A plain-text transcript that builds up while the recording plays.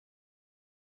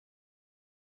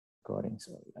recording.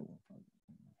 So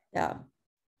yeah.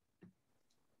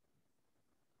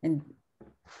 And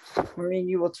Maureen,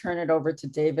 you will turn it over to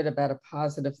David about a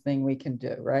positive thing we can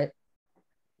do, right?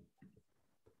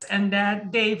 And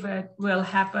that, David, will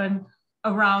happen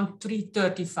around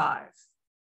 3:35.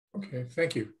 Okay,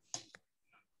 thank you.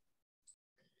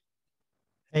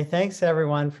 Hey, thanks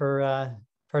everyone for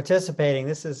participating.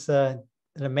 This is an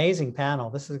amazing panel.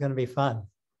 This is going to be fun.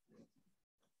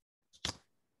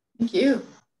 Thank you.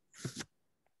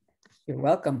 You're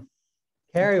welcome.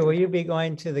 Kari, will you be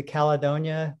going to the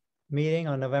Caledonia meeting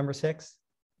on November 6th?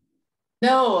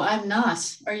 No, I'm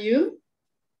not. Are you?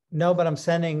 No, but I'm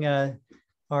sending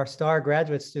our star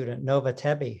graduate student, Nova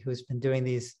Tebi, who's been doing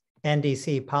these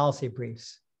NDC policy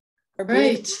briefs.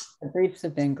 Great. The briefs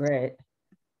have been great.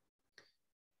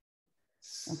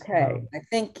 Okay, I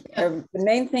think the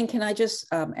main thing, can I just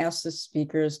ask the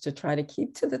speakers to try to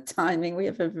keep to the timing? We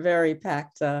have a very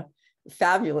packed,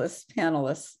 fabulous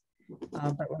panelists,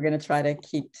 but we're going to try to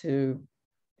keep to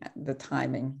the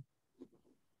timing.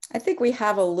 I think we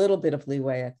have a little bit of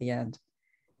leeway at the end.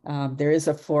 There is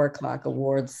a 4 o'clock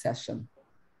awards session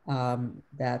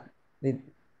that the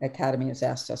Academy has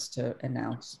asked us to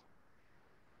announce.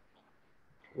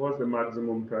 What's the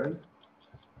maximum time?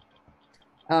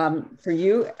 For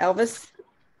you, Elvis,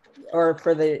 or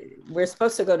for we're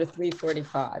supposed to go to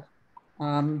 3:45,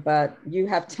 but you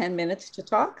have 10 minutes to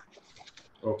talk.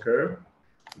 Okay,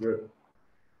 good.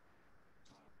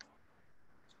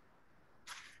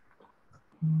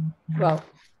 Well,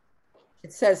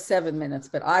 it says 7 minutes,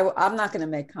 but I'm not going to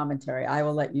make commentary. I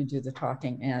will let you do the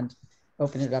talking and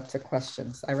open it up to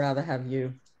questions. I'd rather have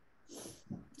you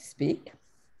speak.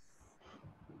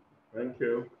 Thank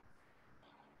you.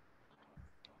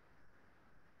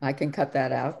 I can cut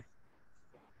that out.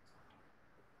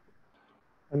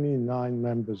 I need 9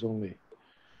 members only.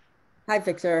 Hi,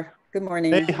 Victor. Good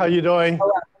morning. Hey, how you doing?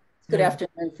 Good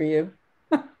afternoon for you.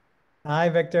 Hi,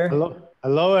 Victor. Hello,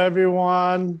 hello,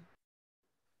 everyone.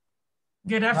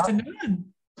 Good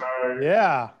afternoon.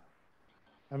 Yeah,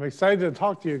 I'm excited to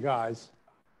talk to you guys.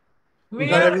 We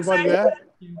got are everybody excited.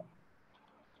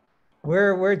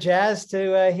 there? We're jazzed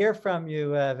to hear from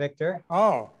you, Victor.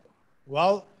 Oh,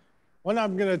 well, what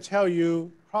I'm going to tell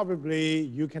you, probably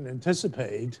you can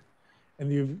anticipate,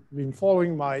 and you've been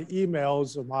following my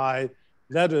emails or my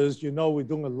letters, you know we're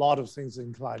doing a lot of things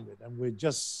in climate, and we're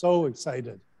just so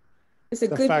excited. It's a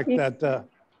the good fact piece. that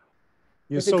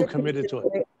you're It's a so good committed piece. to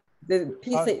it. The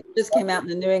piece that just came out in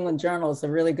the New England Journal is a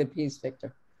really good piece,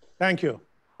 Victor. Thank you.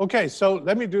 Okay, so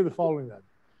let me do the following then.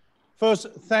 First,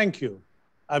 thank you.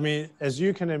 I mean, as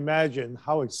you can imagine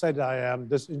how excited I am,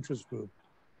 this interest group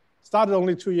started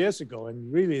only 2 years ago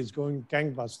and really is going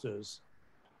gangbusters.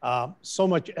 So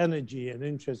much energy and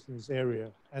interest in this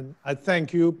area. And I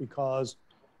thank you because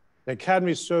the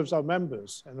Academy serves our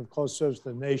members and of course serves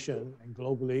the nation and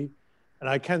globally. And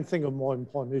I can't think of a more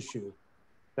important issue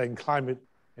than climate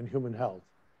and human health.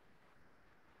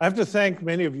 I have to thank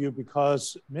many of you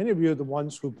because many of you are the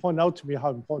ones who point out to me how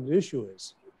important the issue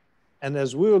is. And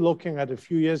as we were looking at a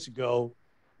few years ago,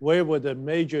 where were the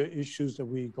major issues that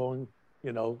we going,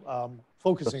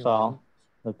 focusing on?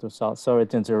 Dr. Sal, sorry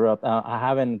to interrupt. I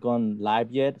haven't gone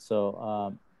live yet,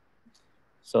 so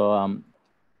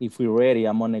if we're ready,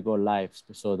 I'm gonna go live.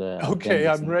 So okay,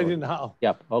 I'm ready now.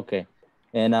 Yep. Okay,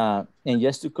 and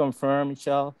just to confirm,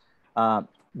 Michelle,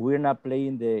 we're not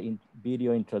playing the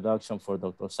video introduction for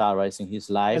Dr. Sal, right? In his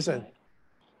live. Listen,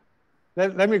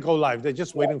 let me go live. They're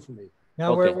just waiting for me.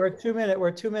 No, Okay.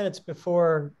 we're 2 minutes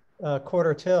before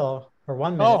quarter till, or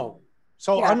 1 minute. Oh,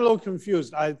 so I'm a little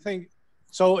confused. I think,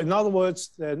 so in other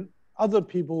words, then other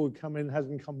people who come in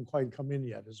hasn't quite come in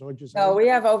yet, is what you're saying? No, we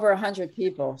have over 100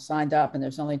 people signed up and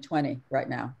there's only 20 right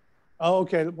now. Oh,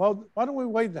 okay. Well, why don't we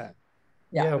wait then?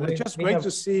 Yeah, It's just great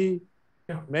to see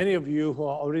many of you who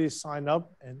are already signed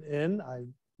up and in. I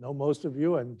know most of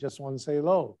you and just want to say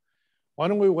hello. Why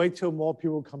don't we wait till more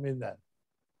people come in then?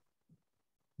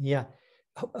 Yeah.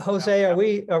 Jose,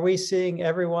 are we seeing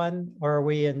everyone, or are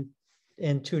we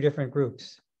in 2 different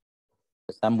groups?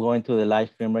 I'm going to the live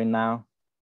stream right now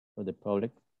for the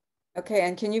public. Okay,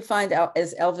 and can you find out,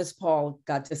 as Elvis Paul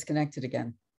got disconnected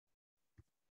again?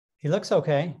 He looks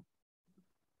okay.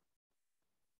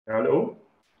 Hello?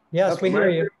 Yes, Okay. we hear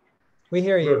you. We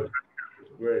hear you. Good.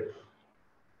 Great.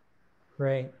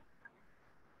 Great.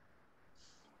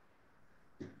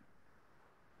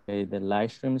 Okay, the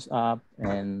live stream's up,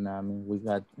 and we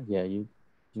got, you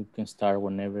can start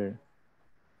whenever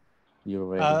you're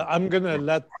ready. I'm going to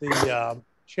let the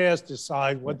chairs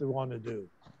decide what they want to do.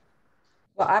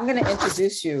 Well, I'm going to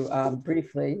introduce you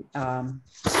briefly,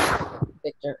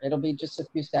 Victor. It'll be just a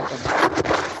few seconds.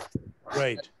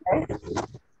 Great. Okay.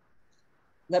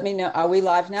 Let me know, are we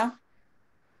live now?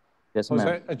 Yes,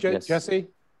 ma'am. Yes. Jesse,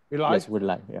 we live? Yes, we're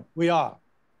live, yeah. We are.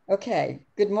 Okay,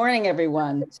 good morning,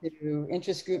 everyone, to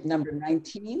interest group number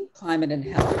 19, Climate and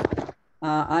Health.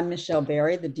 I'm Michelle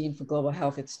Berry, the Dean for Global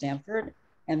Health at Stanford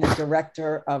and the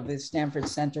Director of the Stanford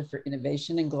Center for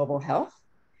Innovation in Global Health.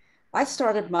 I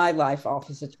started my life off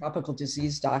as a tropical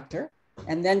disease doctor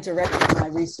and then directed my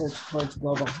research towards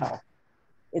global health.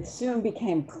 It soon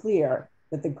became clear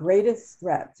that the greatest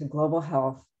threat to global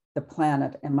health, the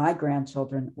planet, and my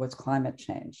grandchildren was climate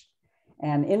change.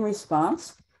 And in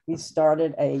response, we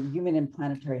started a human and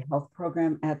planetary health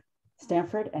program at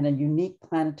Stanford and a unique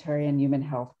planetary and human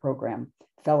health program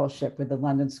fellowship with the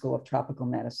London School of Tropical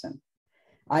Medicine.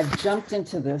 I've jumped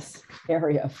into this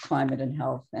area of climate and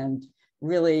health and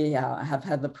really have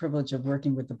had the privilege of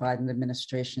working with the Biden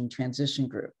administration transition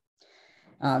group.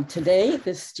 Today,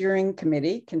 this steering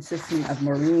committee consisting of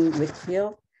Maureen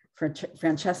Whitfield,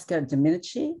 Francesca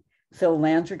Dominici, Phil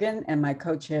Landrigan, and my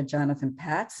co-chair, Jonathan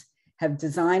Patz, have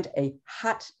designed a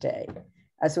hot day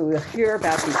as we will hear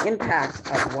about the impact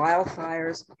of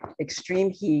wildfires,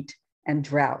 extreme heat, and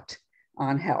drought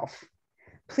on health.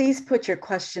 Please put your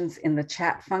questions in the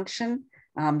chat function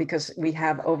because we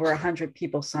have over 100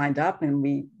 people signed up and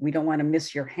we don't want to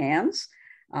miss your hands.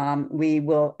 We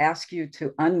will ask you to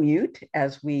unmute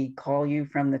as we call you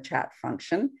from the chat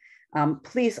function.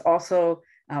 Please also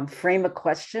frame a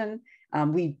question.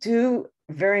 We do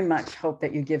very much hope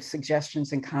that you give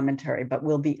suggestions and commentary, but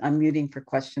we'll be unmuting for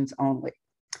questions only.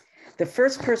 The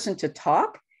first person to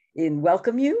talk and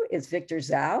welcome you is Victor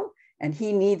Zhao, and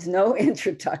he needs no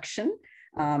introduction.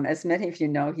 As many of you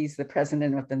know, he's the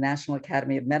president of the National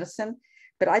Academy of Medicine.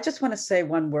 But I just want to say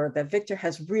one word that Victor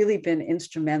has really been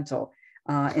instrumental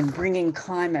in bringing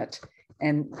climate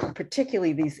and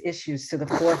particularly these issues to the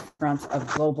forefront of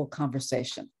global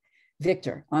conversation.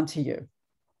 Victor, on to you.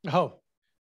 Oh,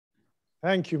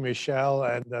 thank you, Michelle,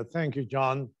 and thank you,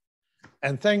 John.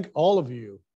 And thank all of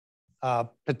you,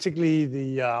 particularly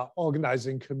the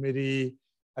organizing committee.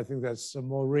 I think that's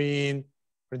Maureen,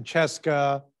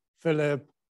 Francesca, Philip,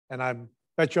 and I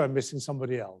bet you I'm missing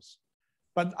somebody else.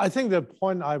 But I think the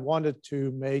point I wanted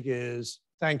to make is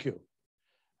thank you.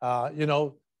 You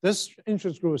know, this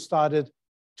interest group started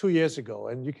 2 years ago,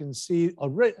 and you can see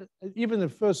already, even the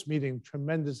first meeting,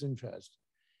 tremendous interest.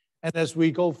 And as we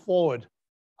go forward,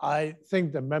 I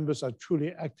think the members are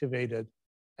truly activated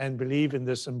and believe in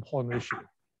this important issue.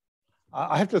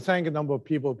 I have to thank a number of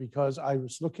people because I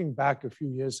was looking back a few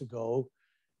years ago.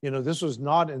 You know, this was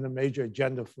not in the major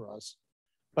agenda for us,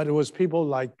 but it was people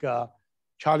like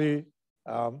Charlie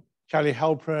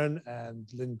Halpern and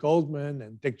Lynn Goldman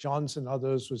and Dick Johnson,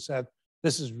 others who said,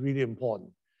 this is really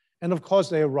important. And of course,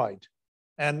 they are right.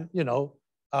 And, you know,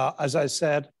 as I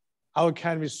said, our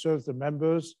academy serves the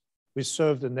members, we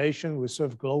serve the nation, we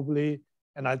serve globally,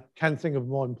 and I can't think of a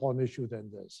more important issue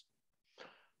than this.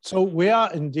 So we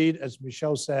are indeed, as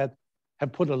Michelle said,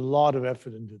 have put a lot of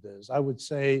effort into this. I would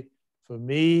say, for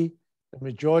me, the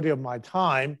majority of my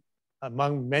time,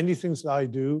 among many things that I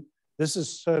do, this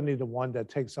is certainly the one that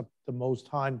takes up the most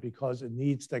time because it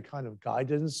needs that kind of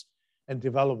guidance and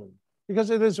development. Because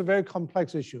it is a very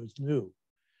complex issue, it's new,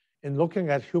 in looking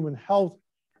at human health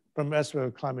from the aspect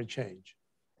of climate change.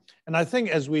 And I think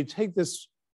as we take this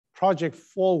project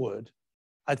forward,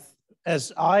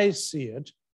 as I see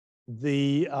it,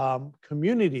 the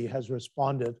community has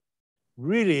responded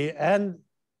really, and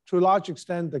to a large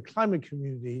extent, the climate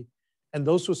community and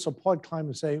those who support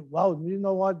climate say, well, you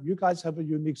know what, you guys have a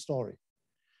unique story.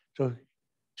 To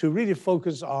really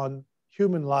focus on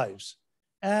human lives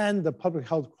and the public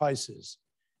health crisis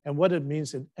and what it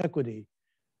means in equity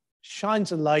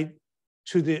shines a light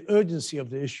to the urgency of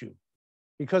the issue.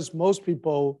 Because most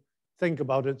people think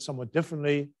about it somewhat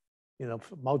differently, you know,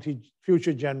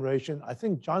 future generation. I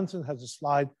think Johnson has a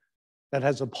slide that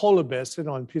has a polar bear sitting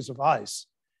on a piece of ice.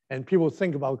 And people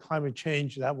think about climate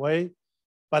change that way.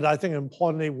 But I think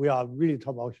importantly, we are really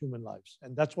talking about human lives.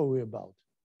 And that's what we're about.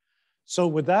 So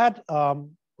with that,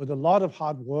 with a lot of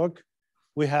hard work,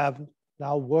 we have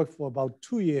now worked for about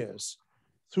 2 years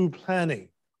through planning,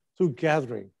 through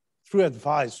gathering, through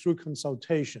advice, through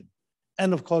consultation,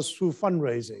 and of course, through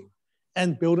fundraising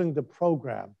and building the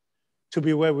program to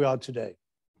be where we are today.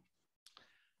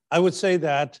 I would say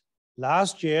that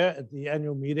last year at the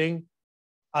annual meeting,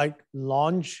 I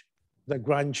launched the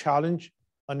Grand Challenge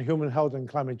on Human Health and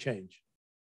Climate Change.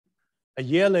 A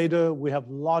year later, we have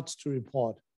lots to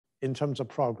report in terms of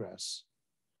progress.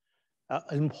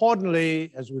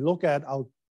 Importantly, as we look at our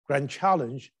Grand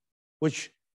Challenge,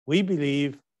 which we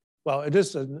believe, well, it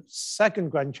is the second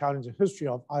Grand Challenge in the history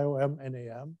of IOM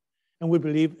NAM, And we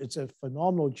believe it's a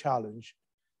phenomenal challenge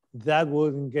that will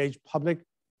engage public,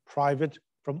 private,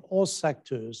 from all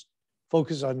sectors,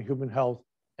 focused on human health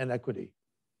and equity.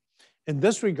 In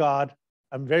this regard,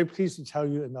 I'm very pleased to tell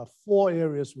you in the 4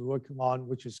 areas we're working on,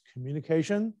 which is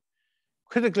communication,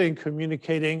 critically in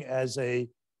communicating as a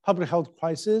public health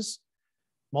crisis,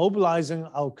 mobilizing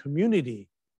our community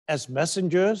as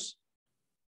messengers,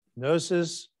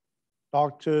 nurses,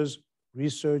 doctors,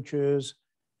 researchers,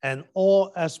 and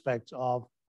all aspects of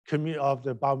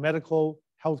the biomedical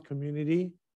health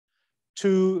community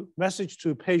to message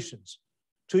to patients,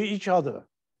 to each other,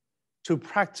 to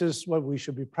practice what we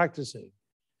should be practicing,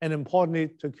 and importantly,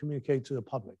 to communicate to the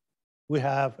public. We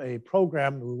have a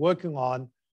program we're working on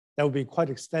that will be quite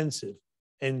extensive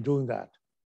in doing that.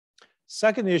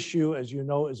 Second issue, as you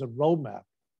know, is a roadmap,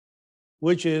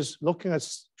 which is looking at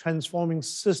transforming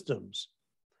systems,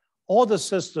 all the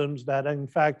systems that in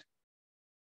fact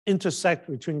intersect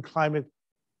between climate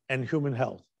and human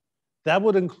health. That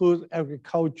would include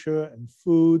agriculture and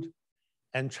food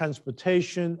and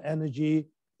transportation, energy.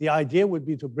 The idea would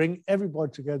be to bring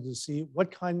everybody together to see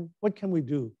what can we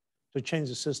do to change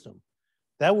the system.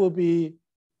 That will be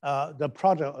the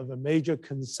product of a major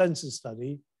consensus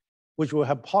study, which will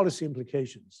have policy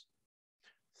implications.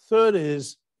 Third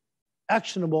is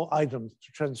actionable items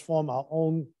to transform our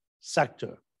own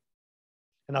sector.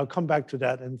 And I'll come back to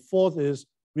that. And fourth is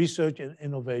research and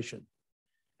innovation.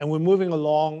 And we're moving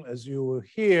along, as you will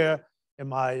hear in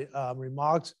my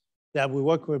remarks, that we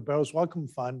work with Barrow's Wellcome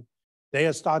Fund. They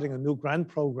are starting a new grant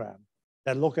program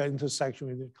that look at intersection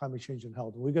with climate change and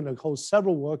health. We're going to hold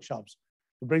several workshops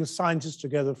to bring scientists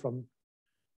together from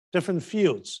different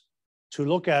fields to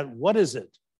look at what is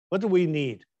it, what do we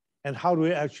need, and how do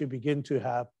we actually begin to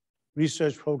have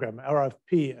research program,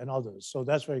 RFP, and others. So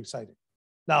that's very exciting.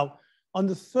 Now, on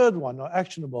the third one, or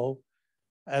actionable,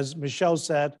 as Michelle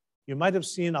said, you might have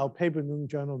seen our paper in the New England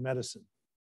Journal of Medicine.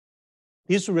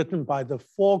 These were written by the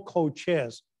 4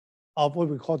 co-chairs of what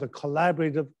we call the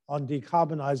Collaborative on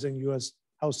Decarbonizing U.S.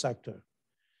 Health Sector.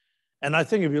 And I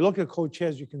think if you look at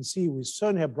co-chairs, you can see we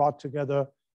certainly have brought together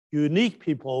unique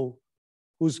people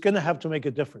who's going to have to make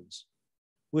a difference.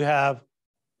 We have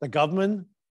the government,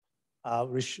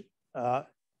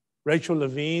 Rachel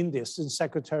Levine, the Assistant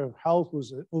Secretary of Health,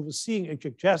 who's overseeing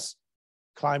HHS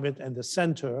climate and the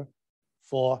Center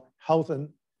for Health and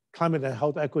Climate and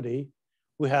Health Equity.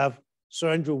 We have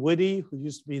Sir Andrew Whitty, who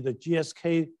used to be the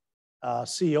GSK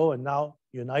CEO and now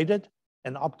United,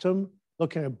 and Optum,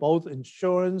 looking at both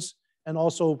insurance and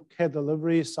also care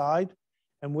delivery side.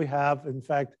 And we have, in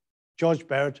fact, George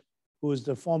Barrett, who is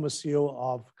the former CEO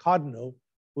of Cardinal,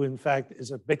 who in fact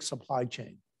is a big supply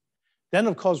chain. Then,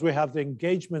 of course, we have the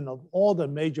engagement of all the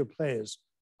major players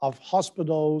of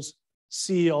hospitals,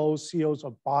 CEOs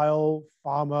of bio,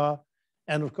 pharma,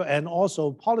 and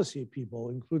also policy people,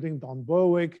 including Don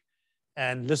Berwick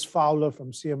and Liz Fowler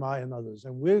from CMI and others.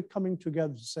 And we're coming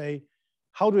together to say,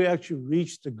 how do we actually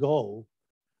reach the goal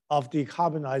of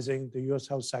decarbonizing the US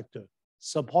health sector,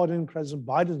 supporting President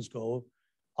Biden's goal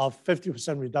of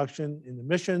 50% reduction in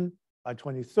emission by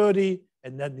 2030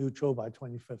 and net neutral by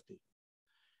 2050.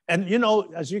 And, you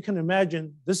know, as you can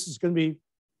imagine, this is going to be,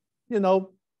 you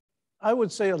know, I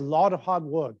would say a lot of hard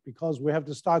work, because we have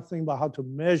to start thinking about how to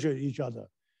measure each other,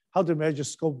 how to measure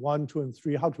scope 1, 2, and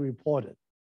 3, how to report it,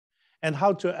 and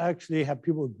how to actually have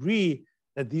people agree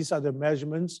that these are the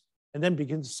measurements, and then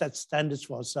begin to set standards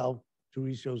for ourselves to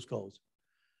reach those goals.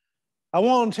 I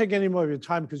won't take any more of your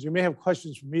time because you may have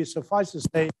questions for me. Suffice to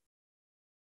say,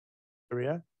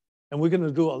 area, and we're going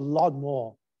to do a lot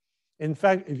more. In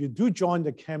fact, if you do join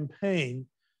the campaign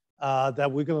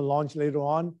that we're going to launch later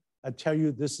on, I tell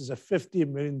you, this is a $50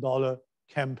 million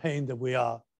campaign that we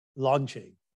are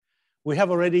launching. We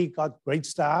have already got great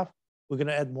staff. We're going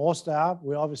to add more staff.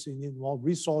 We obviously need more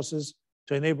resources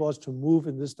to enable us to move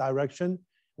in this direction.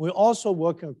 We're also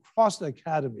working across the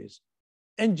academies,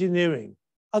 engineering,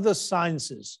 other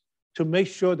sciences, to make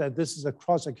sure that this is a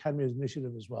cross-academy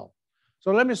initiative as well.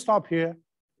 So let me stop here,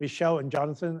 Michelle and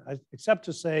Jonathan, except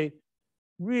to say,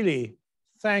 really,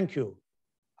 thank you.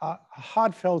 A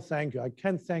heartfelt thank you. I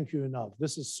can't thank you enough.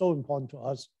 This is so important to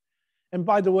us. And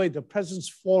by the way, the President's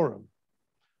Forum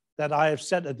that I have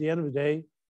set at the end of the day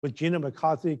with Gina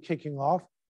McCarthy kicking off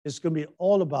is going to be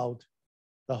all about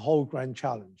the whole grand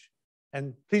challenge.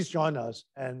 And please join us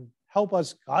and help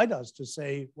us, guide us to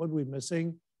say what we're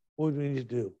missing, what we need to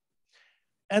do.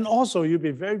 And also, you'll be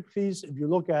very pleased if you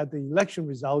look at the election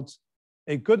results.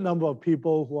 A good number of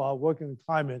people who are working in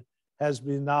climate has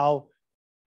been now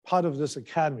part of this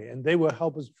academy, and they will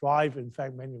help us drive, in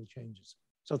fact, many of the changes.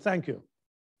 So thank you.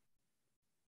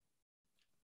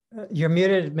 You're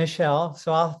muted, Michelle.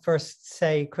 So I'll first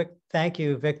say quick thank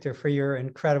you, Victor, for your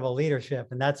incredible leadership.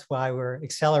 And that's why we're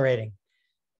accelerating.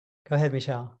 Go ahead,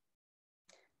 Michelle.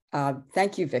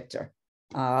 Thank you, Victor.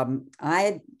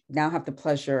 I now have the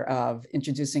pleasure of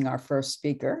introducing our first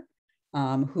speaker,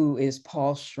 who is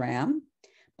Paul Schramm.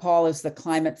 Paul is the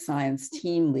climate science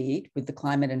team lead with the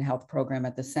Climate and Health Program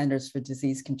at the Centers for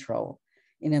Disease Control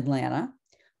in Atlanta.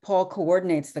 Paul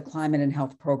coordinates the Climate and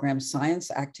Health Program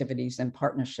science activities and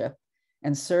partnership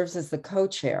and serves as the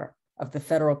co-chair of the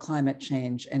Federal Climate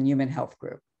Change and Human Health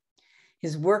Group.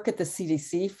 His work at the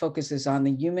CDC focuses on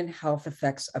the human health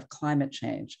effects of climate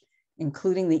change,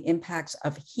 including the impacts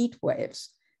of heat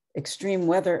waves, extreme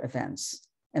weather events,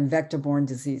 and vector-borne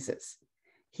diseases.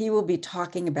 He will be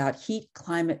talking about heat,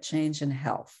 climate change, and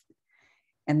health.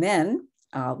 And then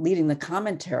leading the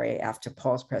commentary after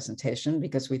Paul's presentation,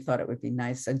 because we thought it would be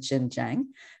nice, and Jin Jiang.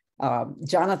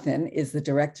 Jonathan is the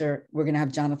director. We're going to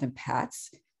have Jonathan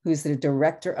Patz, who's the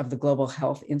director of the Global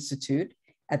Health Institute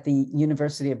at the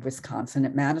University of Wisconsin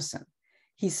at Madison.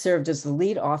 He served as the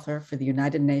lead author for the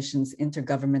United Nations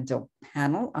Intergovernmental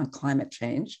Panel on Climate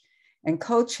Change and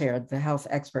co-chaired the Health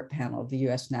Expert Panel of the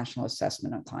U.S. National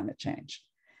Assessment on Climate Change.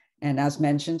 And as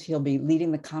mentioned, he'll be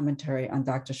leading the commentary on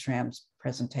Dr. Schramm's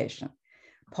presentation.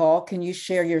 Paul, can you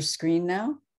share your screen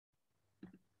now?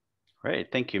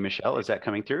 Great, thank you, Michelle. Is that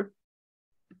coming through?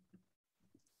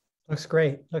 Looks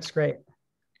great, looks great.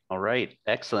 All right,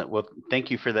 excellent. Well,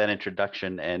 thank you for that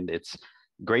introduction, and it's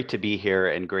great to be here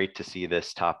and great to see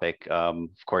this topic. Of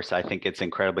course, I think it's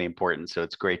incredibly important, so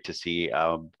it's great to see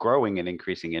growing and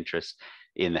increasing interest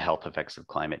in the health effects of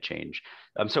climate change.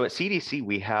 So at CDC,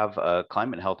 we have a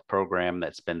climate health program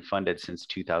that's been funded since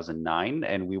 2009,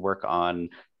 and we work on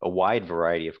a wide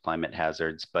variety of climate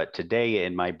hazards. But today,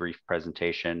 in my brief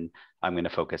presentation, I'm going to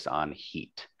focus on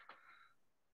heat.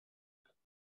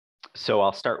 So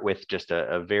I'll start with just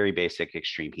a very basic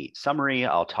extreme heat summary.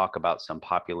 I'll talk about some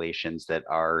populations that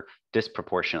are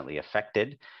disproportionately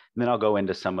affected. And then I'll go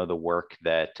into some of the work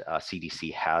that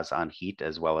CDC has on heat,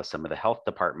 as well as some of the health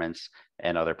departments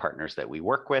and other partners that we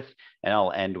work with. And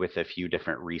I'll end with a few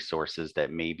different resources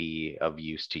that may be of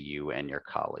use to you and your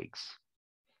colleagues.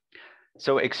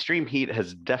 So extreme heat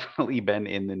has definitely been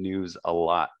in the news a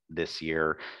lot this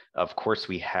year. Of course,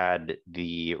 we had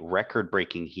the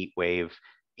record-breaking heat wave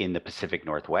in the Pacific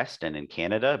Northwest and in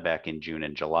Canada back in June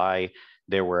and July.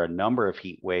 There were a number of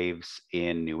heat waves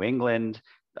in New England.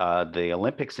 The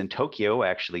Olympics in Tokyo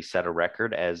actually set a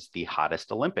record as the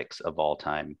hottest Olympics of all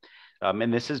time.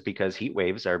 And this is because heat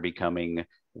waves are becoming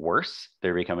worse.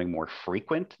 They're becoming more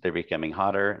frequent. They're becoming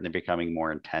hotter, and they're becoming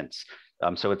more intense.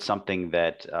 So it's something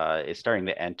that is starting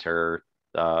to enter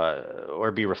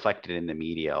or be reflected in the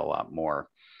media a lot more.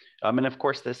 And of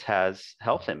course, this has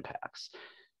health impacts.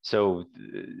 So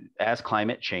as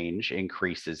climate change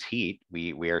increases heat,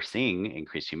 we are seeing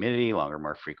increased humidity, longer,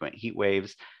 more frequent heat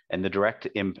waves, and the direct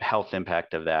health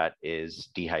impact of that is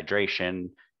dehydration,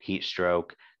 heat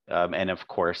stroke, and of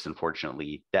course,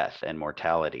 unfortunately, death and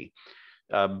mortality.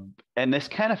 And this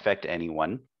can affect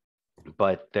anyone,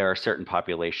 but there are certain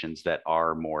populations that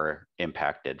are more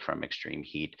impacted from extreme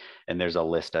heat. And there's a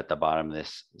list at the bottom of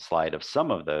this slide of some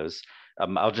of those.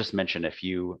 I'll just mention a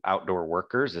few: outdoor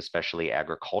workers, especially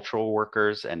agricultural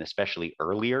workers, and especially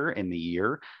earlier in the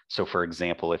year. So for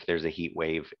example, if there's a heat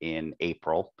wave in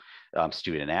April,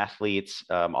 student athletes,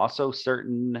 also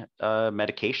certain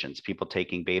medications, people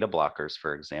taking beta blockers,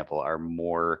 for example, are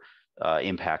more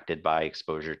impacted by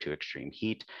exposure to extreme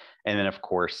heat. And then of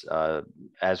course,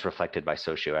 as reflected by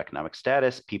socioeconomic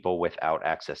status, people without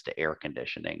access to air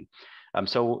conditioning.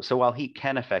 So while heat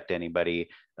can affect anybody,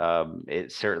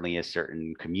 it certainly is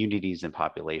certain communities and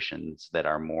populations that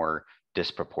are more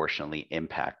disproportionately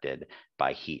impacted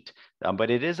by heat. But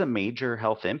it is a major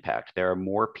health impact. There are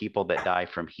more people that die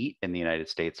from heat in the United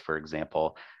States, for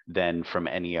example, than from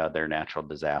any other natural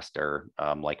disaster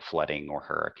like flooding or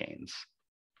hurricanes.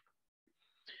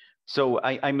 So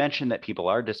I mentioned that people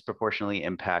are disproportionately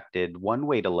impacted. One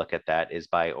way to look at that is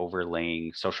by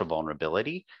overlaying social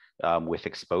vulnerability with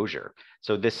exposure.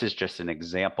 So this is just an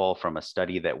example from a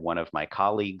study that one of my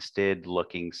colleagues did,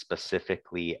 looking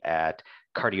specifically at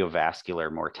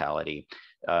cardiovascular mortality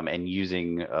and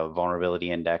using a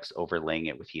vulnerability index, overlaying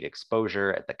it with heat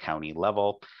exposure at the county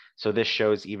level. So this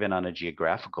shows even on a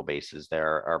geographical basis,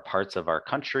 there are parts of our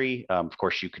country, of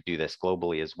course you could do this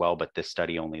globally as well, but this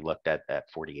study only looked at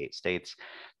 48 states,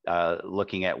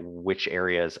 looking at which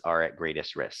areas are at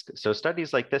greatest risk. So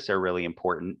studies like this are really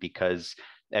important because,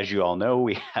 as you all know,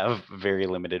 we have very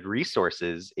limited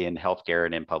resources in healthcare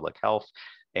and in public health.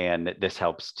 And this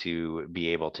helps to be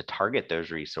able to target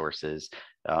those resources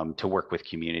to work with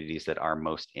communities that are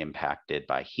most impacted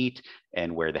by heat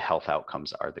and where the health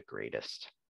outcomes are the greatest.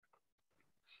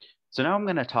 So now I'm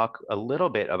going to talk a little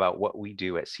bit about what we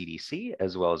do at CDC,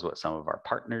 as well as what some of our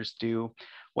partners do.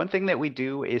 One thing that we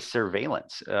do is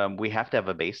surveillance. We have to have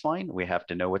a baseline. We have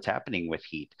to know what's happening with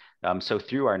heat. So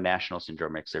through our National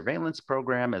Syndromic Surveillance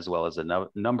Program, as well as a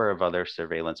number of other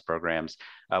surveillance programs,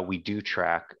 we do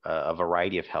track a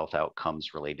variety of health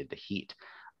outcomes related to heat.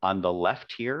 On the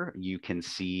left here, you can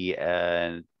see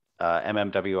an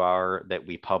MMWR that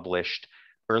we published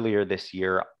earlier this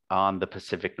year on the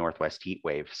Pacific Northwest heat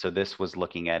wave. So this was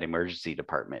looking at emergency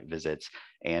department visits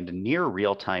and near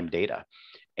real-time data.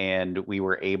 And we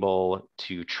were able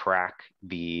to track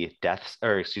the deaths,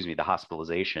 or excuse me, the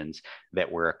hospitalizations that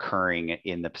were occurring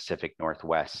in the Pacific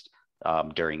Northwest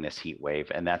during this heat wave.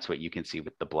 And that's what you can see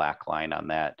with the black line on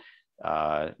that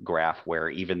graph, where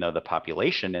even though the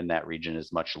population in that region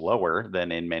is much lower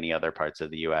than in many other parts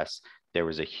of the US, there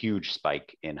was a huge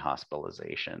spike in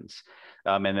hospitalizations.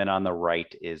 And then on the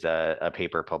right is a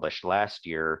paper published last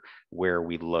year where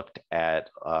we looked at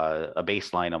a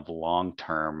baseline of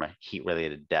long-term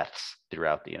heat-related deaths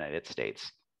throughout the United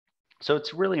States. So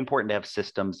it's really important to have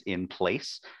systems in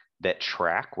place that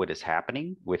track what is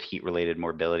happening with heat-related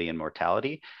morbidity and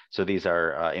mortality. So these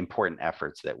are important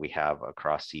efforts that we have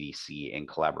across CDC in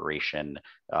collaboration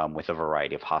with a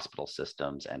variety of hospital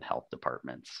systems and health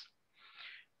departments.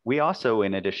 We also,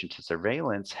 in addition to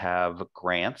surveillance, have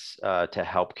grants to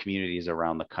help communities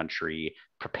around the country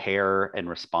prepare and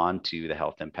respond to the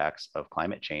health impacts of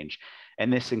climate change.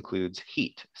 And this includes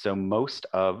heat. So most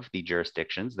of the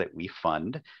jurisdictions that we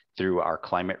fund through our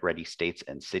Climate Ready States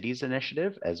and Cities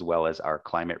initiative, as well as our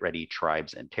Climate Ready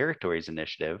Tribes and Territories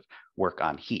initiative, work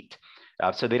on heat.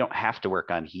 So they don't have to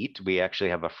work on heat. We actually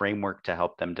have a framework to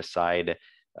help them decide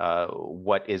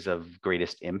what is of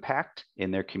greatest impact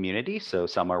in their community. So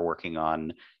some are working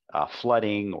on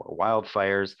flooding or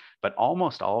wildfires, but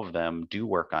almost all of them do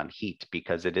work on heat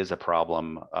because it is a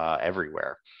problem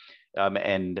everywhere.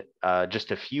 And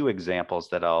just a few examples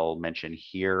that I'll mention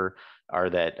here are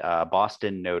that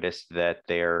Boston noticed that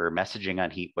their messaging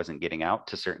on heat wasn't getting out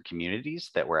to certain communities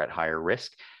that were at higher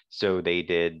risk. So they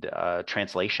did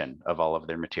translation of all of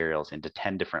their materials into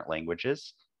 10 different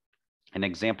languages. An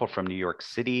example from New York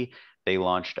City, they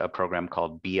launched a program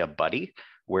called Be a Buddy,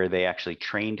 where they actually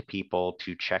trained people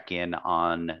to check in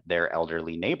on their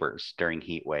elderly neighbors during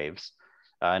heat waves.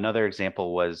 Another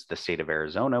example was the state of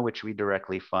Arizona, which we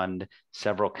directly fund.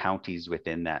 Several counties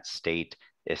within that state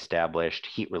established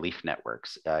heat relief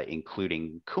networks,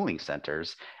 including cooling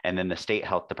centers. And then the state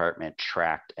health department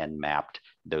tracked and mapped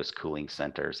those cooling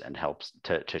centers and helps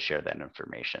to share that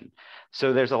information.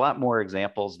 So there's a lot more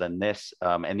examples than this.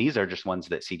 And these are just ones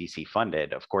that CDC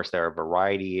funded. Of course, there are a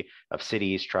variety of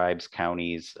cities, tribes,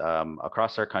 counties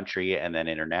across our country and then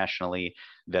internationally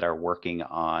that are working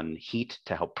on heat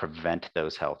to help prevent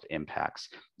those health impacts.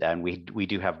 And we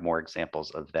do have more examples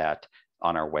of that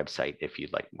on our website if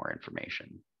you'd like more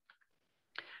information.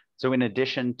 So in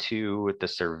addition to the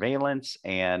surveillance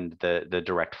and the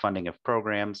direct funding of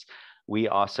programs, we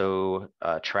also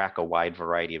track a wide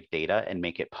variety of data and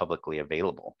make it publicly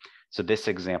available. So this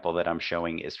example that I'm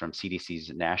showing is from CDC's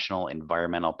National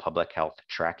Environmental Public Health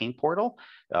Tracking Portal,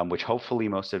 which hopefully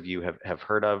most of you have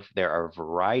heard of. There are a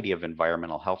variety of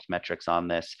environmental health metrics on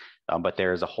this, but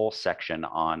there is a whole section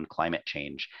on climate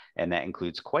change, and that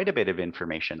includes quite a bit of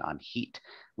information on heat.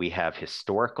 We have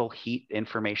historical heat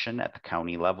information at the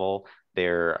county level.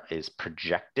 There is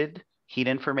projected heat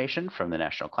information from the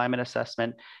National Climate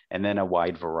Assessment, and then a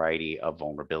wide variety of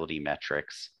vulnerability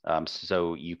metrics.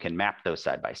 So you can map those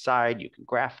side by side, you can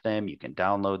graph them, you can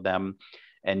download them.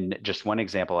 And just one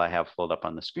example I have pulled up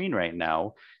on the screen right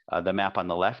now, the map on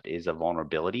the left is a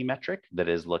vulnerability metric that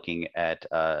is looking at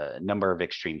a number of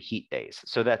extreme heat days.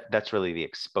 So that's really the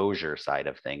exposure side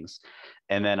of things.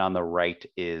 And then on the right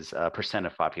is a percent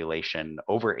of population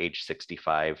over age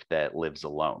 65 that lives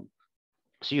alone.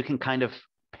 So you can kind of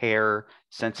pair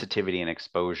sensitivity and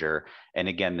exposure. And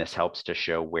again, this helps to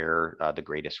show where the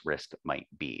greatest risk might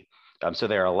be. So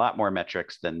there are a lot more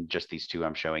metrics than just these two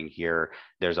I'm showing here.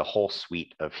 There's a whole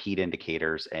suite of heat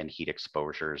indicators and heat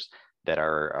exposures that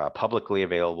are publicly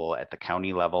available at the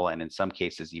county level, and in some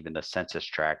cases, even the census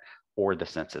tract or the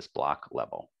census block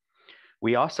level.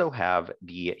 We also have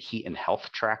the Heat and Health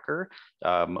Tracker,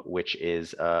 which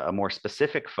is a more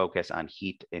specific focus on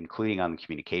heat, including on the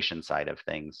communication side of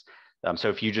things. So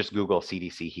if you just Google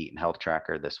CDC Heat and Health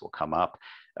Tracker, this will come up.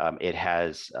 It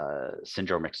has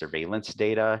syndromic surveillance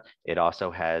data. It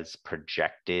also has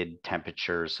projected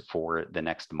temperatures for the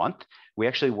next month. We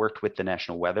actually worked with the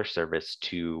National Weather Service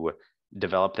to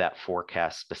develop that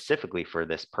forecast specifically for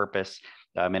this purpose.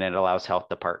 And it allows health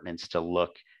departments to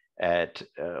look at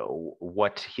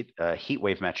what heat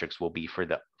wave metrics will be for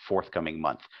the forthcoming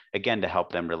month. Again, to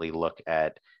help them really look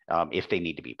at if they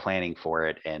need to be planning for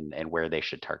it and where they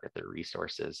should target their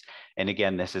resources. And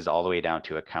again, this is all the way down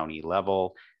to a county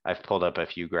level. I've pulled up a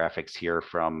few graphics here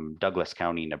from Douglas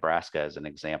County, Nebraska as an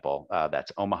example.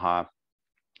 That's Omaha.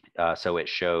 So it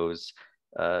shows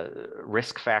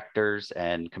risk factors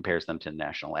and compares them to the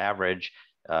national average.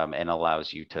 And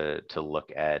allows you to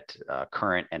look at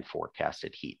current and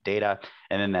forecasted heat data.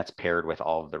 And then that's paired with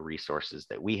all of the resources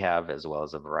that we have, as well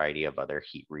as a variety of other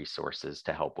heat resources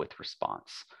to help with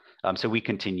response. So we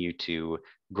continue to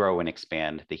grow and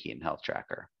expand the Heat and Health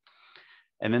Tracker.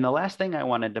 And then the last thing I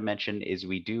wanted to mention is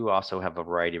we do also have a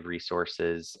variety of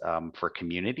resources for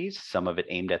communities, some of it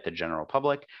aimed at the general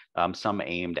public, some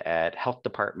aimed at health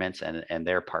departments and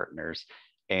their partners.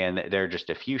 And there are just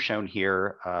a few shown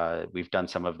here. We've done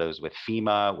some of those with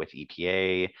FEMA, with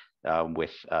EPA,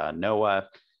 with NOAA,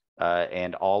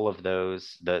 and all of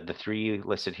those, the three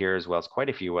listed here, as well as quite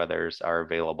a few others, are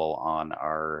available on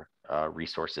our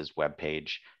resources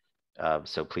webpage.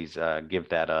 So please give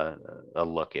that a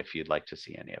look if you'd like to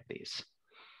see any of these.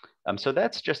 So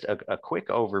that's just a quick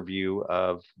overview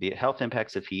of the health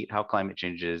impacts of heat, how climate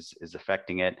change is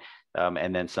affecting it,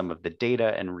 and then some of the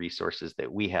data and resources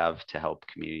that we have to help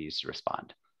communities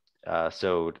respond.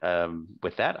 So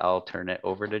with that, I'll turn it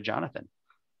over to Jonathan.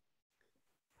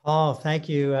 Paul, thank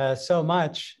you so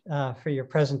much for your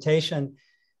presentation.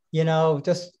 You know,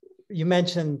 you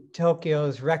mentioned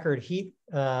Tokyo's record heat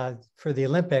for the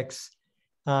Olympics.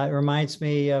 It reminds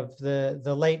me of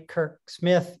the late Kirk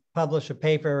Smith published a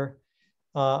paper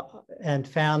and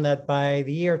found that by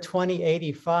the year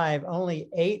 2085, only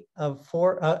eight of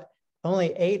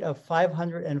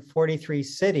 543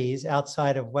 cities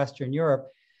outside of Western Europe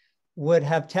would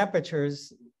have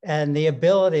temperatures and the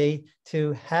ability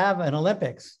to have an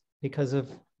Olympics because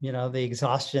of, you know, the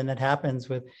exhaustion that happens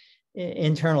with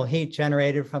internal heat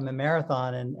generated from a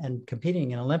marathon and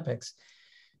competing in Olympics.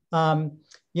 You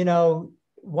know,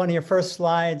 one of your first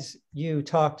slides, you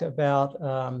talked about,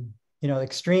 you know,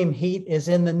 extreme heat is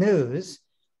in the news.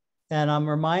 And I'm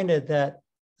reminded that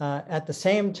at the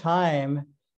same time,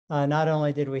 not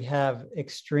only did we have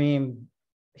extreme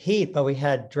heat, but we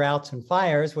had droughts and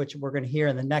fires, which we're going to hear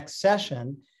in the next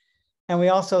session. And we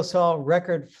also saw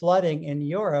record flooding in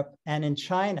Europe and in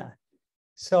China.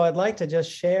 So I'd like to just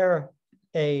share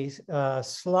a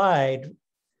slide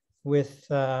with,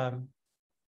 to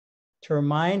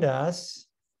remind us.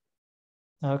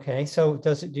 Okay, so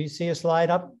do you see a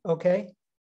slide up okay?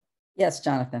 Yes,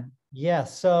 Jonathan.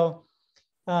 Yes, so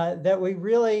that we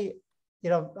really,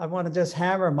 you know, I want to just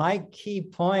hammer my key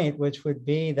point, which would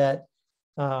be that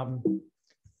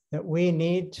that we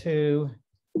need to,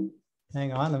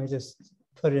 hang on, let me just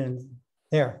put it in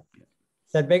there.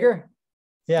 Is that bigger?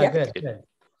 Yeah, yep. Good.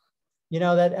 You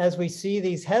know, that as we see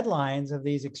these headlines of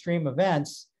these extreme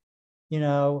events, you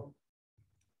know,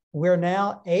 we're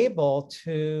now able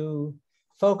to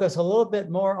focus a little bit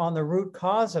more on the root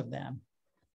cause of them.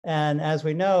 And as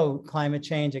we know, climate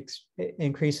change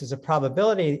increases the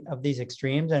probability of these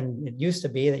extremes. And it used to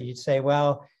be that you'd say,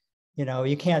 well, you know,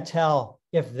 you can't tell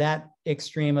if that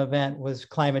extreme event was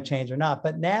climate change or not.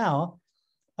 But now,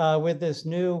 with this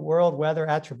new World Weather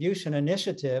Attribution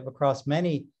Initiative across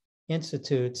many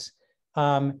institutes,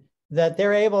 that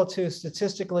they're able to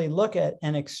statistically look at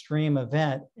an extreme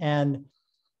event. And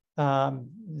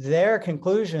their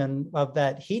conclusion of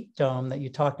that heat dome that you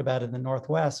talked about in the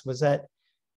Northwest was that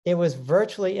it was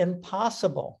virtually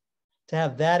impossible to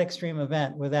have that extreme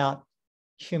event without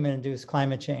human-induced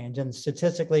climate change. And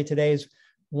statistically, today's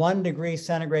 1 degree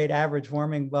centigrade average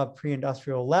warming above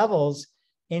pre-industrial levels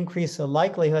increased the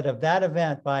likelihood of that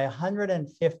event by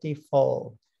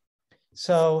 150-fold.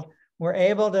 So we're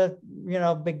able to, you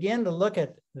know, begin to look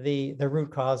at the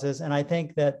root causes. And I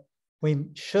think that we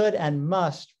should and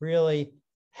must really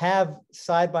have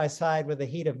side by side with a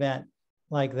heat event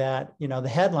like that, you know, the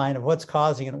headline of what's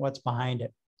causing it and what's behind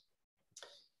it.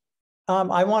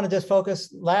 I want to just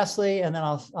focus lastly, and then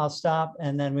I'll stop,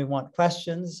 and then we want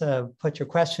questions. Put your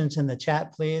questions in the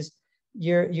chat, please.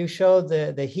 You showed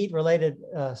the heat-related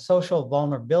social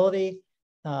vulnerability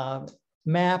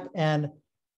map, and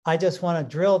I just want to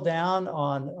drill down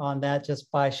on that just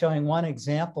by showing one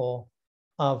example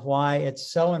of why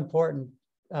it's so important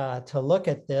to look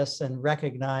at this and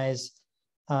recognize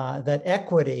that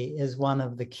equity is one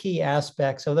of the key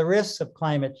aspects of the risks of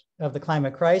the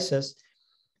climate crisis.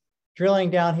 Drilling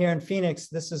down here in Phoenix,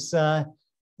 this is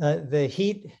the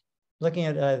heat, looking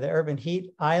at the urban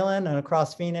heat island and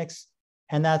across Phoenix,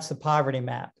 and that's the poverty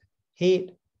map.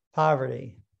 Heat,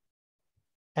 poverty,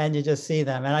 and you just see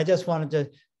them. And I just wanted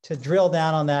to drill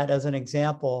down on that as an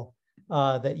example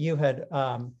that you had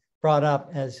brought up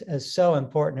as so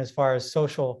important as far as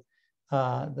social,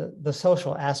 the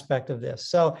social aspect of this.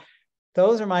 So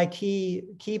those are my key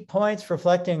points,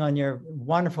 reflecting on your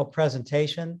wonderful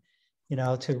presentation,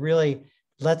 to really,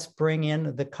 let's bring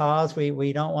in the cause.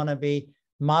 We don't want to be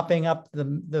mopping up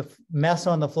the mess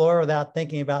on the floor without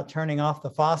thinking about turning off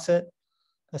the faucet.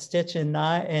 A stitch in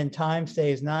time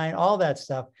saves 9, all that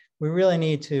stuff. We really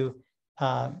need to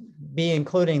be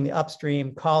including the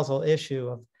upstream causal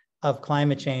issue of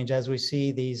climate change as we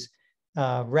see these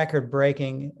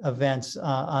record-breaking events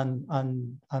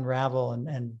unravel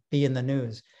and be in the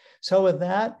news. So with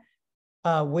that,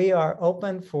 we are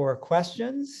open for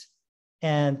questions,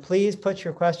 and please put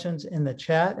your questions in the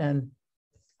chat. And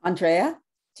Andrea,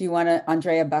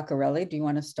 Andrea Baccarelli, do you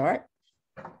want to start?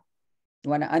 You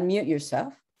want to unmute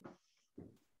yourself?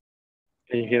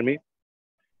 Can you hear me?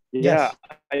 Yes.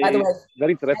 Yeah, By the way,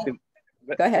 very interesting.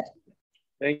 Go ahead.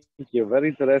 Thank you. Very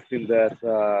interesting that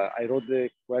I wrote the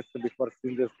question before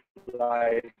seeing the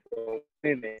slide.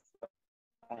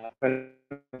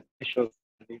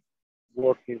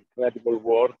 Work, incredible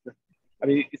work. I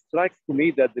mean, it strikes to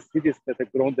me that the cities that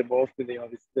have grown the most in the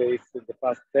United States in the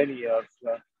past 10 years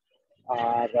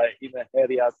are in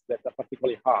areas that are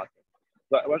particularly hot.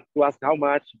 So I want to ask how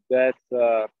much that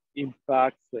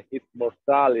impacts heat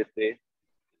mortality.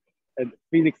 And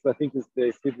Phoenix, I think, is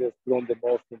the city that's grown the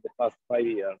most in the past 5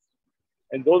 years.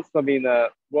 And also, I mean,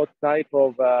 what type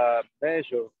of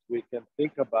measures we can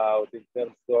think about in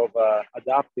terms of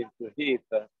adapting to heat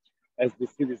as the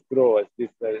cities grow, as these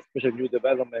especially new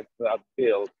developments are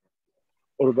built,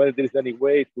 or whether there is any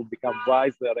way to become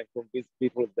wiser and convince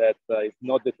people that it's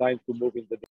not the time to move in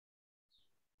the.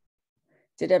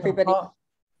 Did everybody?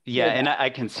 Yeah, and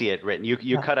I can see it written.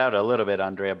 You cut out a little bit,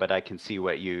 Andrea, but I can see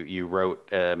what you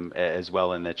wrote as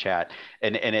well in the chat.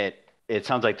 And it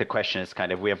sounds like the question is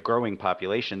kind of, we have growing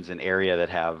populations in area that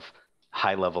have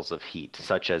high levels of heat,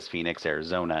 such as Phoenix,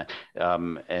 Arizona,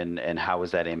 and how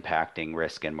is that impacting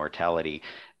risk and mortality?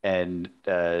 And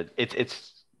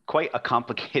it's quite a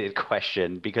complicated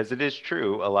question, because it is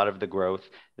true, a lot of the growth,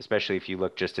 especially if you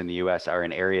look just in the US, are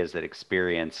in areas that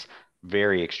experience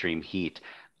very extreme heat.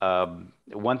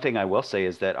 One thing I will say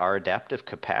is that our adaptive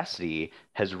capacity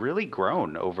has really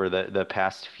grown over the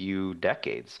past few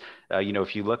decades.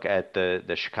 If you look at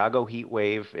the Chicago heat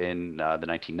wave in the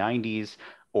 1990s,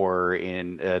 or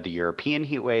in the European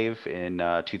heat wave in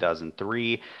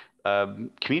 2003,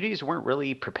 communities weren't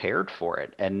really prepared for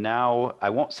it. And now, I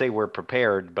won't say we're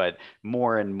prepared, but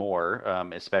more and more,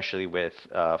 especially with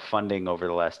funding over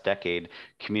the last decade,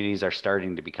 communities are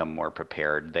starting to become more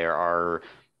prepared. There are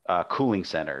cooling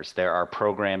centers. There are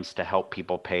programs to help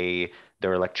people pay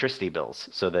their electricity bills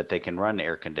so that they can run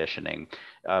air conditioning.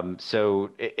 So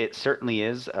it certainly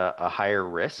is a higher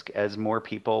risk as more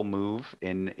people move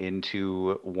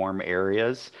into warm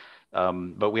areas.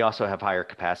 But we also have higher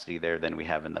capacity there than we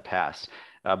have in the past.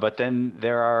 But then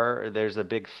there's a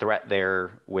big threat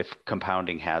there with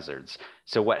compounding hazards.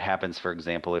 So what happens, for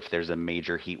example, if there's a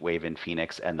major heat wave in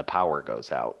Phoenix and the power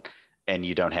goes out and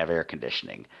you don't have air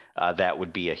conditioning? That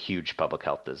would be a huge public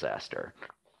health disaster.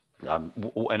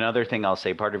 Another thing I'll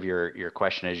say, part of your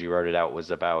question as you wrote it out was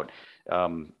about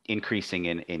increasing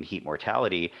in heat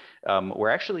mortality. We're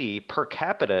actually, per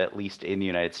capita, at least in the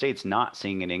United States, not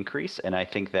seeing an increase. And I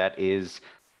think that is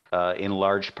in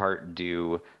large part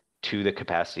due to the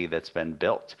capacity that's been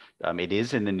built. It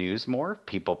is in the news more.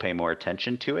 People pay more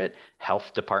attention to it.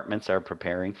 Health departments are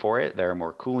preparing for it. There are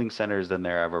more cooling centers than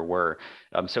there ever were.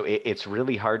 So it's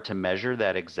really hard to measure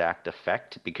that exact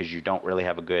effect, because you don't really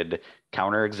have a good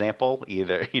counterexample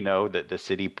either. That the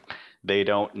city, they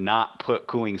don't not put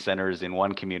cooling centers in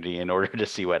one community in order to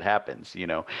see what happens.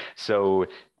 So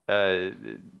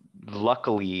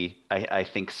luckily, I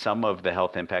think some of the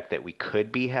health impact that we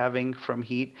could be having from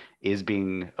heat is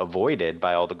being avoided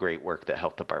by all the great work that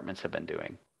health departments have been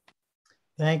doing.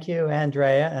 Thank you,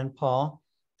 Andrea and Paul.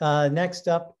 Next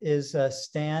up is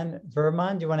Stan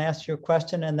Vermond. Do you want to ask your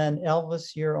question? And then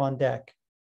Elvis, you're on deck.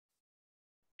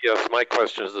 Yes, my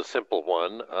question is a simple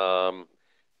one.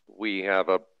 We have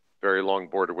a very long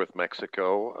border with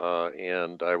Mexico,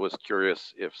 and I was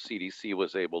curious if CDC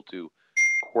was able to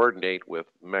coordinate with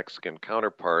Mexican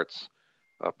counterparts,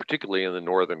 particularly in the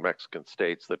northern Mexican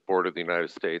states that border the United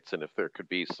States, and if there could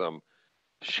be some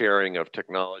sharing of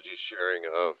technology, sharing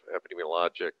of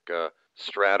epidemiologic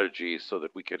strategies so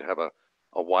that we could have a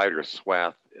wider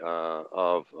swath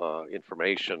of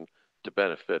information to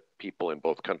benefit people in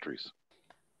both countries?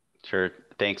 Sure,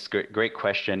 thanks, great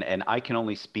question. And I can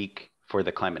only speak for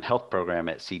the climate health program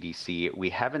at CDC. We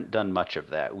haven't done much of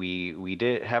that. We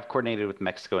did have coordinated with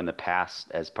Mexico in the past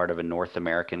as part of a North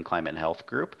American climate health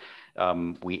group.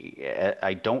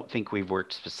 I don't think we've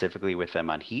worked specifically with them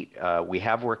on heat. We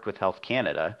have worked with Health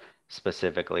Canada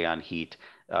specifically on heat,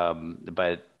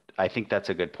 but I think that's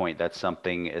a good point. That's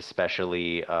something,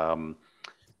 especially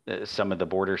some of the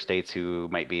border states who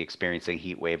might be experiencing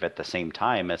heat wave at the same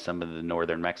time as some of the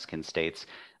northern Mexican states.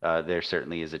 There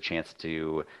certainly is a chance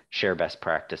to share best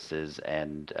practices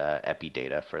and epi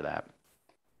data for that.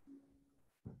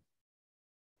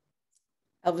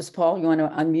 Elvis, Paul, you want to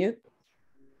unmute?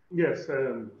 Yes,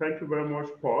 thank you very much,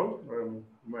 Paul.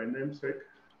 My namesake.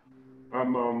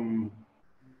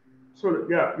 So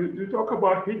yeah, you talk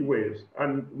about heat waves,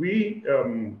 and we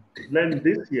learned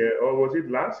this year, or was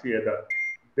it last year, that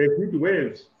the heat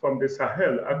waves from the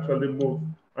Sahel actually moved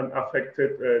and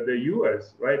affected the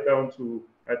US, right down to,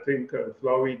 I think,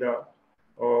 Florida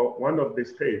or one of the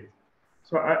states.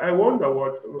 So I wonder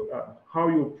how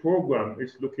your program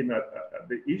is looking at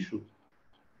the issue,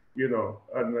 you know,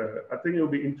 and I think it'll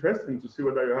be interesting to see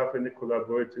whether you have any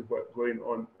collaborative work going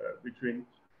on between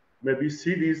maybe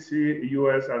CDC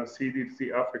US and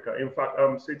CDC Africa. In fact,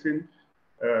 I'm sitting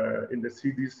in the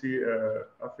CDC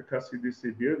Africa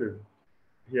CDC building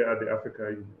here at the Africa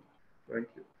Union. Thank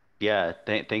you. Yeah,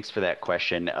 thanks for that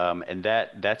question. And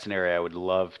that's an area I would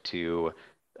love to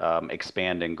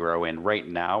expand and grow in. Right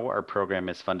now, our program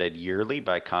is funded yearly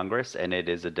by Congress, and it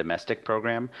is a domestic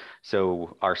program.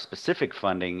 So our specific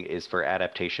funding is for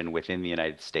adaptation within the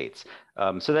United States.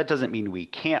 So that doesn't mean we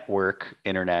can't work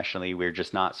internationally. We're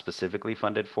just not specifically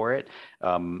funded for it.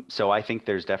 So I think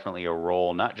there's definitely a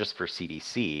role, not just for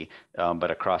CDC, but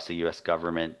across the US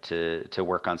government to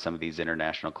work on some of these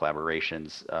international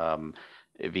collaborations.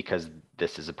 Because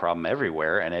this is a problem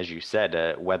everywhere. And as you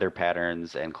said, weather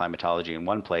patterns and climatology in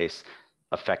one place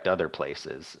affect other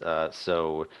places.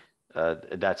 So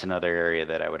that's another area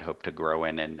that I would hope to grow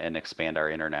in and expand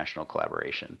our international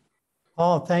collaboration.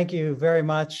 Paul, thank you very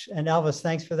much. And Elvis,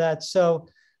 thanks for that. So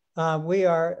we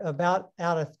are about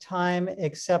out of time,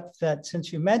 except that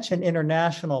since you mentioned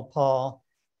international, Paul,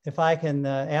 if I can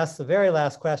ask the very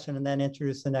last question and then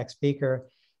introduce the next speaker.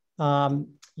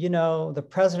 You know, the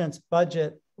president's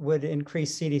budget would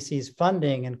increase CDC's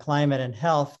funding in climate and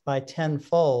health by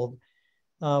tenfold.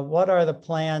 What are the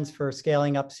plans for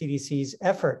scaling up CDC's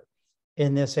effort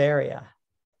in this area?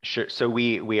 Sure. So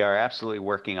we are absolutely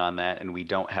working on that, and we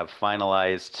don't have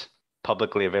finalized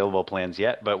publicly available plans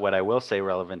yet. But what I will say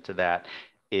relevant to that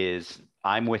is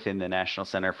I'm within the National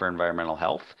Center for Environmental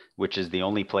Health, which is the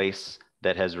only place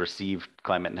that has received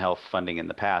climate and health funding in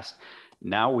the past.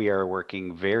 Now we are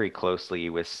working very closely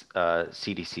with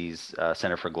CDC's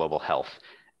Center for Global Health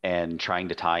and trying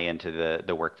to tie into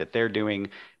the work that they're doing.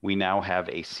 We now have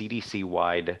a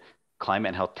CDC-wide climate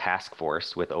and health task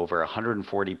force with over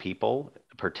 140 people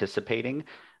participating.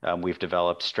 We've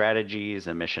developed strategies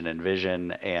and mission and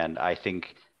vision, and I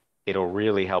think it'll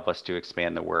really help us to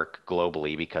expand the work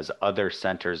globally because other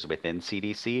centers within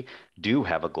CDC do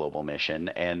have a global mission,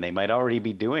 and they might already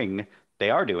be doing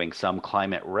some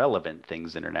climate relevant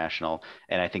things international.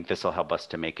 And I think this will help us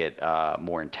to make it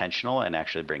more intentional and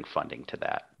actually bring funding to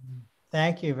that.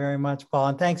 Thank you very much, Paul.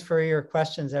 And thanks for your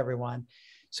questions, everyone.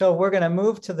 So we're going to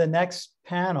move to the next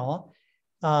panel.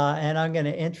 And I'm going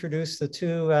to introduce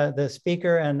the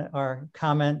speaker and our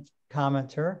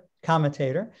commentator.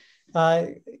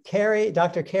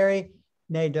 Dr. Kari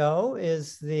Nadeau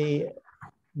is the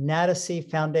Nadeau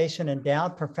Foundation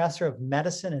Endowed Professor of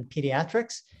Medicine and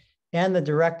Pediatrics and the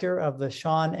director of the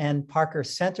Sean N. Parker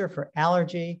Center for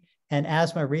Allergy and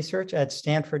Asthma Research at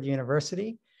Stanford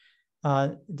University.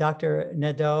 Dr.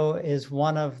 Nadeau is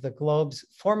one of the globe's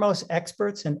foremost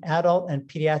experts in adult and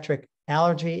pediatric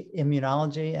allergy,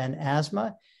 immunology, and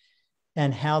asthma,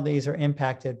 and how these are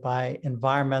impacted by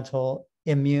environmental,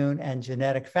 immune, and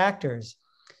genetic factors.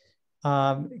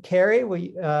 Kari,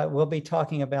 we'll be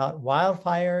talking about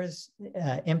wildfires'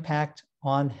 impact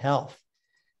on health.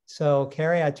 So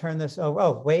Kari, I turn this over.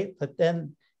 Oh, wait, but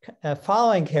then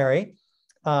following Kari,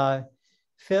 Professor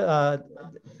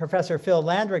Phil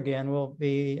Landrigan will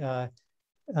be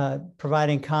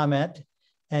providing comment,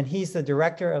 and he's the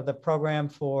director of the Program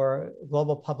for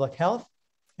Global Public Health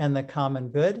and the Common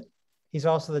Good. He's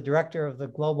also the director of the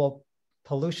Global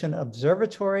Pollution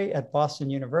Observatory at Boston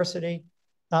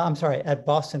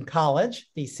College,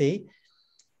 BC.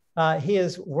 He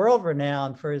is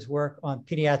world-renowned for his work on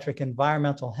pediatric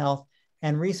environmental health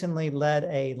and recently led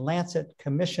a Lancet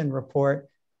Commission report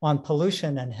on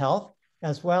pollution and health,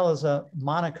 as well as a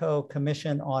Monaco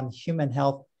Commission on human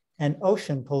health and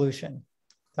ocean pollution.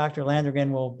 Dr.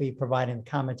 Landrigan will be providing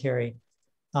commentary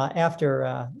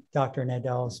after Dr.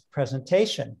 Nadeau's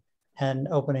presentation and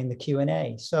opening the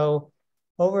Q&A. So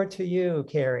over to you,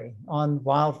 Kari, on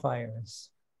wildfires.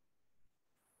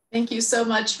 Thank you so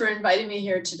much for inviting me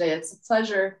here today. It's a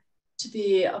pleasure to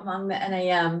be among the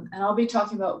NAM, and I'll be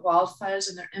talking about wildfires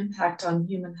and their impact on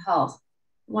human health.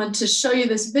 I want to show you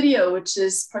this video, which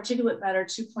is particulate matter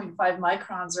 2.5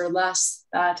 microns or less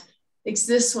that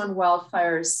exists when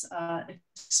wildfires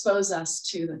expose us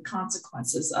to the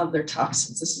consequences of their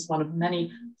toxins. This is one of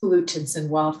many pollutants in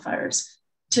wildfires.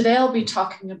 Today, I'll be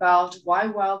talking about why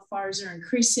wildfires are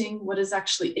increasing, what is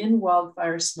actually in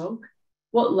wildfire smoke,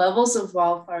 what levels of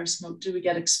wildfire smoke do we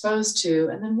get exposed to,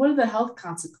 and then what are the health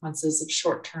consequences of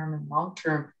short-term and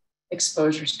long-term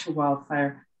exposures to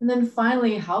wildfire? And then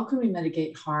finally, how can we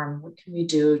mitigate harm? What can we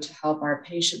do to help our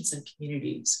patients and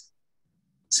communities?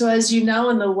 So as you know,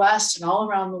 in the West and all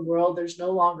around the world, there's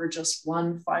no longer just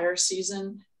one fire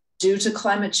season. Due to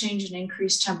climate change and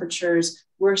increased temperatures,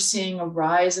 we're seeing a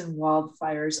rise in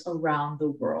wildfires around the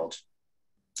world.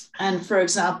 And for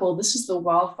example, this is the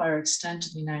wildfire extent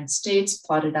in the United States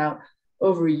plotted out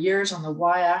over years. On the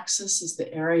y-axis is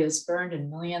the areas burned in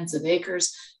millions of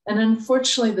acres. And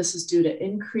unfortunately, this is due to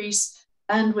increase.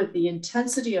 And with the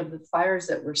intensity of the fires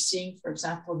that we're seeing, for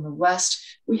example, in the West,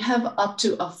 we have up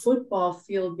to a football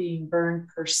field being burned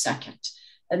per second.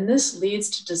 And this leads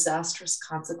to disastrous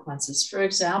consequences. For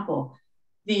example,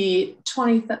 the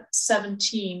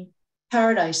 2017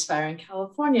 Paradise Fire in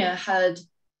California had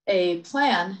a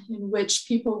plan in which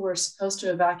people were supposed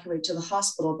to evacuate to the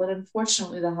hospital, but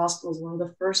unfortunately the hospital is one of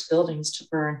the first buildings to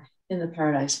burn in the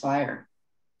Paradise Fire.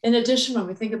 In addition, when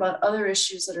we think about other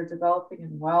issues that are developing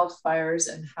in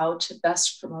wildfires and how to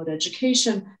best promote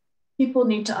education, people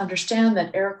need to understand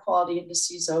that air quality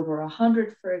indices over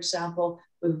 100, for example,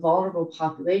 with vulnerable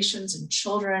populations and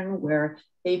children where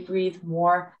they breathe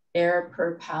more air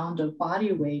per pound of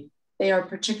body weight, they are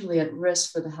particularly at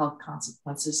risk for the health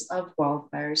consequences of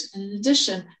wildfires. And in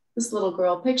addition, this little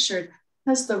girl pictured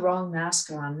has the wrong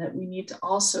mask on that we need to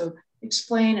also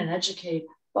explain and educate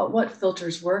about what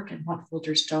filters work and what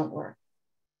filters don't work.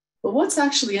 But what's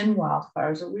actually in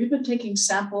wildfires? Well, we've been taking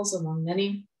samples among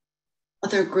many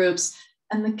other groups,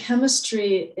 and the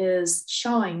chemistry is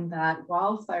showing that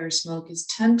wildfire smoke is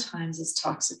 10 times as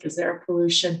toxic as air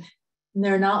pollution, and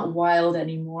they're not wild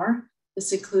anymore.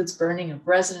 This includes burning of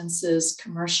residences,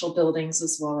 commercial buildings,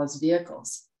 as well as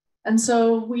vehicles. And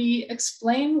so we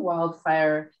explain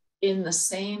wildfire in the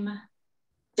same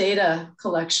data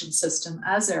collection system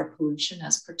as air pollution,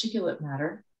 as particulate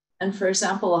matter. And for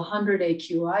example, 100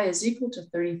 AQI is equal to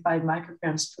 35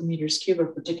 micrograms per meters cube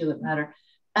of particulate matter.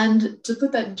 And to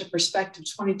put that into perspective,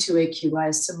 22 AQI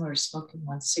is similar to smoking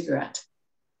one cigarette.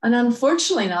 And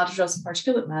unfortunately, not just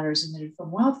particulate matter is emitted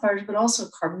from wildfires, but also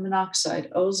carbon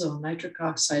monoxide, ozone, nitric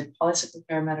oxide, polycyclic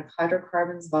aromatic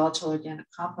hydrocarbons, volatile organic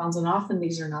compounds, and often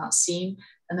these are not seen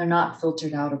and they're not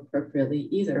filtered out appropriately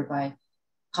either by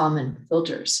common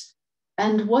filters.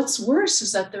 And what's worse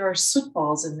is that there are soot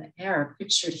balls in the air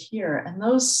pictured here, and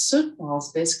those soot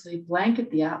balls basically blanket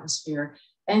the atmosphere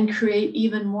and create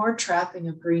even more trapping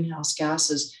of greenhouse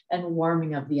gases and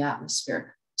warming of the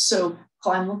atmosphere. So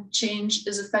climate change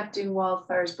is affecting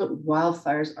wildfires, but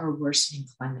wildfires are worsening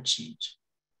climate change.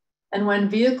 And when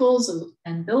vehicles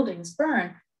and buildings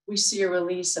burn, we see a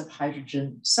release of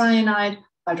hydrogen cyanide,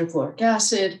 hydrochloric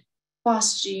acid,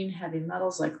 phosgene, heavy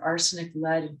metals like arsenic,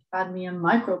 lead, and cadmium,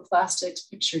 microplastics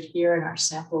pictured here in our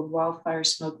sample of wildfire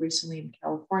smoke recently in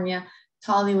California,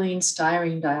 toluene,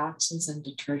 styrene, dioxins, and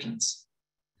detergents.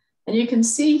 And you can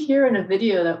see here in a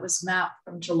video that was mapped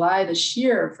from July this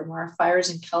year from our fires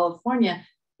in California,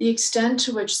 the extent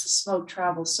to which the smoke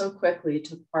travels so quickly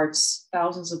to parts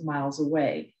thousands of miles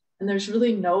away. And there's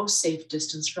really no safe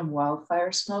distance from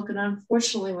wildfire smoke. And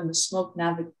unfortunately, when the smoke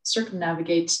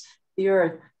circumnavigates the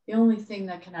earth, the only thing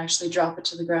that can actually drop it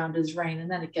to the ground is rain, and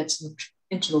then it gets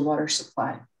into the water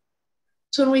supply.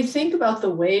 So when we think about the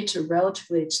way to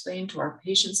relatively explain to our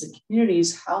patients and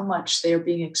communities how much they are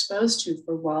being exposed to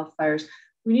for wildfires,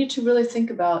 we need to really think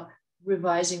about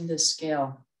revising this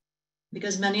scale,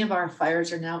 because many of our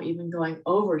fires are now even going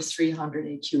over 300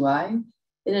 AQI.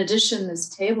 In addition, this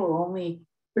table only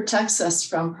protects us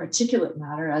from particulate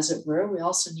matter, as it were. We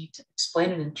also need to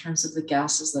explain it in terms of the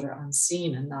gases that are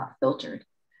unseen and not filtered.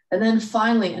 And then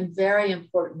finally, and very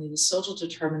importantly, the social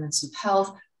determinants of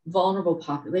health, vulnerable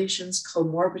populations,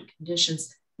 comorbid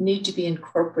conditions need to be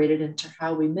incorporated into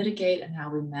how we mitigate and how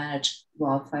we manage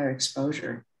wildfire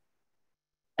exposure.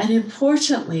 And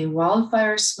importantly,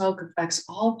 wildfire smoke affects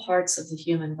all parts of the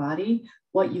human body.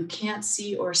 What you can't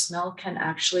see or smell can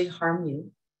actually harm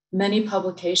you. Many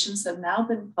publications have now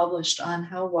been published on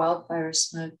how wildfire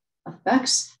smoke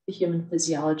affects the human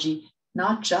physiology,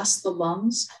 not just the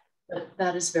lungs, but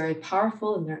that is very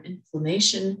powerful in their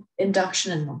inflammation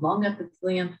induction in the lung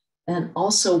epithelium. And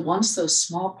also, once those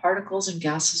small particles and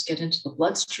gases get into the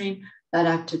bloodstream, that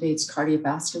activates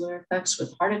cardiovascular effects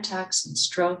with heart attacks and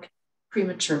stroke,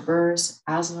 premature births,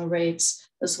 asthma rates,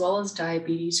 as well as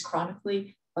diabetes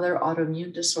chronically, other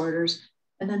autoimmune disorders.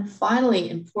 And then finally,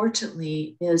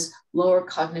 importantly, is lower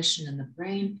cognition in the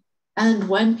brain. And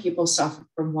when people suffer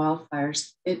from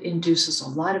wildfires, it induces a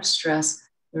lot of stress.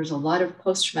 There's a lot of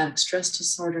post-traumatic stress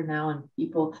disorder now in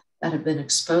people that have been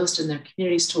exposed in their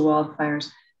communities to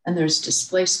wildfires. And there's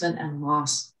displacement and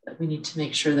loss that we need to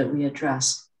make sure that we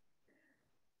address.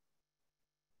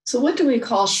 So what do we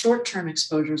call short-term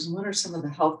exposures, and what are some of the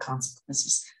health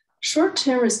consequences?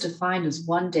 Short-term is defined as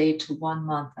 1 day to 1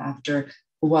 month after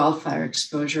a wildfire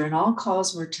exposure, and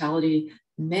all-cause mortality,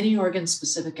 many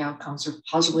organ-specific outcomes are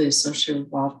positively associated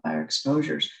with wildfire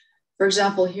exposures. For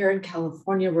example, here in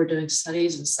California, we're doing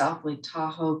studies in South Lake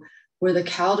Tahoe, where the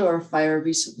Caldor fire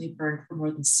recently burned for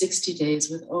more than 60 days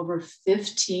with over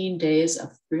 15 days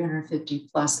of 350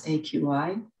 plus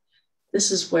AQI.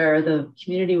 This is where the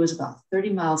community was about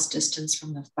 30 miles distance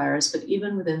from the fires, but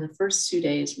even within the first 2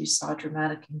 days, we saw a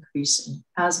dramatic increase in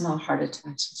asthma, heart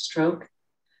attacks, and stroke.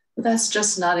 But that's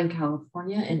just not in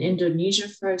California. In Indonesia,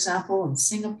 for example, in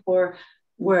Singapore,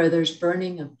 where there's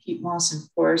burning of peat moss in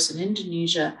forests in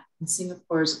Indonesia, and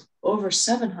Singapore is over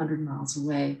 700 miles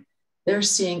away, they're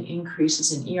seeing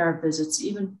increases in ER visits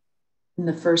even in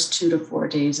the first 2 to 4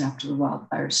 days after the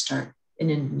wildfires start in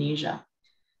Indonesia.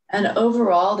 And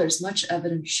overall, there's much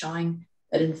evidence showing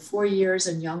that in 4 years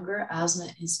and younger,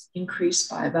 asthma is increased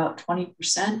by about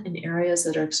 20% in areas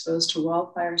that are exposed to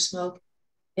wildfire smoke.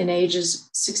 In ages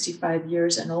 65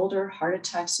 years and older, heart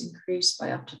attacks increase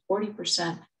by up to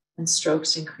 40% and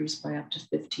strokes increase by up to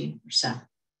 15%.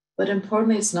 But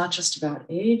importantly, it's not just about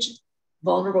age.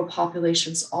 Vulnerable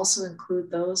populations also include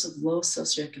those of low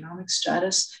socioeconomic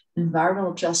status.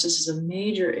 Environmental justice is a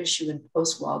major issue in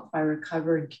post-wildfire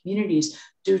recovery in communities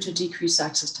due to decreased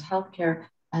access to healthcare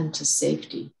and to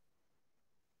safety.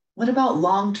 What about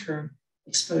long-term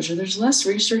exposure? There's less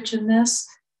research in this.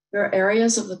 There are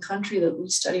areas of the country that we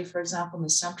study, for example, in the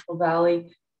Central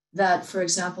Valley, that, for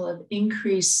example, have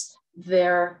increased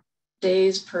their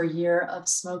days per year of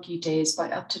smoky days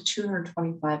by up to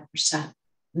 225%.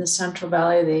 In the Central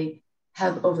Valley, they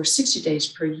have over 60 days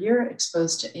per year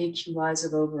exposed to AQIs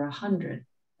of over 100.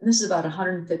 And this is about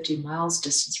 150 miles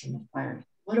distance from the fire.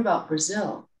 What about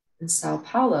Brazil? In Sao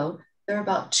Paulo, they're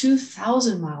about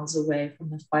 2,000 miles away from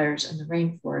the fires and the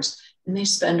rainforest, and they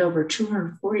spend over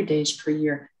 240 days per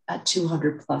year at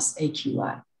 200 plus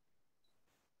AQI.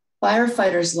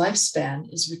 Firefighters'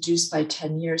 lifespan is reduced by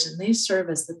 10 years, and they serve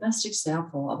as the best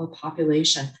example of a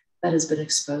population that has been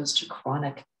exposed to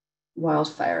chronic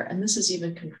wildfire. And this is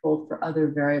even controlled for other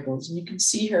variables. And you can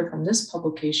see here from this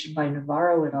publication by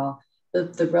Navarro et al.,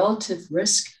 the relative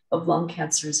risk of lung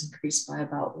cancer is increased by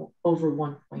about over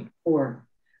 1.4.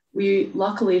 We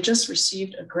luckily just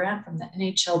received a grant from the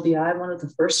NHLBI, one of the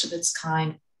first of its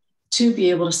kind, to be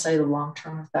able to study the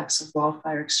long-term effects of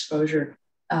wildfire exposure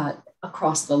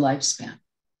across the lifespan.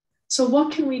 So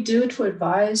what can we do to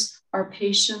advise our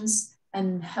patients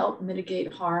and help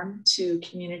mitigate harm to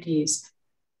communities?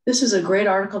 This is a great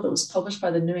article that was published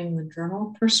by the New England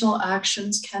Journal. Personal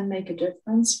actions can make a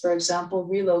difference. For example,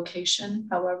 relocation,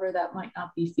 however, that might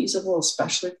not be feasible,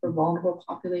 especially for vulnerable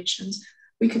populations.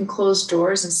 We can close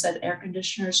doors and set air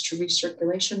conditioners to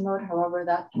recirculation mode. However,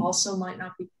 that also might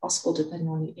not be possible depending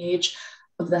on the age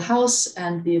of the house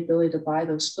and the ability to buy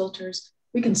those filters.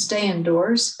 We can stay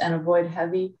indoors and avoid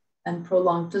heavy and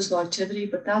prolonged physical activity,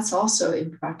 but that's also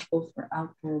impractical for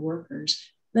outdoor workers.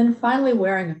 Then finally,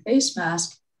 wearing a face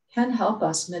mask can help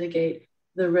us mitigate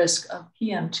the risk of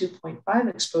PM 2.5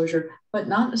 exposure, but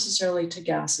not necessarily to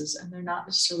gases, and they're not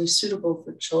necessarily suitable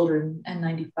for children.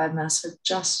 N95 masks have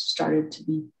just started to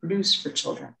be produced for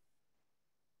children.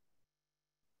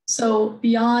 So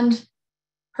beyond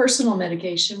personal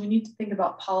mitigation, we need to think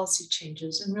about policy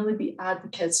changes and really be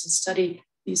advocates and study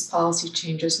these policy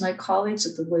changes. My colleagues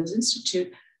at the Woods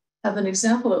Institute have an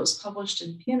example that was published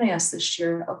in PNAS this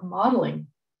year of modeling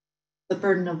the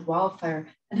burden of wildfire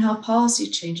and how policy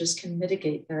changes can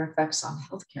mitigate their effects on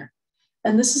healthcare.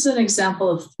 And this is an example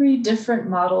of 3 different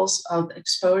models of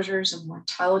exposures and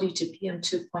mortality to PM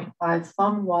 2.5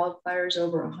 from wildfires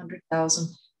over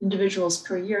 100,000 individuals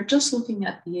per year, just looking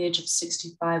at the age of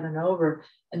 65 and over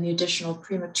and the additional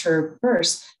premature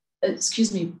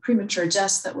premature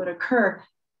deaths that would occur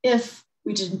if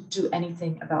we didn't do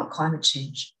anything about climate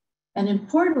change. And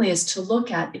importantly is to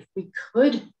look at if we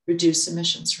could reduce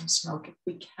emissions from smoke, if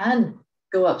we can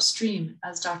go upstream,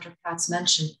 as Dr. Katz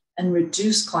mentioned, and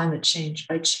reduce climate change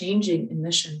by changing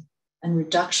emission and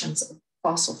reductions of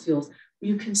fossil fuels,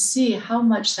 you can see how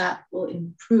much that will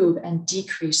improve and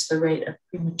decrease the rate of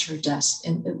premature deaths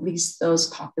in at least those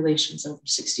populations over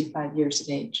 65 years of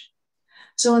age.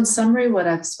 So in summary, what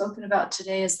I've spoken about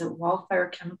today is that wildfire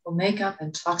chemical makeup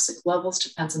and toxic levels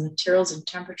depends on materials and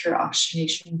temperature,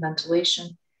 oxygenation, and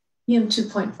ventilation.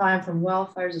 PM2.5 from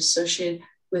wildfires associated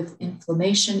with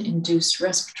inflammation-induced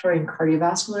respiratory and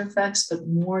cardiovascular effects, but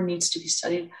more needs to be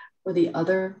studied for the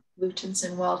other pollutants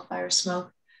in wildfire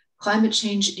smoke. Climate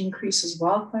change increases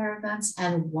wildfire events,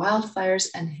 and wildfires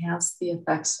enhance the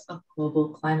effects of global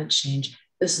climate change.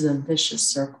 This is a vicious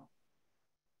circle.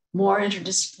 More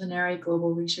interdisciplinary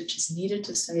global research is needed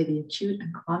to study the acute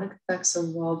and chronic effects of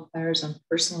wildfires on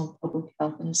personal and public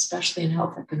health, and especially in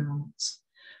health economics.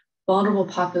 Vulnerable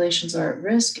populations are at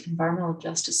risk. Environmental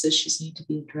justice issues need to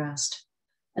be addressed.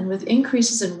 And with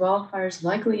increases in wildfires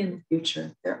likely in the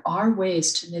future, there are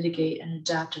ways to mitigate and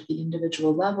adapt at the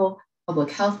individual level,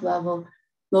 public health level,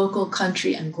 local,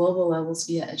 country, and global levels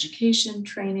via education,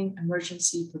 training,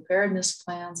 emergency preparedness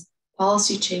plans,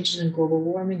 policy changes in global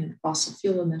warming and fossil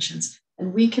fuel emissions,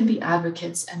 and we can be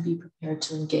advocates and be prepared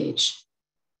to engage.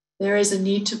 There is a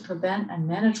need to prevent and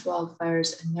manage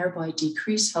wildfires and thereby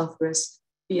decrease health risks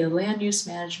via land use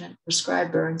management,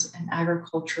 prescribed burns, and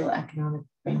agricultural economic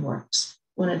frameworks.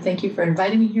 I want to thank you for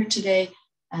inviting me here today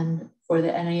and for the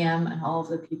NAM and all of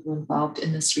the people involved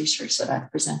in this research that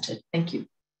I've presented. Thank you.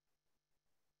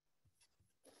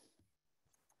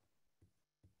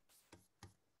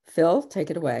 Phil, take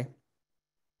it away.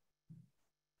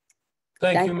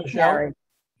 Thank you, Michelle. Kari.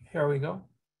 Here we go.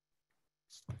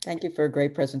 Thank you for a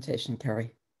great presentation,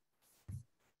 Kari.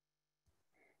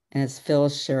 And as Phil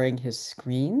is sharing his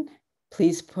screen,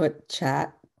 please put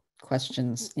chat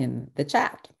questions in the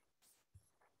chat.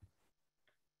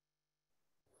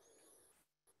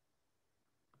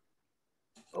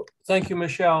 Thank you,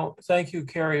 Michelle. Thank you,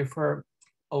 Kari, for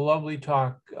a lovely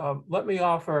talk. Let me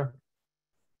offer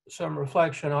some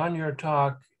reflection on your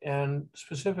talk and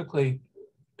specifically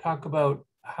talk about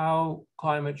how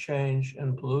climate change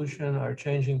and pollution are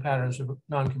changing patterns of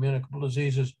non-communicable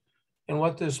diseases and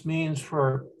what this means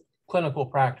for clinical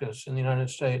practice in the United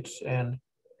States and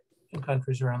in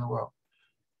countries around the world.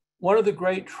 One of the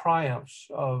great triumphs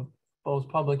of both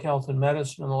public health and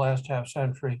medicine in the last half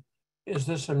century is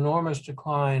this enormous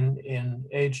decline in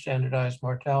age-standardized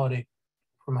mortality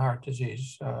from heart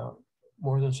disease,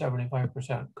 more than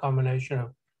 75%, combination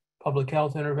of public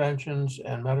health interventions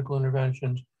and medical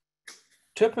interventions.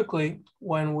 Typically,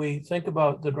 when we think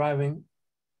about the driving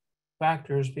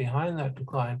factors behind that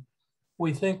decline,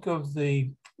 we think of the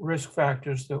risk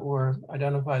factors that were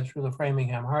identified through the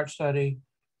Framingham Heart Study,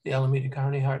 the Alameda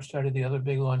County Heart Study, the other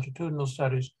big longitudinal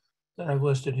studies that I've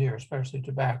listed here, especially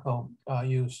tobacco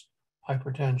use,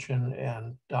 hypertension,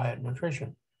 and diet and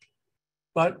nutrition.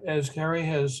 But as Kari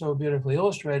has so beautifully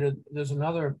illustrated, there's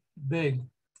another big,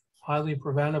 highly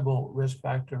preventable risk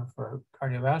factor for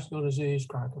cardiovascular disease,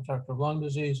 chronic obstructive lung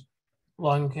disease,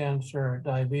 lung cancer,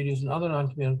 diabetes, and other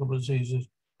non-communicable diseases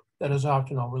that is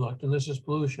often overlooked, and this is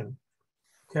pollution.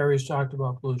 Kari's talked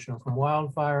about pollution from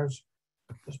wildfires,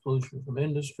 there's pollution from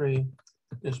industry,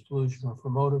 there's pollution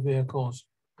from motor vehicles,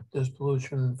 there's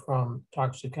pollution from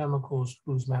toxic chemicals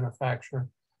whose manufacture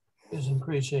is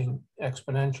increasing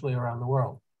exponentially around the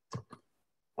world.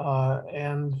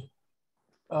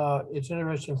 It's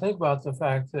interesting to think about the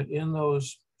fact that in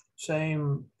those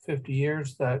same 50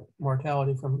 years that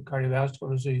mortality from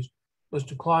cardiovascular disease was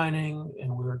declining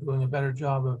and we were doing a better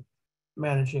job of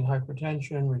managing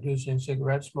hypertension, reducing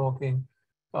cigarette smoking,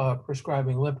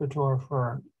 prescribing Lipitor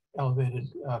for elevated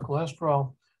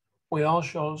cholesterol, we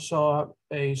also saw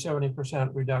a 70%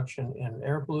 reduction in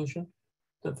air pollution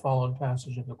that followed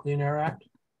passage of the Clean Air Act.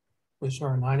 We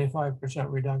saw a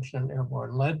 95% reduction in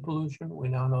airborne lead pollution. We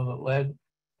now know that lead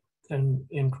can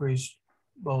increase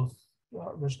both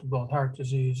risk of both heart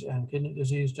disease and kidney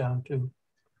disease down to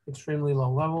extremely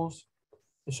low levels.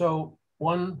 So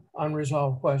one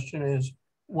unresolved question is,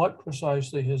 what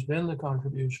precisely has been the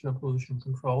contribution of pollution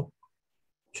control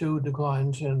to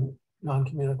declines in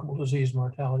non-communicable disease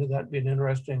mortality? That'd be an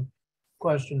interesting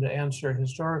question to answer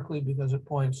historically because it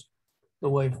points the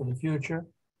way for the future.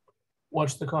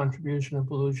 What's the contribution of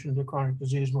pollution to chronic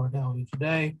disease mortality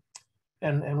today?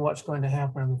 And what's going to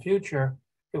happen in the future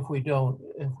if we don't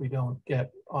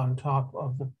get on top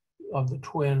of the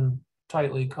twin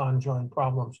tightly conjoined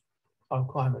problems of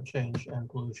climate change and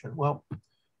pollution. Well,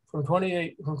 from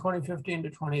 2015 to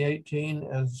 2018,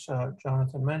 as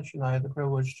Jonathan mentioned, I had the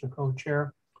privilege to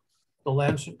co-chair the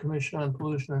Lancet Commission on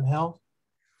Pollution and Health.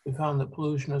 We found that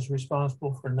pollution is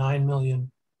responsible for 9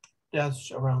 million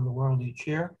deaths around the world each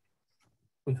year.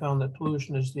 We found that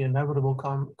pollution is the inevitable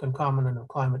concomitant of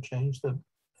climate change. The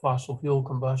fossil fuel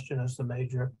combustion is the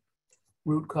major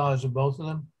root cause of both of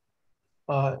them.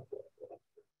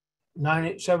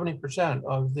 70%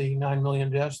 of the 9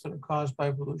 million deaths that are caused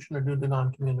by pollution are due to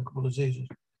non-communicable diseases.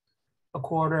 A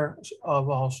quarter of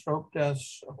all stroke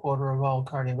deaths, a quarter of all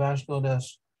cardiovascular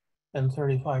deaths, and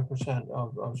 35%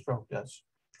 of stroke deaths.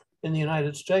 In the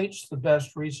United States, the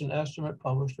best recent estimate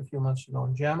published a few months ago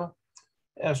in JAMA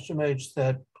estimates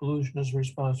that pollution is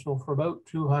responsible for about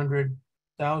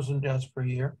 200,000 deaths per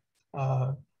year,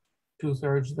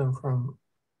 2/3 of them from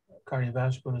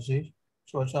cardiovascular disease.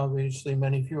 So it's obviously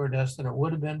many fewer deaths than it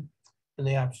would have been in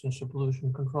the absence of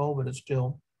pollution control, but it's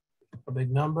still a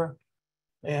big number.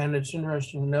 And it's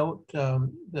interesting to note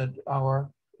that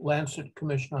our Lancet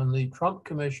Commission on the Trump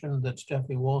Commission that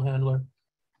Steffi Wohlhandler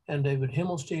and David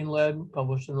Himmelstein led,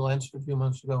 published in the Lancet a few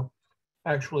months ago,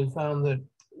 actually found that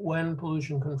when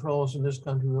pollution controls in this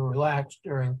country were relaxed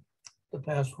during the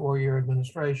past 4-year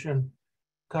administration,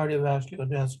 cardiovascular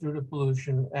deaths due to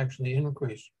pollution actually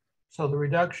increased. So the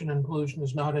reduction in pollution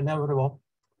is not inevitable.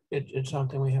 It's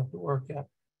something we have to work at.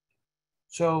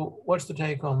 So what's the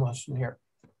take-home lesson here?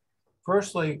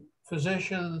 Firstly,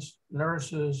 physicians,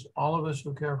 nurses, all of us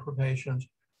who care for patients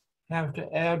have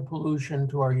to add pollution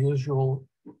to our usual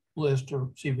list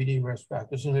of CVD risk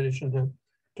factors, in addition to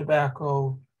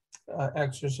tobacco,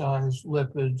 exercise,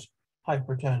 lipids,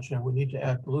 hypertension. We need to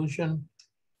add pollution,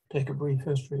 take a brief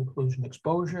history of pollution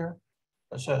exposure,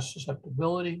 assess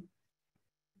susceptibility.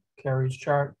 Kari's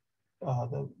chart,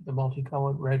 the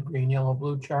multicolored red, green, yellow,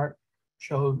 blue chart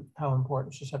showed how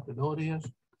important susceptibility is.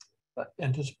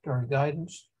 Anticipatory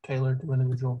guidance tailored to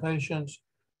individual patients.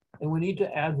 And we need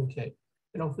to advocate.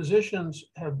 You know, physicians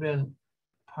have been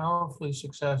powerfully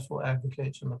successful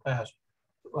advocates in the past,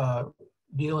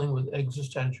 dealing with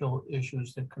existential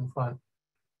issues that confront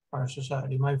our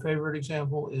society. My favorite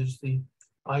example is the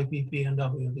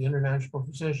IPPNW, the International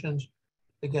Physicians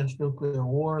Against Nuclear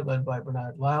War, led by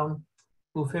Bernard Lown,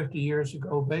 who 50 years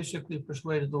ago basically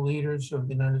persuaded the leaders of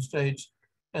the United States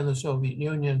and the Soviet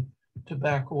Union to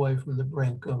back away from the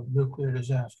brink of nuclear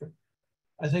disaster.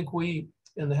 I think we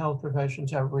in the health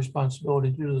professions have a responsibility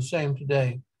to do the same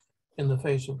today in the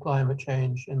face of climate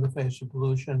change, in the face of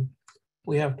pollution.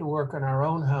 We have to work in our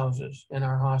own houses, in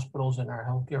our hospitals, in our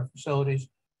healthcare facilities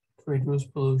to reduce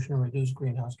pollution, reduce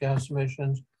greenhouse gas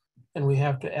emissions, and we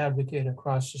have to advocate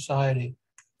across society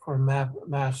for a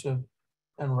massive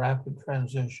and rapid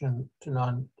transition to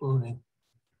non-polluting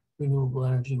renewable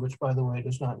energy, which, by the way,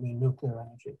 does not mean nuclear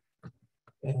energy.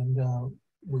 And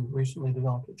we've recently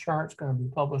developed a chart. It's going to be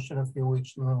published in a few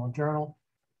weeks in the New England Journal,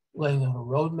 laying out a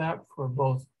roadmap for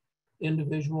both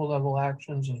individual level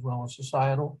actions as well as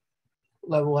societal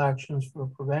level actions for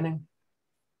preventing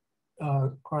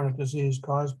chronic disease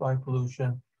caused by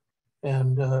pollution.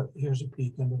 And here's a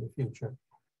peek into the future.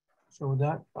 So with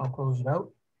that, I'll close it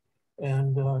out.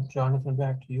 And Jonathan,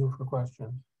 back to you for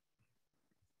questions.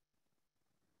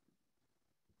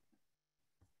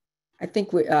 I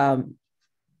think we,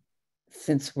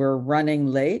 since we're running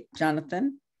late,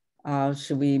 Jonathan,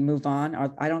 should we move on?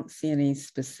 I don't see any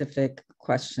specific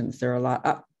questions. There are a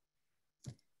lot.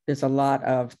 There's a lot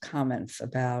of comments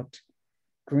about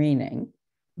greening.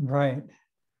 Right.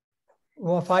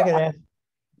 Well, if I could ask,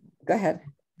 go ahead.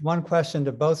 One question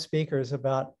to both speakers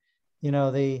about, you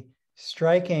know, the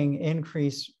striking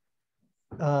increased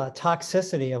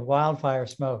toxicity of wildfire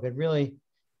smoke. It really,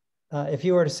 if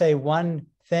you were to say one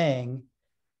thing,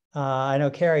 I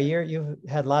know, Kari, you've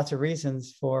had lots of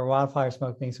reasons for wildfire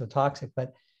smoke being so toxic,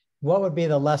 but what would be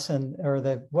the lesson or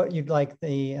what you'd like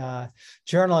the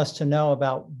journalists to know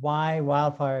about why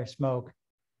wildfire smoke,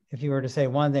 if you were to say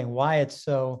one thing, why it's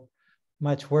so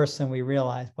much worse than we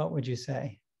realize, what would you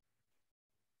say?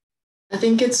 I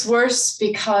think it's worse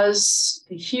because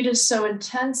the heat is so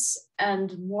intense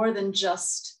and more than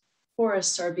just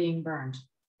forests are being burned.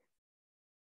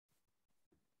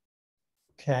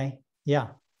 Okay, yeah,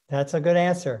 that's a good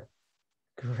answer.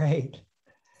 Great.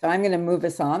 So I'm going to move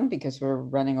us on because we're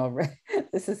running over.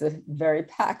 This is a very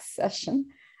packed session.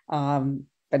 But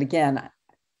again,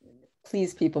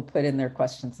 please people put in their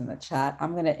questions in the chat.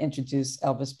 I'm going to introduce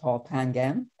Elvis Paul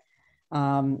Tangem.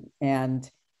 And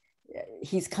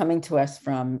he's coming to us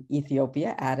from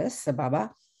Ethiopia, Addis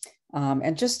Ababa.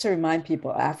 And just to remind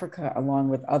people, Africa, along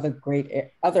with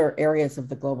other areas of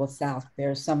the global South,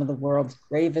 bears some of the world's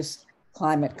gravest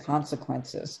climate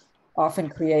consequences, often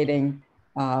creating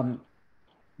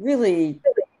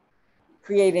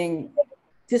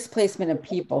displacement of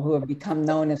people who have become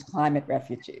known as climate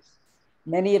refugees.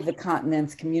 Many of the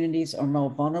continent's communities are more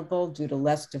vulnerable due to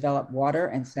less developed water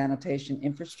and sanitation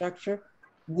infrastructure,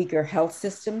 weaker health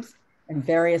systems, and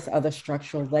various other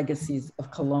structural legacies of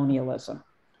colonialism.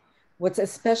 What's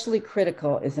especially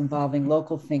critical is involving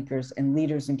local thinkers and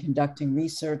leaders in conducting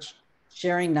research,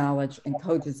 sharing knowledge, and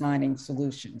co-designing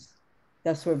solutions.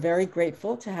 Thus, we're very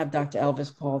grateful to have Dr.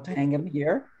 Elvis Paul Tangem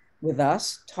here with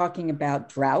us, talking about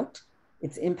drought,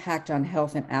 its impact on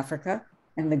health in Africa,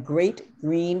 and the Great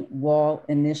Green Wall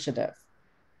Initiative.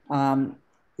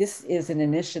 This is an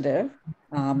initiative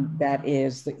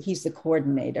he's the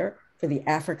coordinator for the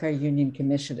Africa Union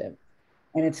Commission,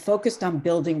 and it's focused on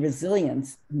building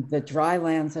resilience in the dry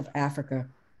lands of Africa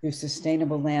through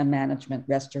sustainable land management,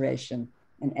 restoration,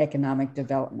 and economic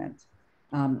development.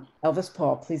 Elvis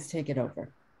Paul, please take it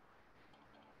over.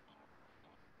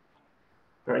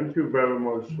 Thank you very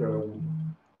much,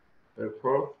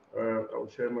 Prof. I'll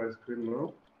share my screen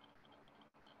now.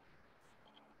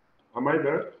 Am I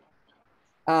there?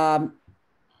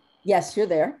 Yes, you're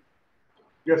there.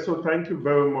 Yes, so thank you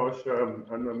very much. And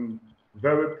I'm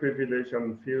very privileged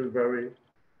and feel very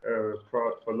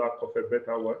proud, for lack of a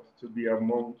better word, to be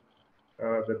among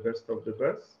the best of the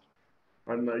best.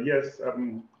 And yes,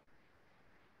 and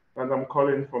I'm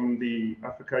calling from the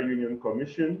Africa Union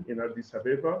Commission in Addis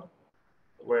Ababa,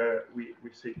 where we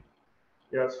sit.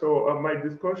 Yeah, so my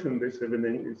discussion this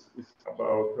evening is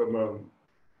about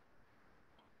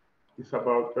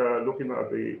looking at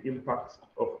the impacts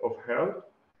of health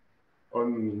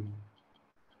on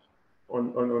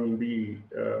the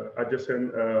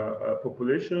adjacent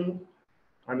population,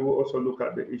 and we'll also look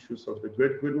at the issues of the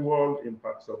Great Green Wall,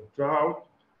 impacts of drought,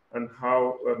 and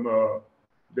how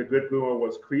the Great Green Wall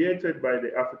was created by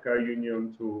the Africa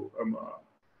Union to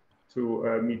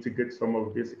mitigate some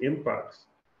of these impacts.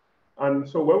 And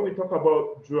so when we talk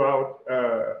about drought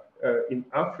in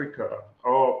Africa,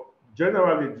 or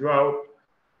generally drought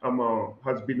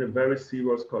has been a very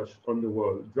serious cause on the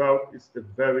world. Drought is a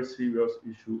very serious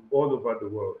issue all over the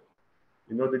world.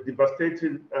 You know, the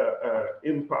devastating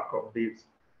impact of this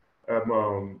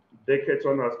decade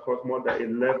has caused more than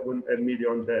 11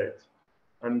 million deaths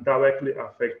and directly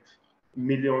affect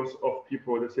millions of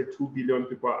people. They say 2 billion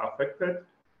people are affected.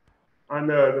 And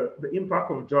the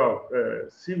impact of drought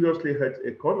seriously hurts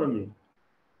economy.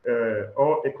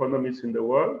 All economies in the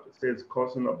world say it's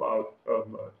costing about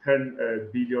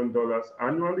 $10 billion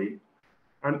annually.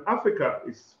 And Africa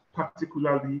is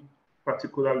particularly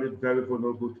very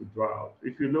vulnerable to drought.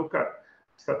 If you look at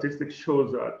statistics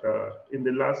shows that in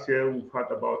the last year, we've had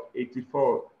about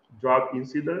 84 drought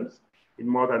incidents in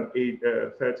more than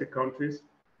 30 countries,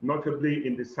 notably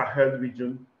in the Sahel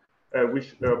region,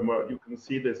 which you can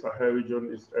see the Sahel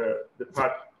region is the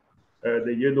part,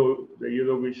 the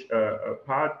yellowish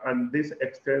part, and this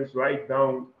extends right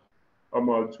down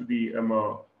to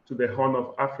the Horn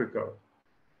of Africa.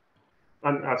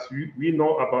 And as we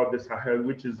know about the Sahel,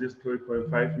 which is this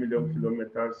 3.5 million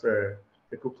kilometers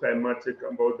ecoclimatic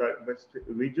and biodiverse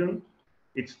region,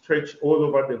 it stretched all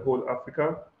over the whole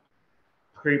Africa,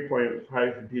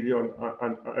 3.5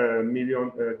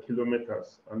 million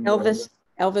kilometers. And,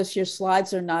 Elvis, your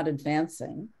slides are not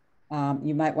advancing.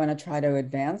 You might want to try to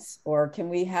advance, or can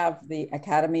we have the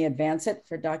Academy advance it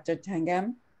for Dr.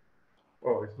 Tangem?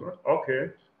 Oh, it's not?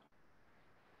 Okay.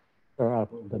 Sure, I'll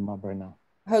pull them up right now.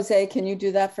 Jose, can you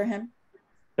do that for him?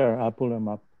 Sure, I'll pull them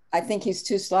up. I think he's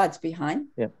 2 slides behind.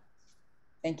 Yep.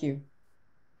 Thank you.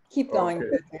 Keep going,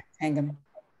 Dr. Tangem.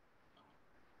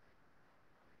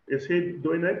 Is he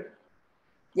doing it?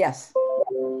 Yes.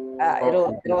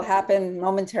 It'll happen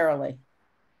momentarily.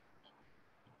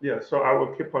 Yeah, so I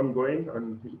will keep on going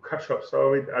and catch up.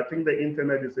 Sorry, I think the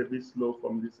internet is a bit slow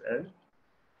from this end.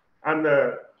 And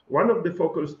one of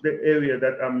the area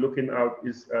that I'm looking at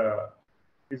is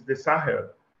the Sahel,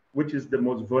 which is the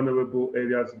most vulnerable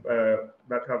areas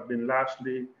that have been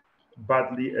largely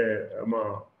badly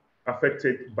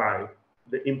affected by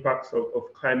the impacts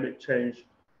of climate change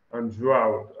and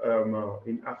drought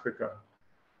in Africa.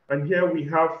 And here we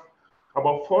have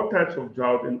about 4 types of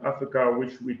drought in Africa,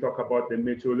 which we talk about: the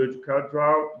meteorological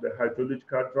drought, the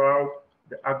hydrological drought,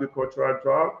 the agricultural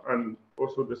drought, and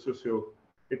also the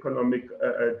socio-economic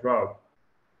drought.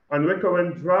 And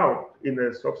recurrent drought in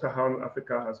sub-Saharan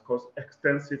Africa has caused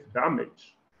extensive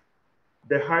damage.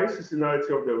 The high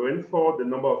seasonality of the rainfall, the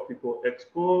number of people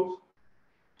exposed,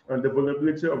 and the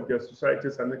vulnerability of their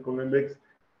societies and economics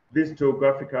this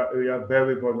geographical area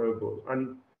very vulnerable.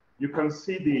 And you can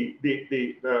see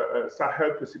the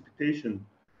Sahel precipitation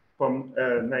from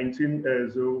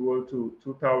 1900 to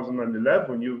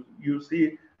 2011. You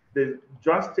see the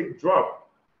drastic drop.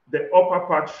 The upper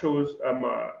part shows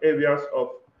areas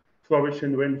of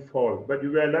flourishing rainfall, but you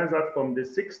realize that from the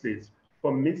 60s,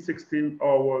 from mid-16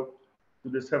 onward to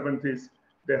the 70s,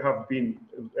 there have been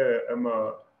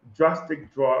a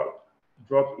drastic drop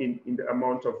in the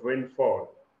amount of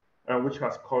rainfall, which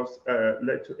has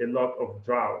led to a lot of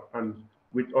drought and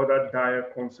with other dire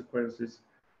consequences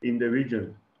in the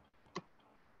region.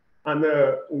 And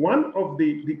one of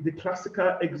the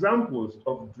classical examples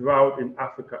of drought in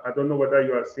Africa, I don't know whether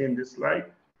you are seeing this slide.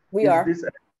 We are. This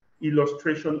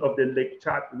illustration of the Lake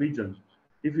Chad region.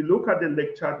 If you look at the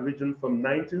Lake Chad region from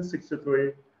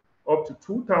 1963 up to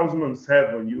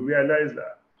 2007, you realize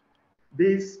that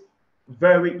this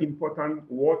very important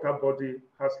water body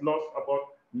has lost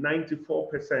about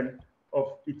 94%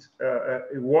 of its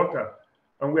water.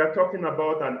 And we are talking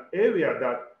about an area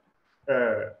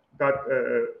that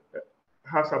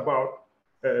has about,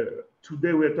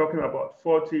 today we're talking about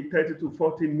 30 to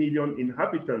 40 million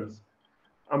inhabitants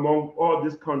among all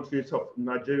these countries of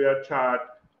Nigeria, Chad,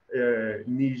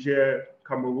 Niger,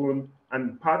 Cameroon,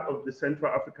 and part of the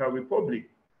Central African Republic.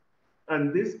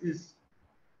 And this is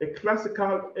a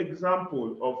classical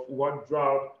example of what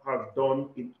drought has done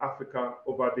in Africa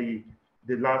over the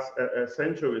last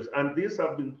centuries. And these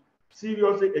have been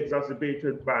seriously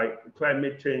exacerbated by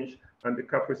climate change and the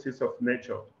caprices of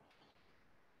nature.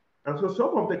 And so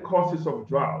some of the causes of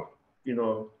drought,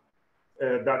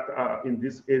 that are in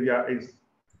this area is,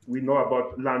 we know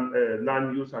about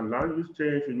land use and land use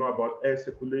change. We know about air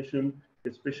circulation,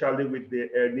 especially with the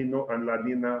El Nino and La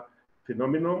Nina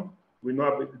phenomenon. We know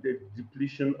about the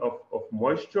depletion of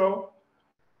moisture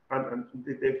and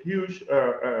the huge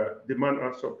demand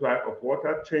and supply of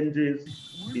water, changes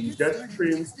in jet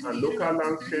streams and local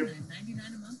landscapes,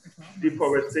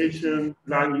 deforestation,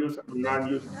 land use and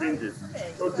land use changes.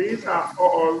 So these are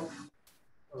all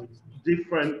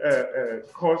different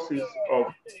causes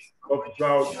of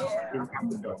drought in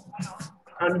Africa.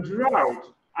 And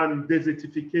drought and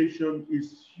desertification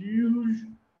is huge,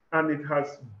 and it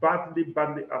has badly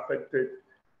affected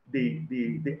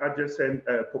the adjacent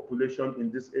population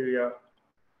in this area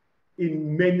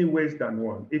in many ways than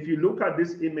one. If you look at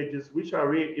these images, which are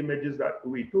real images that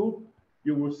we took,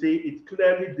 you will see it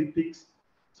clearly depicts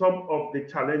some of the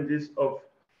challenges of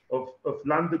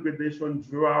land degradation,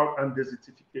 drought, and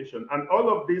desertification. And all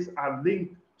of these are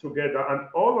linked together, and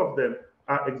all of them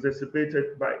are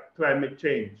exacerbated by climate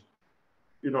change.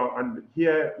 And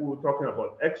here we're talking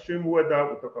about extreme weather,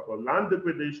 we talk about land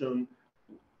degradation,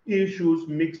 issues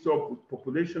mixed up with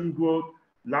population growth,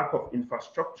 lack of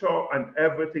infrastructure, and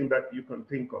everything that you can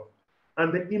think of.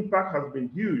 And the impact has been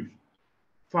huge.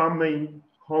 Famine,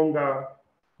 hunger,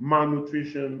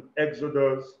 malnutrition,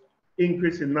 exodus,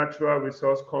 increase in natural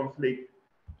resource conflict,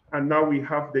 and now we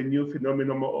have the new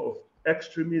phenomenon of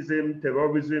extremism,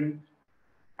 terrorism,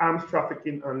 arms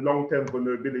trafficking, and long-term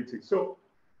vulnerability. So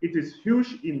it is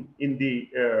huge in the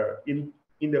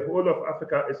whole of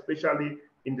Africa, especially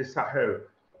in the Sahel.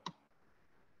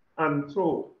 And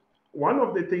so one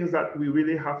of the things that we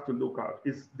really have to look at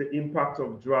is the impact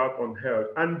of drought on health.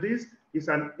 And this is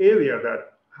an area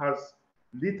that has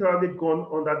literally gone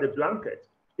under the blanket.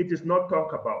 It is not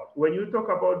talked about. When you talk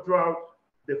about drought,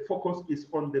 the focus is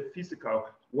on the physical,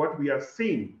 what we are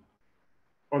seeing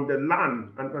on the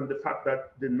land, and the fact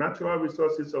that the natural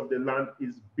resources of the land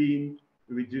is being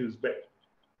reduced. But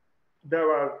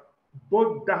there are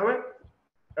both direct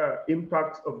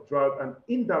impacts of drought and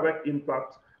indirect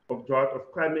impacts of drought,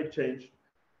 of climate change,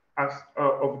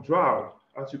 of drought,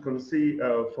 as you can see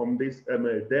from this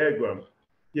diagram.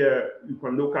 Here, you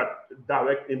can look at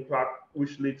direct impact,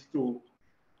 which leads to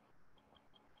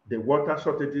the water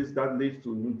shortages, that leads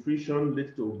to nutrition,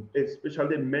 leads to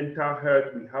especially mental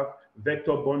health. We have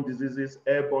vector-borne diseases,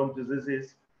 airborne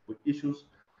diseases, with issues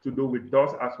to do with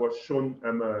dust, as was shown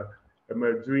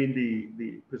during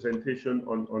the presentation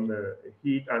on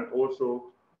heat and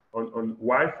also on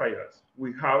wildfires.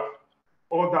 We have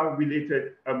other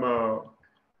related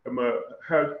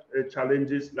health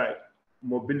challenges like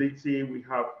mobility. We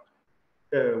have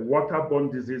waterborne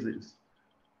diseses.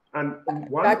 And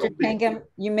Dr. Tangem,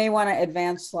 you may want to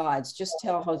advance slides. Just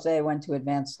tell Jose when to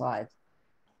advance slides.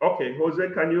 Okay, Jose,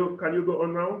 can you go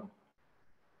on now?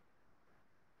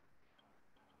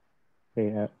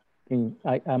 Okay,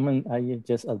 I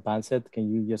just advanced it. Can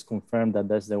you just confirm that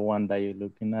that's the one that you're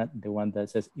looking at, the one that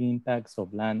says impacts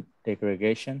of land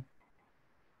degradation?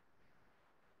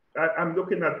 I'm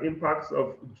looking at impacts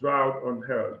of drought on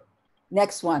health.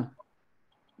 Next one.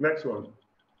 Next one.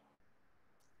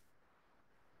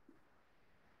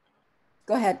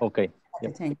 Go ahead. Okay.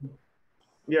 Yep.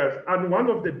 Yes, and one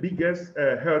of the biggest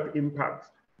health impacts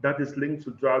that is linked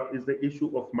to drought is the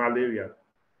issue of malaria,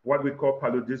 what we call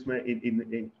paludisme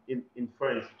in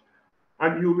French.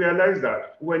 And you realize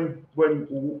that when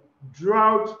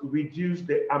drought reduces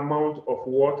the amount of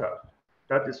water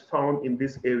that is found in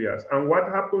these areas, and what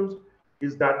happens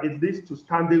is that it leads to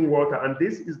standing water, and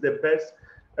this is the best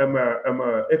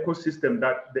ecosystem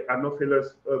that the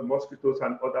Anopheles mosquitoes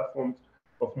and other forms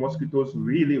of mosquitoes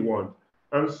really want.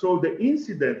 And so the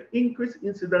increased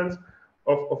incidence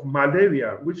of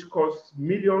malaria, which causes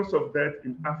millions of deaths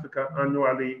in Africa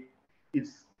annually,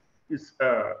 is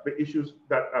the issues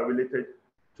that are related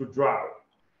to drought.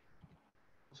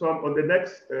 So I'm on the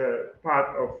next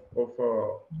part of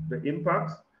the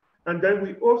impacts. And then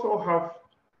we also have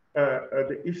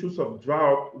the issues of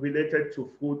drought related to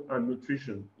food and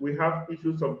nutrition. We have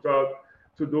issues of drought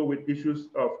to do with issues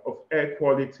of air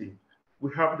quality. We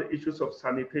have the issues of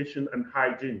sanitation and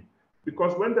hygiene.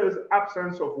 Because when there is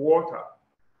absence of water,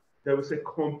 there is a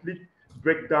complete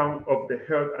breakdown of the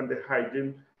health and the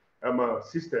hygiene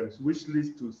systems, which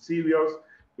leads to serious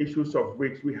issues of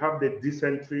which we have the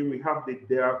dysentery, we have the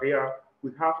diarrhea, we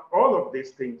have all of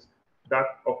these things that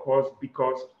occurs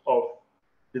because of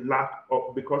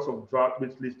because of drought,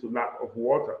 which leads to lack of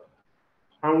water.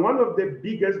 And one of the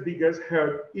biggest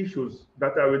health issues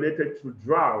that are related to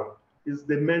drought is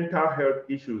the mental health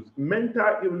issues.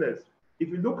 Mental illness. If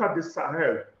you look at the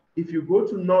Sahel, if you go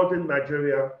to northern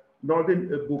Nigeria, northern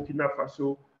Burkina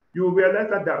Faso, you will realize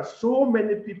that there are so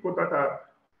many people that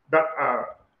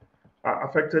are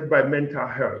affected by mental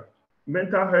health.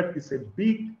 Mental health is a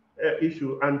big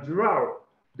issue, and drought,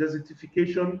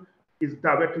 desertification is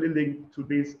directly linked to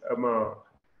this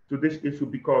issue,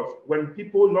 because when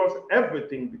people lost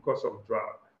everything because of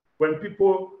drought, when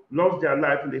people lost their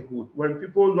livelihood, when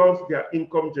people lost their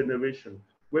income generation,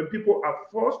 when people are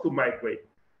forced to migrate,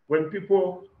 when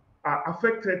people are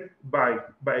affected by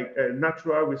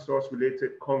natural resource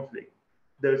related conflict,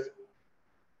 there's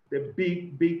the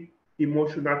big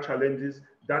emotional challenges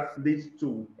that leads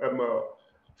to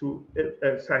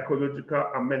psychological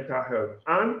and mental health.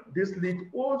 And this leads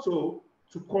also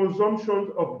to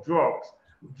consumption of drugs.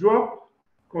 Drug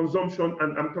consumption,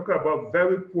 and I'm talking about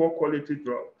very poor quality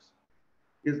drugs,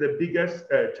 is the biggest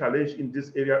challenge in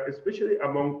this area, especially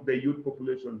among the youth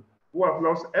population who have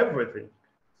lost everything.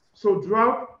 So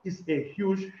drought is a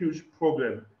huge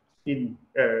problem in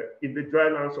the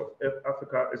drylands of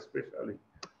Africa, especially.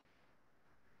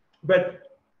 But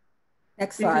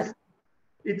next slide.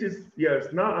 It is, yes,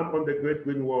 now I'm on the Great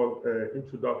Green Wall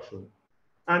introduction.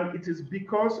 And it is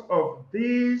because of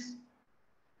these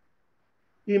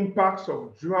impacts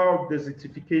of drought,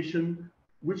 desertification,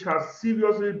 which has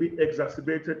seriously been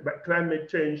exacerbated by climate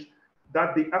change,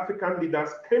 that the African leaders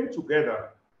came together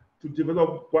to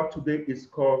develop what today is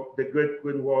called the Great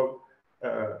Green Wall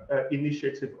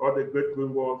Initiative, or the Great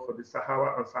Green Wall for the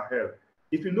Sahara and Sahel.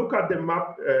 If you look at the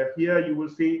map here, you will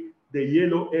see the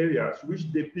yellow areas,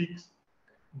 which depicts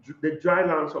the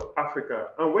drylands of Africa.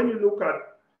 And when you look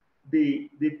at the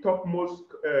topmost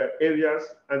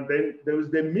areas, and then there is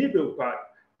the middle part,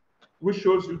 which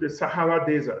shows you the Sahara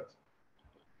Desert.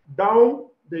 Down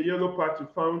the yellow part,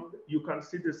 you can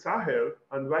see the Sahel,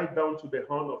 and right down to the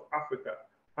Horn of Africa,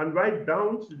 and right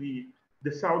down to the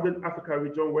Southern Africa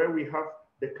region, where we have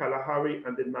the Kalahari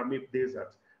and the Namib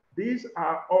Desert. These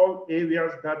are all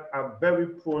areas that are very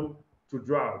prone to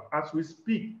drought. As we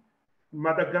speak,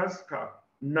 Madagascar,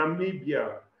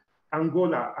 Namibia,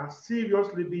 Angola are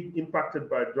seriously being impacted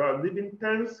by drought, leaving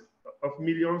tens of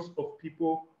millions of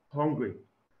people hungry.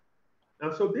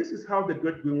 And so this is how the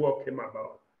Great Green Wall came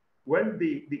about. When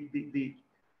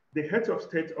the heads of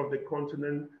state of the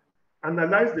continent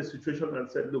analyzed the situation and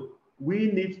said, look,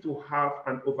 we need to have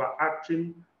an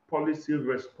overarching policy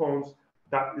response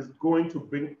that is going to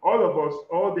bring all of us,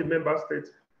 all the member states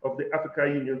of the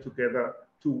African Union together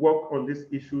to work on these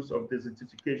issues of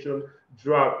desertification,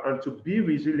 drought, and to be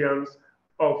resilient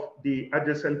of the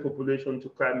adjacent population to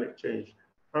climate change.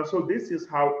 And so this is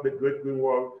how the Great Green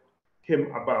Wall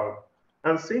came about.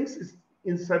 And since its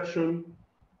inception,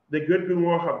 the Great Green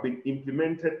Wall have been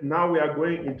implemented. Now we are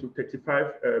going into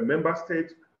 35 member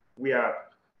states. We are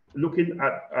looking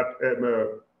at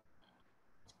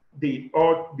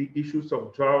all the issues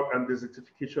of drought and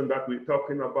desertification that we're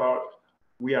talking about.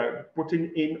 We are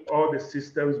putting in all the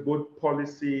systems, both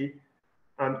policy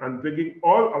and bringing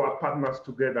all our partners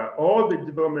together, all the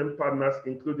development partners,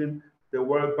 including the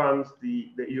World Bank,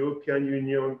 the European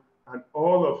Union, and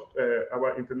all of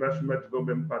our international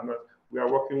development partners. We are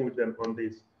working with them on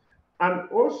this. And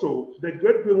also, the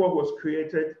Great Green Wall was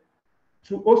created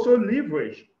to also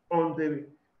leverage on the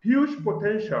huge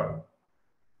potential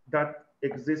that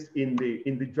exists in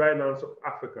the dry lands of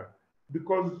Africa,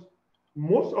 because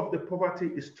most of the poverty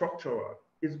is structural.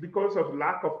 It's because of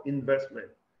lack of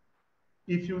investment.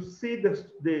 If you see the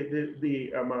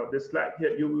slide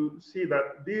here, you will see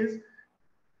that this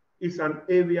is an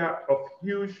area of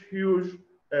huge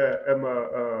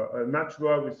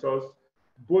natural resource,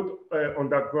 both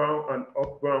underground and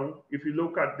upground. If you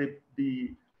look at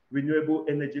the renewable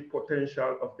energy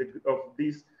potential of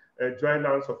these dry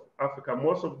lands of Africa,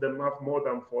 most of them have more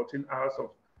than 14 hours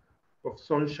of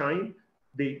sunshine.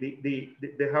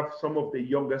 They have some of the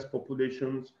youngest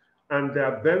populations, and they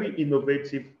are very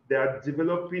innovative. They are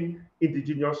developing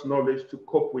indigenous knowledge to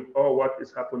cope with all what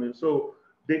is happening. So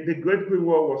the Great Green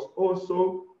Wall was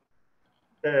also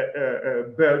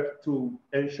built to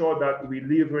ensure that we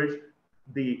leverage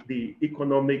the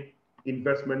economic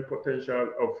investment potential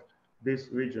of this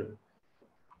region.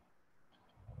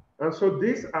 And so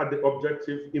these are the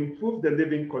objectives: improve the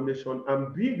living condition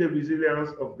and build the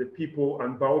resilience of the people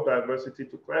and biodiversity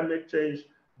to climate change,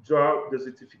 drought,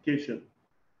 desertification,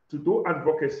 to do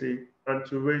advocacy and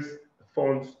to raise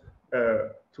funds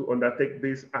to undertake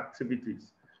these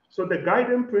activities. So the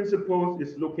guiding principles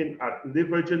is looking at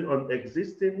leveraging on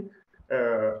existing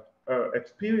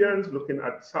experience, looking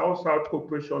at South-South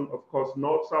cooperation, of course,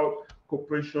 North-South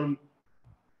cooperation,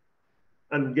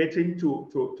 and getting to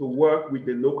work with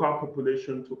the local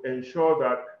population to ensure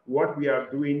that what we are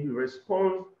doing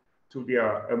responds to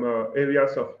their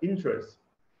areas of interest.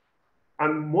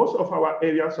 And most of our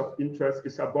areas of interest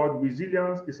is about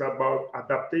resilience, is about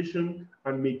adaptation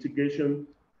and mitigation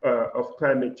of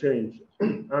climate change.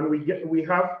 And we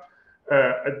have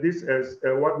this as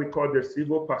what we call the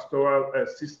civil pastoral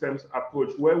systems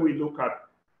approach, where we look at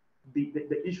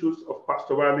the issues of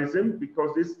pastoralism,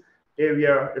 because this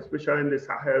area, especially in the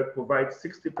Sahel, provides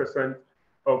 60%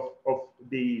 of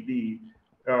the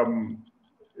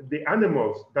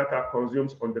animals that are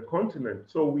consumed on the continent.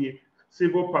 So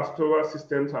civil pastoral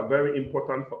systems are very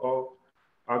important for all.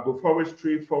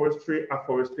 Agroforestry, forestry,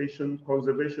 afforestation,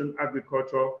 conservation,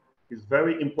 agriculture is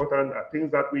very important, are things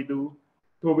that we do.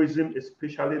 Tourism,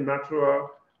 especially natural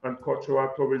and cultural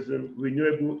tourism,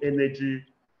 renewable energy,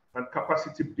 and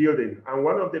capacity building. And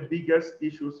one of the biggest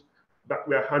issues that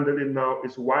we are handling now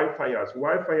is wildfires.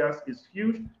 Wildfires is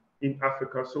huge in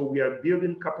Africa, so we are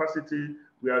building capacity.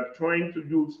 We are trying to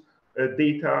use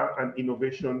data and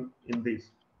innovation in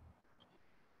this.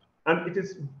 And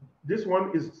this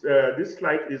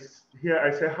slide is here.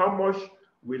 I say, how much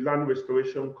will land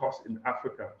restoration cost in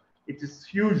Africa? It is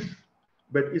huge,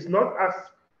 but it's not as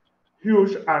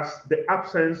huge as the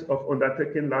absence of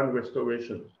undertaking land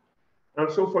restoration. And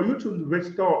so for you to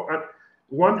restore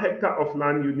 1 hectare of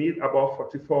land, you need about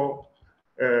 $44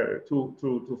 to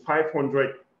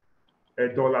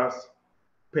 $500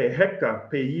 per hectare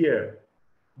per year.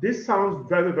 This sounds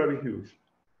very, very huge.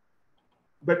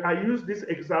 But I use this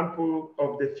example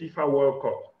of the FIFA World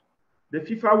Cup. The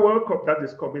FIFA World Cup that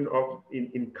is coming up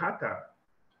in Qatar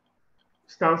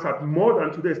stands at more than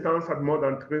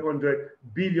 $300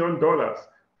 billion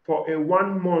for a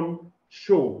 1-month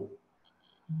show.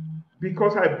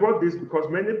 Because I brought this because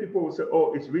many people will say,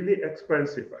 oh, it's really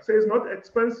expensive. I say it's not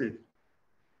expensive.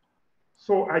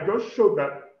 So I just showed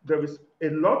that there is a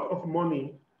lot of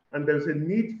money and there's a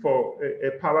need for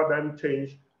a paradigm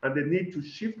change, and the need to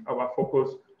shift our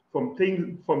focus from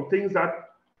things that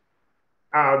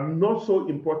are not so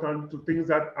important to things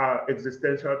that are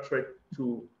existential threat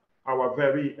to our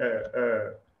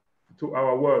to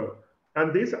our world.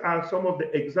 And these are some of the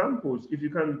examples. If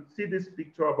you can see this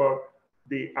picture about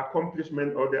the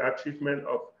accomplishment or the achievement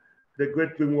of the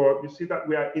Great Green Wall, you see that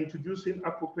we are introducing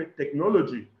appropriate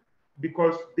technology,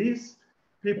 because these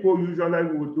people usually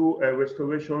will do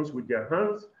restorations with their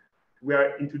hands. We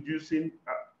are introducing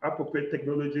appropriate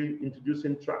technology,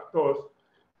 introducing tractors.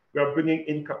 We are bringing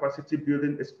in capacity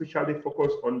building, especially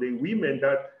focused on the women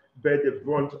that bear the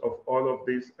brunt of all of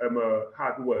this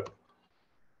hard work.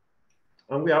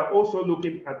 And we are also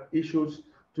looking at issues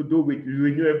to do with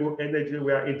renewable energy.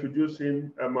 We are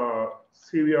introducing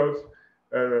serious,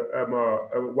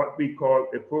 what we call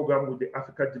a program with the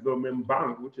Africa Development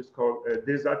Bank, which is called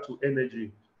Desert to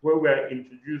Energy, where we are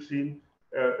introducing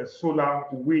solar,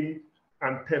 wind,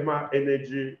 and thermal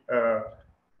energy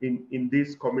in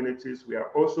these communities. We are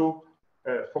also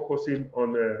focusing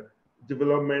on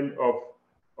development of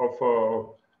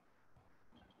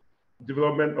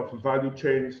value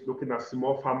chains, looking at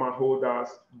small farmer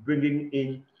holders, bringing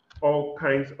in all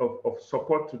kinds of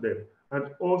support to them, and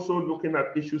also looking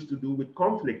at issues to do with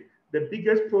conflict. the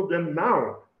biggest problem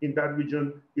now in that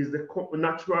region is the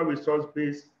natural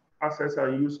resource-based access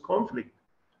and use conflict,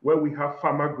 where we have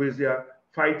farmer grazier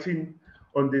fighting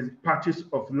on these patches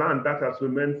of land that has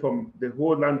remained from the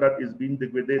whole land that is being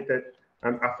degraded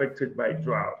and affected by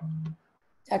drought.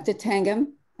 Dr. Tangem,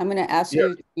 I'm going to ask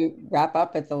you to wrap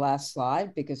up at the last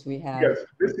slide because we have... Yes,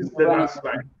 this is the last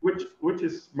slide, which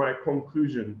is my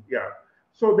conclusion. Yeah.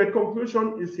 So the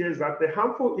conclusion is here is that the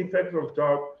harmful effects of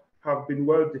drought have been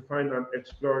well defined and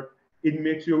explored in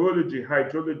meteorology,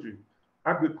 hydrology,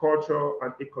 agriculture,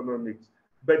 and economics.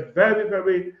 But very,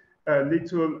 very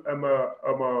little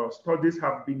studies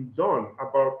have been done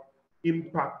about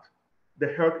the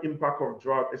health impact of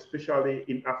drought, especially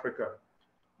in Africa.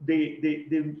 The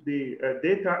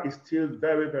data is still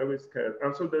very, very scarce.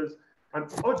 And so there's an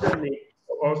urgent need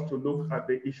for us to look at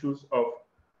the issues of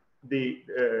the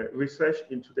research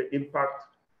into the impact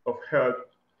of health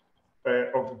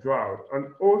of drought. And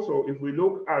also, if we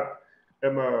look at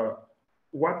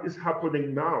what is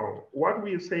happening now, what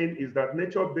we are saying is that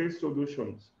nature-based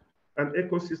solutions and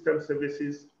ecosystem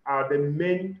services are the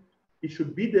main, it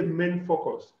should be the main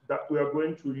focus that we are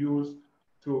going to use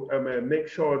to make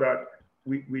sure that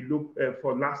we look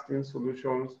for lasting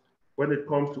solutions when it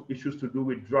comes to issues to do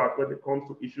with drought, when it comes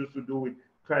to issues to do with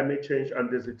climate change and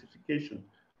desertification.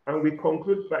 And we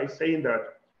conclude by saying that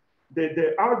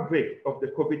the outbreak of the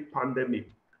COVID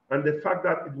pandemic and the fact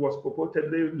that it was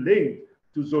purportedly linked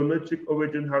to zoonotic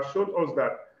origin has shown us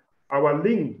that our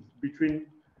link between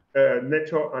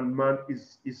nature and man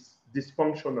is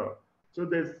dysfunctional. So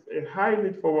there's a high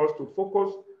need for us to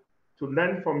focus, to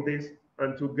learn from this,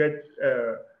 and to get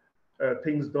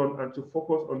things done, and to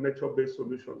focus on nature-based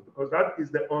solutions, because that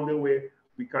is the only way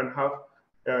we can have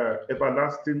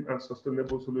everlasting and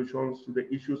sustainable solutions to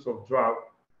the issues of drought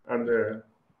and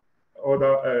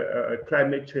other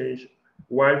climate change,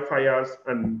 wildfires,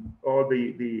 and all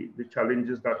the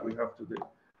challenges that we have today.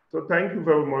 So thank you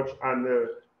very much. And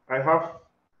I have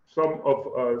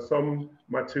some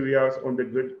materials on the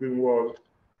Great Green Wall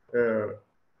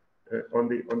on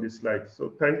the slide.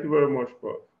 So thank you very much,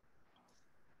 Paul.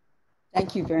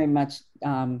 Thank you very much,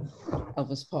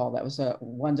 Elvis Paul. That was a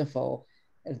wonderful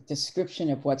description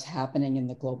of what's happening in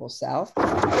the global South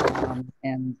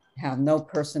and how no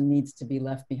person needs to be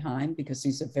left behind, because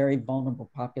these are very vulnerable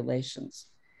populations.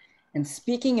 And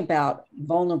speaking about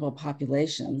vulnerable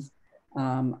populations,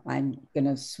 I'm going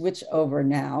to switch over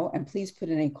now, and please put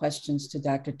any questions to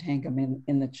Dr. Tangem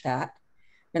in the chat.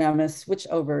 But I'm going to switch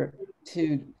over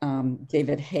to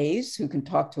David Hayes, who can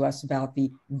talk to us about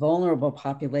the vulnerable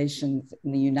populations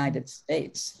in the United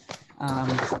States,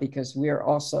 because we're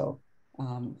also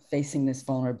facing this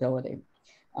vulnerability.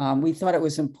 We thought it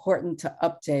was important to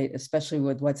update, especially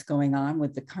with what's going on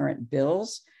with the current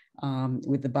bills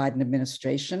with the Biden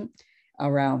administration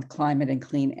around climate and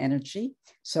clean energy.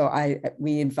 So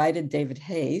we invited David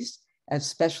Hayes, who's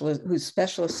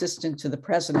special assistant to the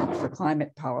president for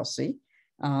climate policy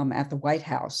at the White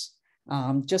House.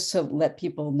 Just to let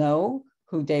people know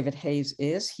who David Hayes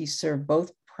is, he served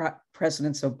both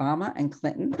Presidents Obama and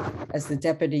Clinton as the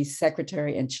Deputy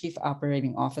Secretary and Chief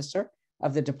Operating Officer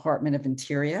of the Department of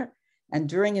Interior. And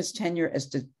during his tenure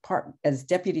as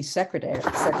Deputy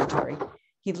Secretary,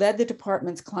 he led the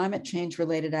department's climate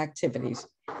change-related activities,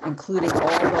 including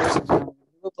all those around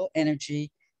renewable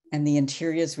energy and the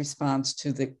Interior's response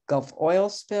to the Gulf oil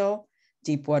spill,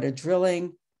 deep water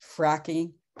drilling,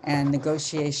 fracking, and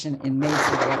negotiation in major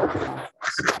water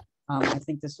conflicts. I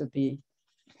think this would be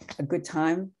a good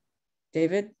time,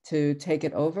 David, to take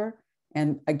it over.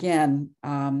 And again,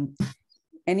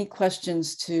 any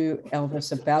questions to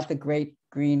Elvis about the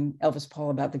Elvis Paul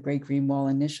about the Great Green Wall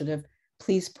Initiative,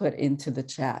 please put into the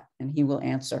chat and he will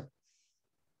answer.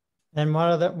 And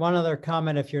one other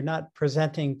comment, if you're not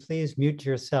presenting, please mute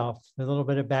yourself. A little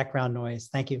bit of background noise.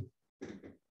 Thank you.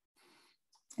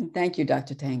 And thank you,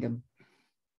 Dr. Tangem.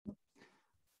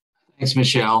 Thanks,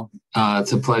 Michelle.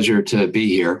 It's a pleasure to be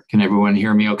here. Can everyone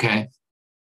hear me okay?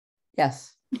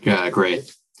 Yes. Yeah,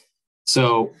 great.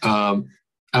 So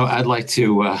I'd like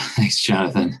to, thanks,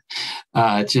 Jonathan,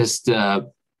 just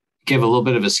give a little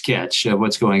bit of a sketch of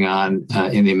what's going on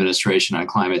in the administration on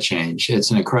climate change.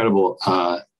 It's an incredible,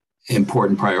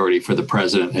 important priority for the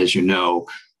president. As you know,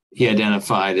 he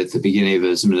identified at the beginning of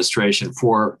his administration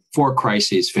four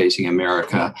crises facing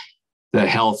America: the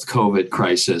health COVID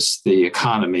crisis, the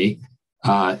economy,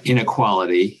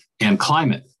 inequality, and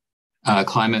climate.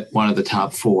 Climate, one of the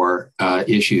top four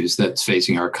issues that's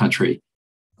facing our country.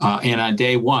 And on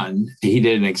day one, he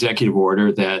did an executive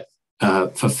order that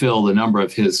fulfilled a number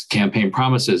of his campaign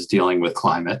promises dealing with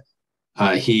climate.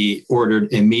 He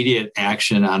ordered immediate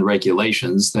action on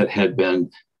regulations that had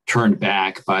been turned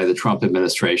back by the Trump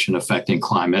administration affecting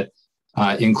climate,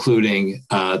 including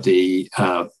the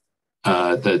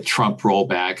Trump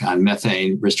rollback on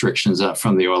methane restrictions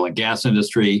from the oil and gas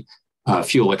industry,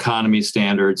 fuel economy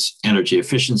standards, energy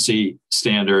efficiency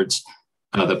standards,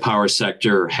 the power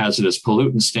sector hazardous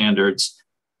pollutant standards,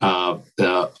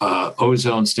 the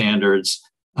ozone standards,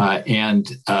 and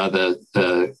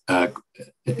the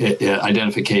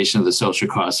identification of the social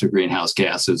costs of greenhouse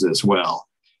gases as well.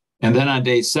 And then on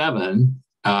day 7,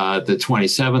 the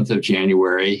 27th of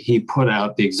January, he put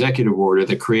out the executive order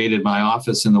that created my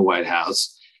office in the White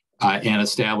House and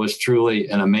established truly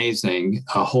an amazing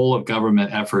whole of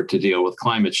government effort to deal with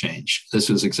climate change. This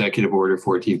was Executive Order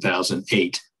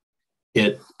 14,008.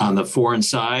 It, on the foreign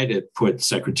side, it put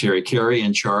Secretary Kari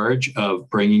in charge of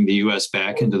bringing the U.S.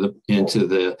 back into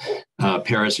the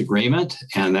Paris Agreement,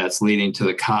 and that's leading to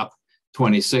the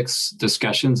COP26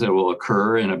 discussions that will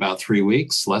occur in about 3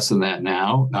 weeks, less than that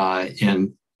now,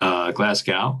 in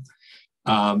Glasgow.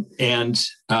 And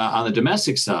on the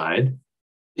domestic side,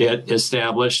 it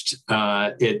established,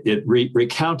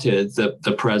 recounted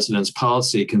the president's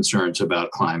policy concerns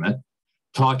about climate,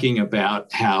 talking about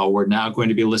how we're now going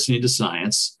to be listening to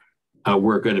science.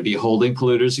 We're going to be holding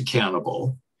polluters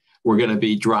accountable. We're going to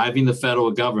be driving the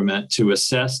federal government to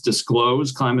assess,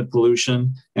 disclose climate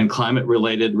pollution and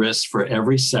climate-related risks for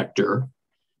every sector.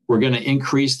 We're going to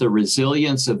increase the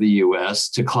resilience of the U.S.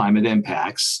 to climate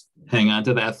impacts. Hang on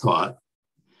to that thought.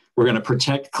 We're going to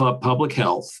protect public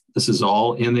health. This is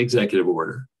all in the executive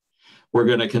order. We're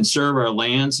going to conserve our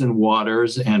lands and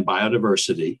waters and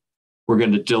biodiversity. We're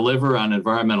going to deliver on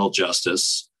environmental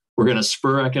justice. We're going to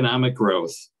spur economic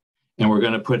growth. And we're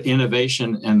going to put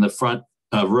innovation in the front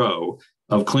row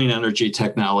of clean energy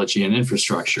technology and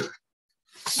infrastructure.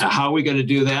 Now, how are we going to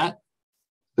do that?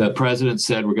 The president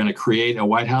said we're going to create a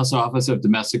White House Office of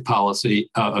Domestic Policy,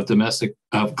 of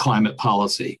Climate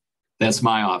Policy. That's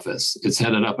my office. It's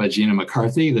headed up by Gina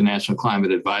McCarthy, the National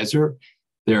Climate Advisor.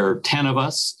 There are 10 of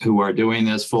us who are doing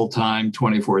this full-time,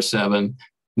 24/7.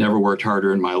 Never worked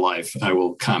harder in my life, I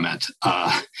will comment.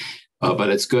 But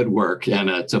it's good work, and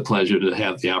it's a pleasure to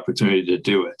have the opportunity to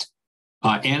do it.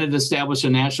 And it established a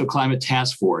National Climate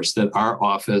Task Force that our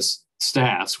office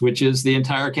staffs, which is the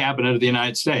entire cabinet of the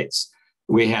United States.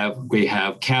 We have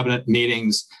cabinet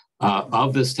meetings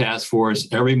of this task force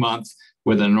every month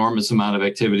with an enormous amount of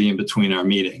activity in between our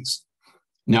meetings.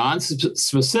 Now, on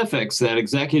specifics, that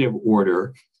executive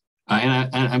order, and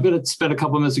I'm going to spend a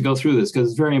couple of minutes to go through this because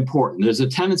it's very important. There's a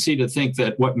tendency to think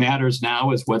that what matters now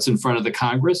is what's in front of the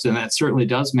Congress, and that certainly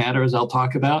does matter, as I'll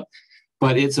talk about.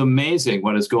 But it's amazing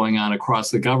what is going on across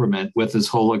the government with this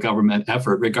whole government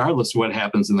effort, regardless of what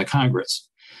happens in the Congress.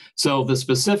 So the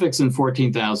specifics in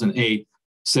 14,008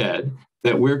 said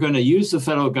that we're going to use the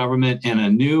federal government in a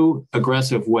new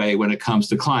aggressive way when it comes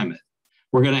to climate.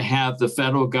 We're going to have the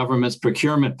federal government's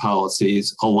procurement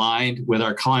policies aligned with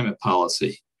our climate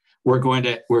policy. We're going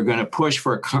to push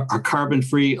for a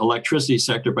carbon-free electricity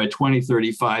sector by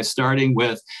 2035, starting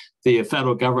with the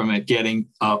federal government getting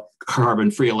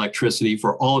carbon-free electricity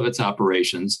for all of its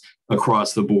operations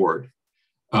across the board.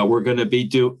 We're going to be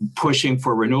pushing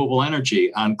for renewable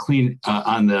energy on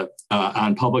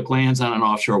on public lands and on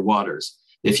offshore waters.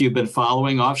 If you've been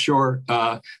following offshore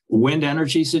wind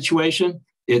energy situation,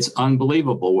 it's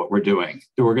unbelievable what we're doing.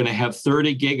 We're going to have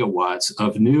 30 gigawatts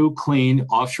of new clean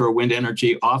offshore wind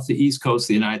energy off the East Coast of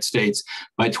the United States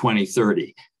by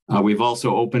 2030. We've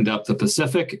also opened up the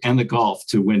Pacific and the Gulf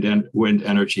to wind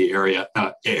energy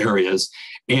areas.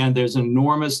 And there's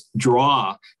enormous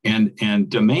draw and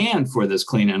demand for this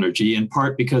clean energy, in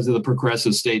part because of the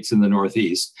progressive states in the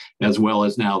Northeast, as well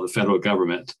as now the federal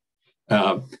government.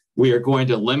 We are going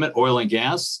to limit oil and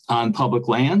gas on public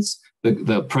lands.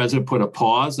 The president put a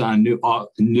pause on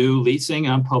new leasing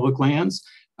on public lands.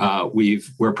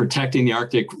 We're protecting the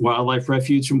Arctic Wildlife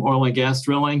Refuge from oil and gas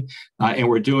drilling, and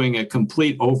we're doing a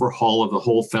complete overhaul of the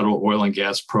whole federal oil and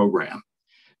gas program.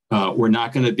 We're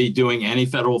not going to be doing any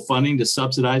federal funding to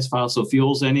subsidize fossil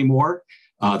fuels anymore.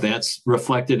 That's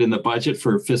reflected in the budget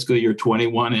for fiscal year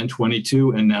 21 and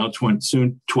 22, and now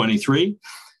soon 23.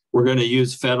 We're going to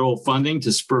use federal funding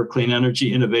to spur clean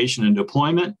energy innovation and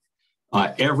deployment.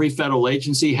 Every federal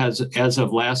agency has, as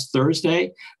of last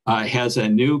Thursday, has a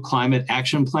new climate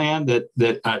action plan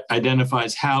that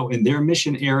identifies how in their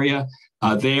mission area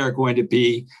they are going to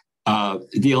be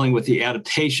dealing with the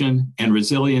adaptation and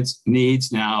resilience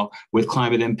needs now with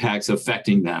climate impacts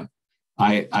affecting them.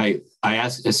 I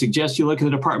suggest you look at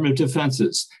the Department of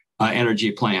Defense's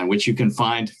energy plan, which you can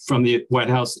find from the White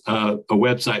House a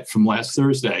website from last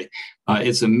Thursday.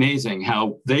 It's amazing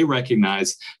how they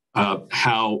recognize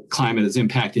how climate is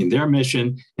impacting their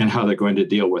mission and how they're going to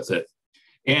deal with it.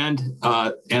 And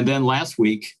then last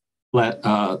week,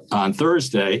 on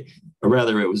Thursday, or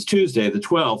rather it was Tuesday, the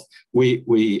 12th, we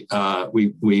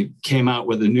came out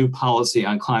with a new policy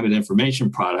on climate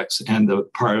information products, and the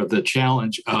part of the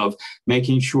challenge of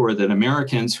making sure that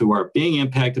Americans who are being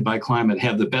impacted by climate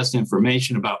have the best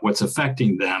information about what's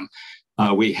affecting them.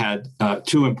 We had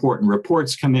 2 important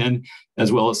reports come in,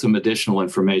 as well as some additional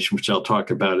information, which I'll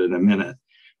talk about in a minute.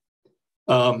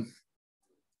 I'll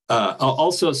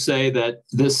also say that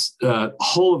this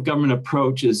whole of government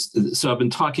approach is, so I've been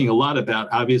talking a lot about,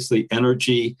 obviously,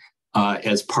 energy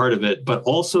as part of it, but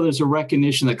also there's a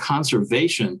recognition that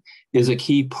conservation is a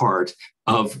key part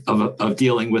of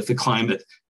dealing with the climate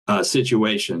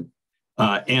situation.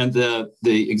 And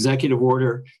the executive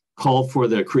order called for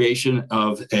the creation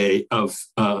of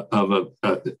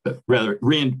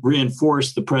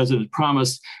reinforce the president's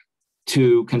promise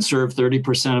to conserve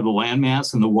 30% of the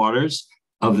landmass and the waters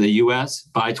of the U.S.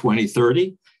 by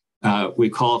 2030. We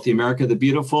call it the America the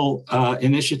Beautiful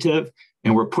initiative,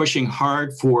 and we're pushing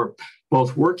hard for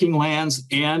both working lands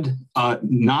and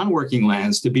non-working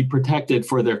lands to be protected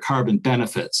for their carbon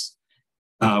benefits.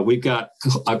 We've got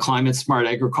a climate smart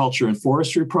agriculture and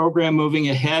forestry program moving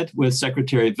ahead with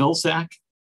Secretary Vilsack.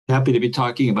 Happy to be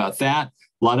talking about that.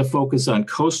 A lot of focus on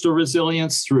coastal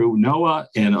resilience through NOAA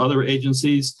and other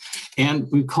agencies. And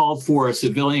we've called for a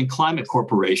civilian climate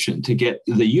corporation to get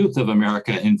the youth of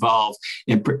America involved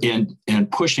in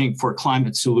pushing for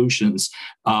climate solutions.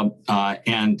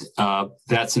 And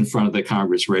that's in front of the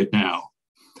Congress right now.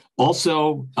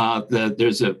 Also,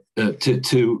 there's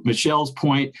to Michelle's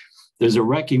point, there's a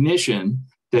recognition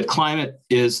that climate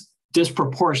is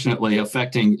disproportionately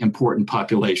affecting important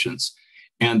populations.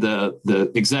 And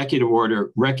the executive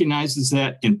order recognizes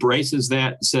that, embraces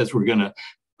that, says we're going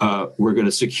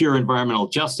to secure environmental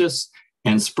justice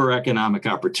and spur economic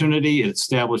opportunity. It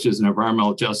establishes an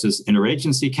environmental justice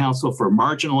interagency council for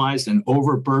marginalized and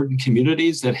overburdened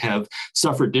communities that have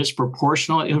suffered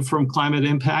disproportionately from climate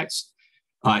impacts.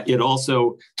 It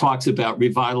also talks about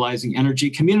revitalizing energy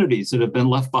communities that have been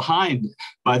left behind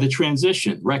by the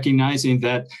transition, recognizing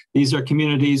that these are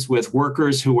communities with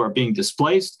workers who are being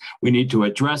displaced. We need to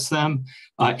address them,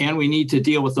 and we need to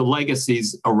deal with the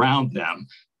legacies around them,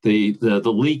 the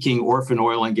leaking orphan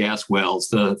oil and gas wells,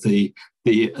 the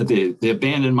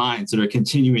abandoned mines that are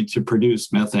continuing to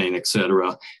produce methane, et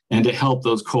cetera, and to help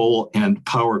those coal and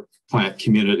power plant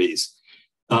communities.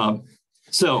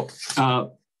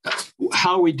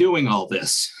 How are we doing all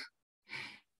this?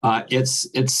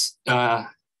 It's an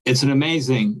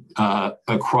amazing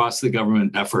across the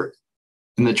government effort.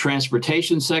 In the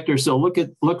transportation sector, so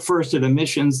look first at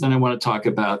emissions, then I want to talk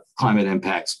about climate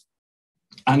impacts.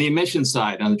 On the emissions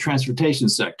side, on the transportation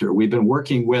sector, we've been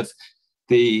working with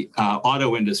the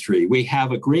auto industry. We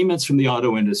have agreements from the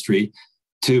auto industry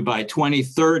to, by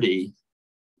 2030,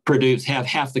 have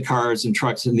half the cars and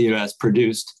trucks in the US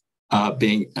produced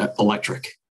being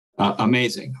electric.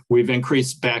 Amazing. We've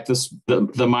increased back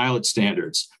the mileage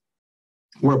standards.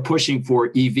 We're pushing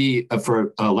for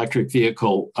for electric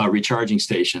vehicle recharging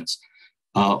stations.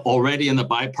 Already in the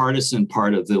bipartisan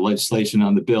part of the legislation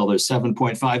on the bill, there's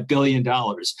 $7.5 billion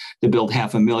to build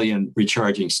 500,000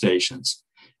 recharging stations.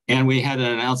 And we had an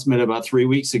announcement about 3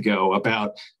 weeks ago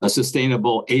about a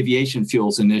sustainable aviation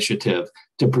fuels initiative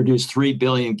to produce 3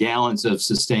 billion gallons of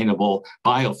sustainable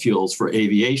biofuels for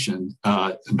aviation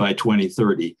by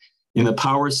 2030. In the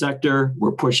power sector,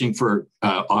 we're pushing for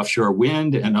offshore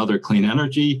wind and other clean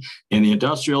energy. In the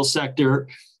industrial sector,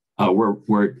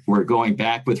 we're going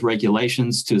back with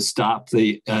regulations to stop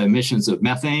the emissions of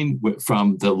methane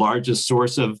from the largest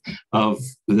source of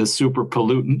the super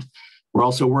pollutant. We're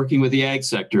also working with the ag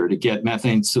sector to get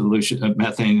methane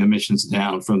emissions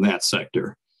down from that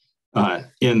sector.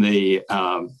 In the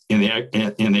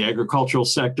agricultural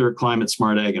sector, climate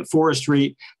smart ag and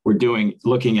forestry, we're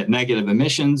looking at negative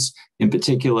emissions, in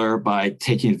particular by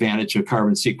taking advantage of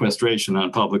carbon sequestration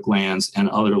on public lands and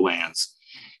other lands.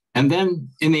 And then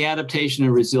in the adaptation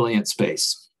and resilience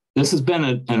space, this has been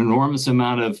an enormous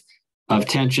amount of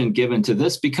attention given to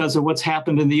this because of what's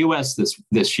happened in the US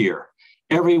this year.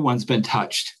 Everyone's been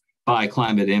touched by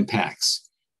climate impacts.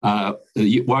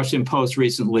 The Washington Post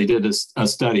recently did a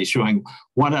study showing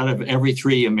 1 out of every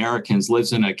 3 Americans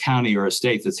lives in a county or a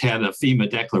state that's had a FEMA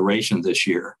declaration this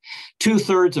year.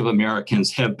 2/3 of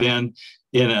Americans have been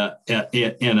in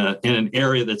an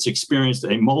area that's experienced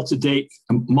a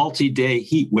multi-day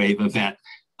heat wave event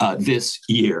this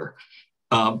year.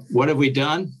 What have we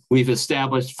done? We've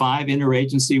established 5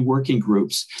 interagency working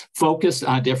groups focused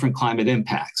on different climate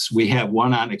impacts. We have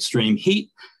one on extreme heat,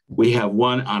 We have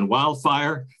one on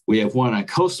wildfire. We have one on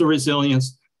coastal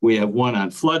resilience. We have one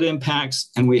on flood impacts,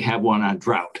 and we have one on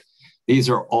drought. These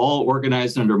are all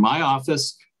organized under my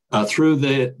office through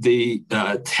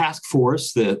the task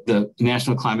force, the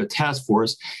National Climate Task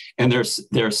Force, and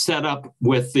they're set up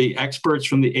with the experts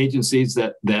from the agencies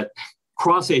that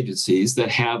cross agencies that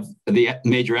have the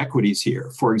major equities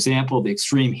here. For example, the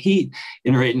Extreme Heat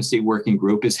Interagency Working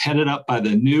Group is headed up by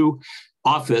the new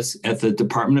office at the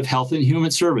Department of Health and Human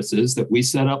Services that we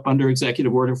set up under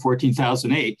Executive Order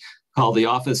 14,008, called the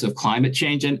Office of Climate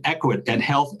Change and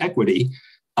Health Equity.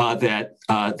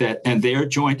 And they're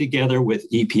joined together with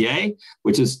EPA,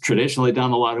 which has traditionally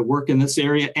done a lot of work in this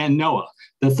area, and NOAA,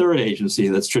 the third agency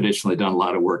that's traditionally done a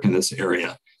lot of work in this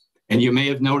area. And you may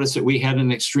have noticed that we had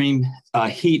an extreme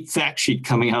heat fact sheet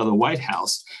coming out of the White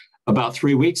House about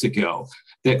 3 weeks ago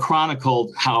that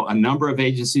chronicled how a number of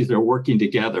agencies are working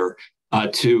together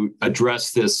to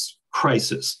address this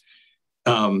crisis.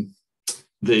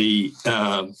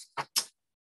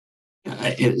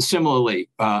 Similarly,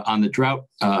 on the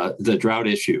drought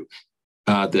issue,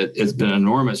 that has been an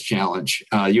enormous challenge.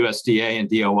 USDA and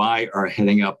DOI are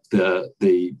heading up the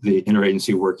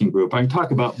interagency working group. I can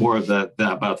talk about more of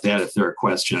about that if there are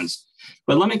questions.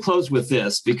 But let me close with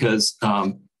this, because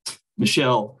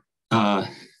Michelle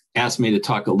asked me to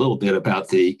talk a little bit about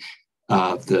the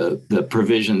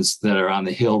provisions that are on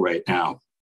the Hill right now.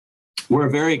 We're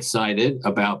very excited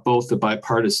about both the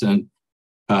bipartisan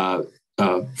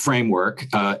framework,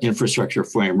 infrastructure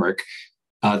framework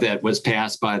that was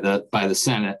passed by the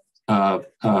Senate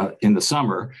in the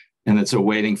summer, and it's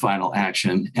awaiting final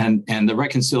action, and the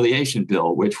reconciliation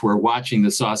bill, which we're watching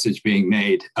the sausage being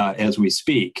made as we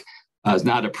speak, is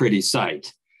not a pretty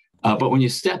sight. But when you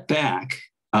step back,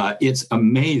 it's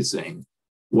amazing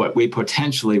what we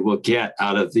potentially will get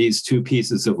out of these two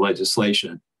pieces of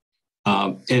legislation.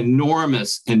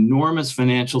 Enormous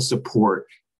financial support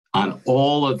on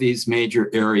all of these major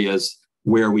areas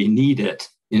where we need it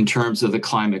in terms of the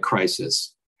climate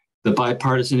crisis. The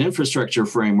bipartisan infrastructure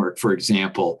framework, for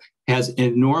example, has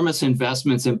enormous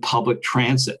investments in public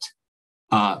transit,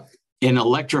 in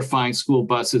electrifying school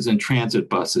buses and transit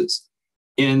buses,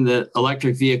 in the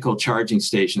electric vehicle charging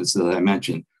stations that I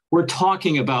mentioned. We're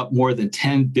talking about more than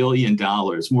 $10 billion,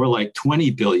 more like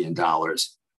 $20 billion,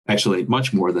 actually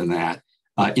much more than that,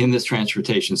 in this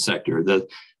transportation sector.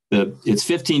 It's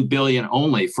 $15 billion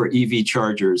only for EV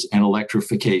chargers and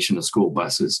electrification of school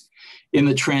buses. In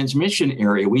the transmission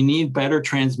area, we need better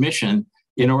transmission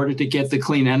in order to get the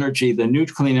clean energy, the new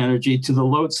clean energy, to the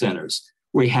load centers.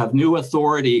 We have new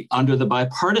authority under the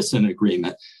bipartisan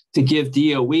agreement to give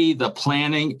DOE the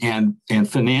planning and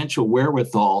financial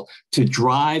wherewithal to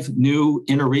drive new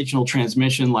interregional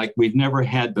transmission like we've never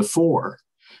had before.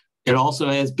 It also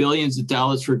has billions of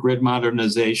dollars for grid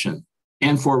modernization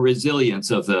and for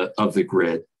resilience of the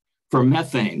grid. For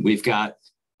methane, we've got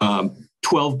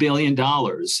 $12 billion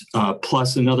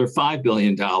plus another $5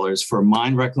 billion for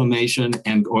mine reclamation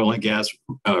and oil and gas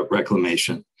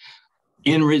reclamation.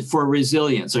 For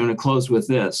resilience, I'm going to close with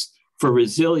this. For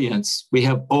resilience, we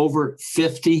have over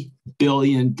 $50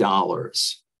 billion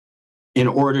in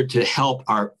order to help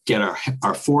get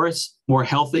our forests more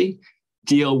healthy,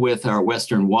 deal with our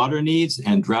Western water needs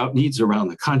and drought needs around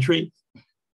the country,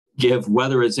 give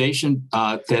weatherization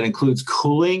that includes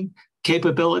cooling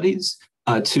capabilities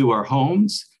to our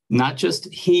homes, not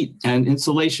just heat and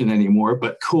insulation anymore,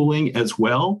 but cooling as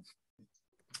well.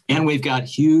 And we've got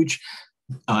huge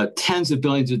tens of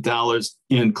billions of dollars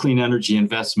in clean energy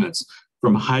investments,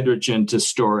 from hydrogen to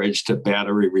storage to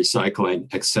battery recycling,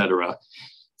 et cetera.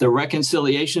 The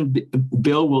reconciliation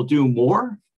bill will do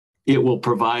more. It will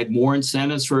provide more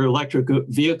incentives for electric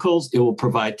vehicles. It will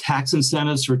provide tax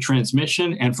incentives for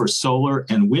transmission and for solar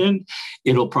and wind.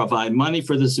 It'll provide money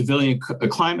for the Civilian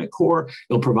Climate Corps.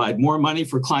 It'll provide more money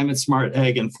for climate smart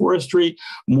ag and forestry,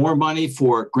 more money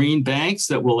for green banks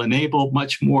that will enable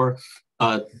much more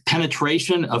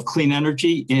penetration of clean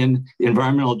energy in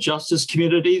environmental justice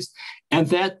communities. And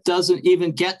that doesn't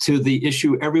even get to the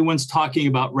issue everyone's talking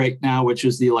about right now, which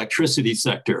is the electricity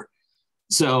sector.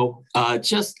 So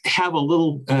just have a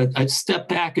little, step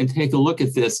back and take a look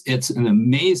at this. It's an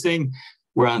amazing,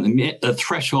 we're on the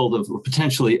threshold of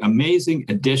potentially amazing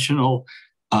additional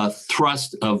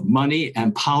thrust of money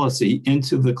and policy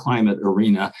into the climate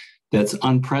arena that's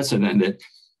unprecedented.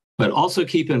 But also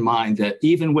keep in mind that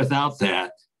even without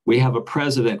that, we have a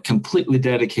president completely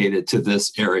dedicated to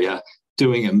this area,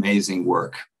 doing amazing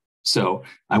work. So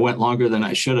I went longer than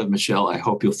I should have, Michelle. I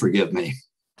hope you'll forgive me.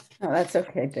 No, that's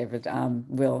okay, David.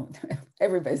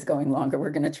 Everybody's going longer.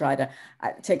 We're going to try to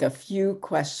take a few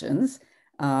questions.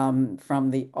 from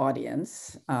the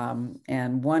audience.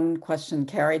 And one question,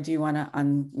 Kari, do you want to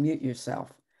unmute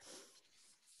yourself?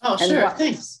 Oh, sure,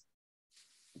 thanks.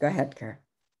 Go ahead, Kari.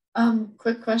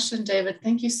 Quick question, David.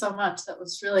 Thank you so much. That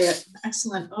was really an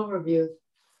excellent overview.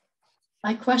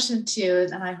 My question to you,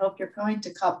 and I hope you're going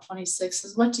to COP26,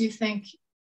 is what do you think,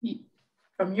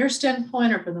 from your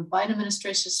standpoint or from the Biden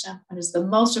administration standpoint, is the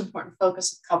most important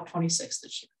focus of COP26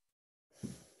 this year?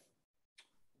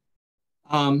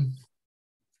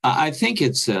 I think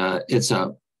it's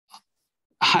a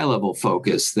high-level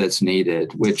focus that's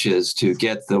needed, which is to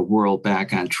get the world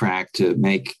back on track to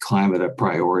make climate a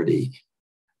priority.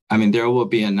 I mean, there will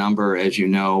be a number, as you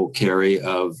know, Kari,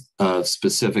 of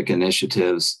specific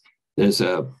initiatives. There's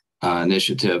a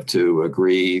initiative to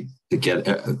agree to get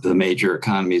the major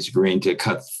economies agreeing to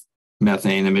cut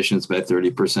methane emissions by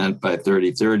 30% by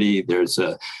 2030. There's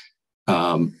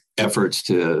efforts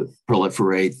to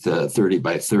proliferate the 30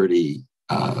 by 30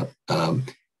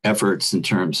 efforts in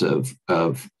terms of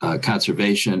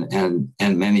conservation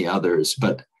and many others.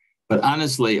 But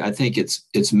honestly, I think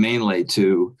it's mainly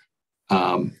to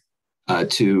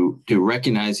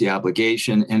recognize the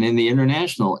obligation, and in the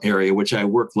international area, which I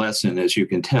work less in, as you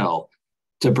can tell,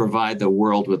 to provide the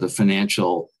world with the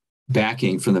financial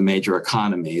backing for the major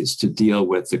economies to deal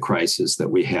with the crisis that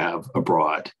we have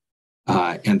abroad.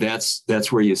 And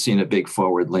that's where you've seen a big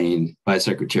forward lean by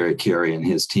Secretary Kari and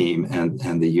his team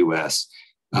and the U.S.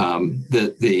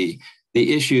 The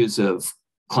issues of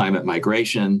climate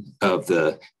migration, of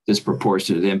the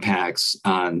disproportionate impacts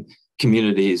on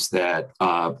communities that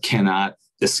cannot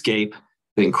escape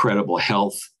the incredible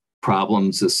health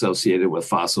problems associated with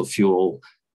fossil fuel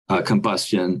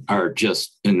combustion are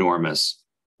just enormous.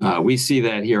 We see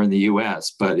that here in the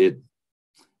U.S., but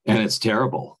it's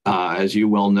terrible. As you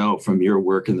well know from your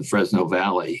work in the Fresno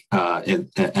Valley and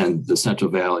the Central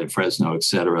Valley of Fresno, et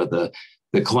cetera, the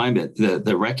climate,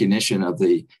 the recognition of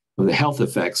the health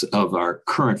effects of our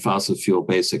current fossil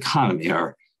fuel-based economy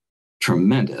are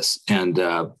tremendous. And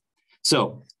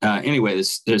anyway,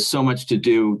 there's so much to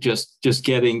do. Just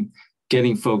getting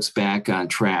folks back on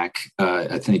track,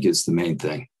 I think, is the main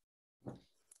thing.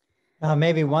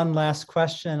 Maybe one last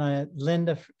question.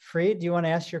 Linda Freed, do you want to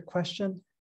ask your question?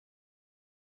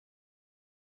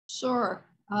 Sure.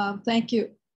 Thank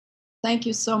you. Thank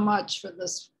you so much for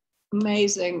this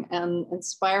amazing and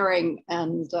inspiring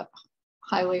and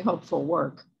highly hopeful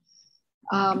work.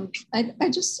 I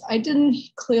didn't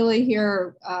clearly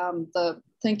hear the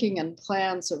thinking and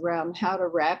plans around how to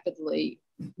rapidly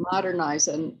modernize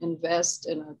and invest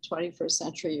in a 21st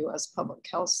century US public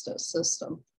health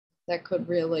system that could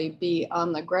really be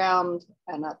on the ground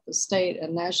and at the state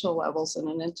and national levels in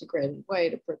an integrated way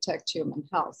to protect human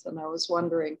health. And I was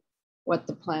wondering what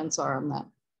the plans are on that.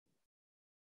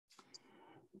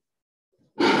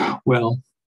 Well,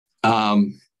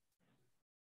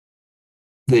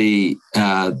 we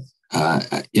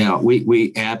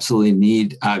absolutely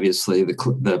need, obviously,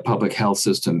 the public health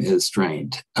system is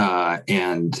strained.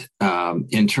 And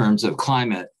in terms of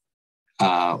climate,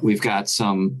 we've got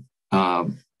some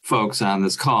folks on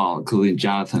this call, including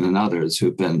Jonathan and others,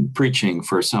 who've been preaching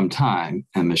for some time,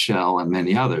 and Michelle and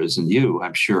many others, and you,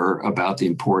 I'm sure, about the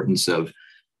importance of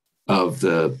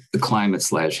the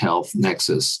climate/health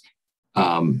nexus.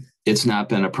 It's not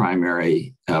been a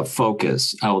primary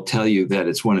focus. I will tell you that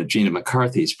it's one of Gina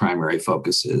McCarthy's primary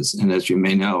focuses. And as you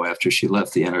may know, after she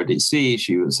left the NRDC,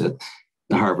 she was at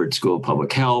the Harvard School of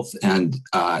Public Health and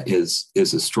is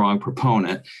a strong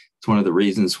proponent. It's one of the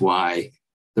reasons why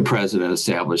the president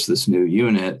established this new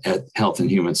unit at Health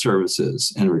and Human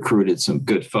Services and recruited some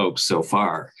good folks so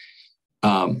far.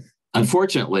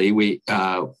 Unfortunately,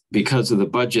 because of the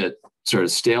budget sort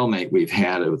of stalemate we've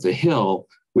had at the Hill,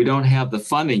 we don't have the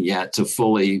funding yet to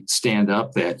fully stand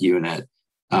up that unit.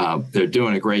 They're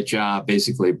doing a great job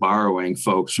basically borrowing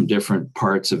folks from different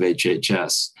parts of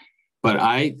HHS. But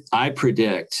I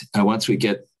predict once we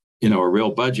get a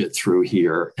real budget through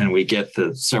here and we get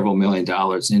the several $1 million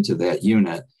into that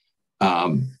unit,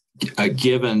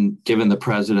 given the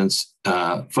president's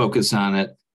focus on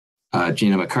it,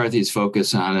 Gina McCarthy's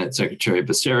focus on it, Secretary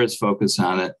Becerra's focus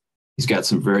on it. He's got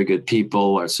some very good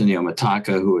people. Arsenio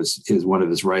Mataka, who is one of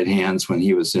his right hands when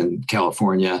he was in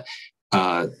California,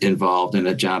 involved in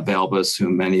it. John Balbus, who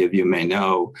many of you may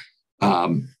know.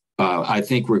 I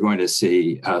think we're going to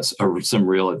see some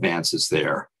real advances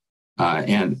there.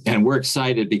 And we're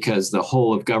excited because the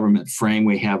whole of government frame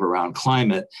we have around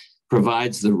climate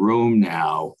provides the room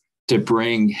now to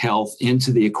bring health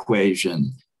into the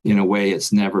equation in a way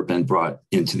it's never been brought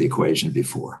into the equation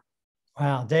before.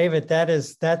 Wow, David,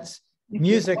 that's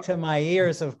music to my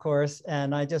ears, of course.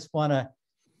 And I just want to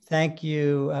Thank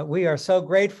you. We are so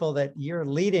grateful that you're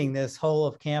leading this whole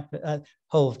of government,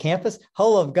 whole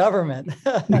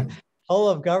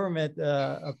of government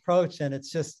approach. And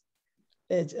it's just,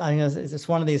 it's just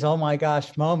one of these, oh my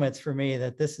gosh, moments for me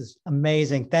that this is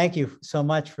amazing. Thank you so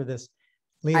much for this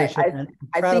leadership and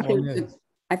incredible news.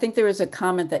 I think there is a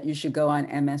comment that you should go on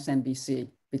MSNBC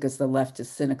because the left is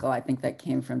cynical. I think that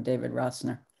came from David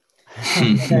Rossner.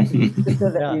 Yeah,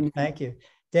 thank you.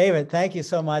 David, thank you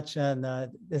so much. And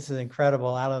this is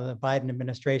incredible out of the Biden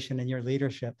administration and your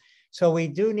leadership. So we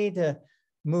do need to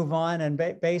move on, and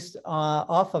based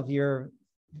off of your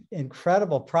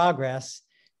incredible progress,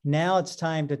 now it's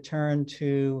time to turn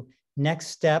to next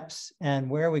steps and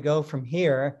where we go from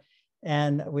here.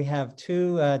 And we have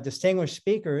two distinguished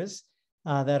speakers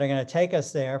that are going to take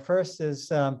us there. First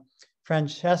is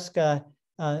Francesca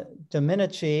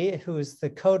Dominici, who is the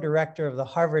co-director of the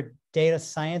Harvard Data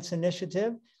Science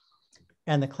Initiative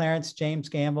and the Clarence James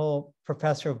Gamble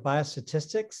Professor of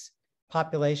Biostatistics,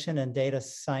 Population and Data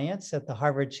Science at the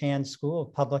Harvard Chan School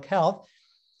of Public Health.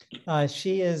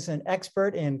 She is an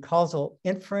expert in causal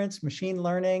inference, machine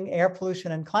learning, air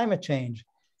pollution, and climate change.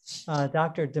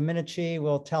 Dr. Dominici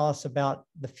will tell us about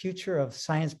the future of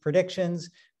science predictions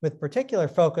with particular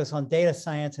focus on data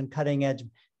science and cutting-edge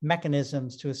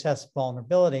mechanisms to assess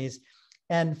vulnerabilities.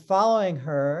 And following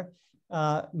her,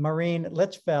 Maureen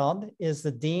Litchfeld is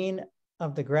the Dean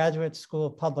of the Graduate School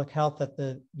of Public Health at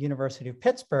the University of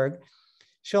Pittsburgh.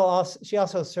 She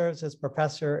also serves as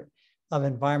Professor of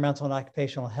Environmental and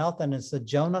Occupational Health and is the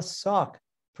Jonas Salk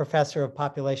Professor of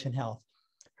Population Health.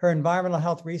 Her environmental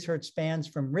health research spans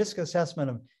from risk assessment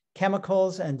of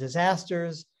chemicals and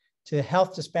disasters to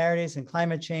health disparities and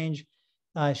climate change.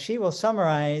 She will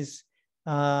summarize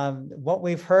what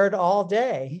we've heard all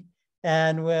day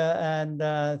and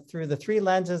through the three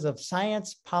lenses of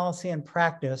science, policy, and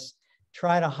practice,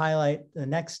 try to highlight the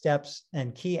next steps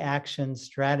and key action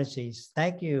strategies.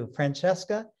 Thank you.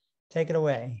 Francesca, take it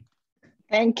away.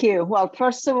 Thank you. Well,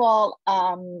 first of all,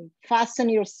 fasten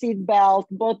your seatbelt,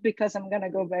 both because I'm going to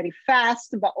go very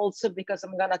fast, but also because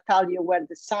I'm going to tell you where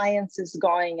the science is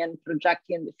going and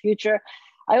projecting in the future.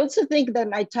 I also think that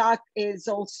my talk is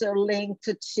also linked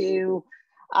to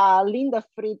Linda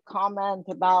Fried's comment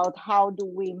about how do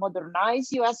we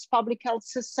modernize US public health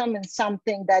system, and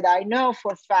something that I know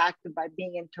for a fact by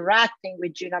interacting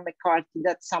with Gina McCarthy,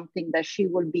 that's something that she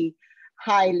will be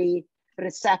highly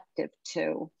receptive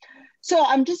to. So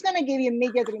I'm just going to give you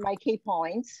immediately my key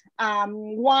points.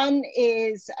 One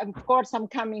is, of course, I'm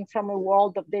coming from a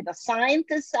world of data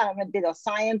scientists. I'm a data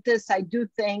scientist. I do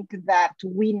think that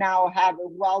we now have a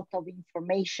wealth of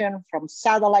information from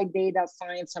satellite data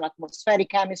science and atmospheric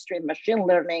chemistry and machine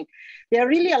learning. They're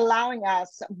really allowing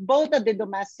us, both at the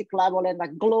domestic level and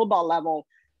at global level,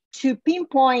 to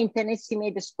pinpoint and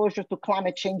estimate exposure to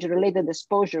climate change related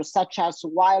exposures such as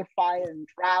wildfire and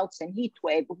droughts and heat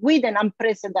wave with an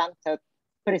unprecedented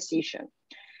precision.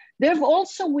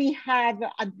 We have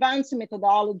advanced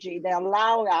methodology that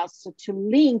allow us to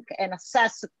link and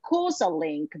assess a causal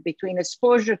link between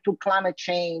exposure to climate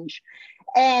change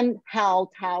and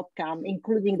health outcome,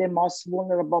 including the most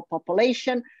vulnerable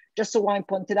population. Just so I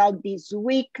pointed out this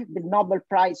week, the Nobel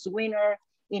Prize winner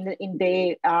in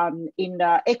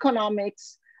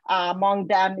economics, among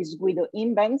them is Guido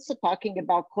Imbens, talking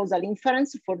about causal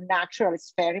inference for natural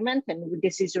experiment. And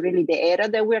this is really the era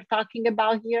that we're talking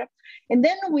about here. And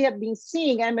then we have been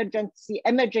seeing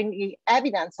emerging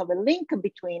evidence of a link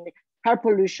between air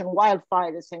pollution,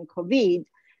 wildfires, and COVID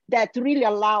that really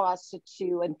allow us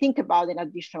to think about an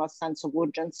additional sense of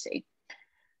urgency.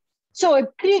 So a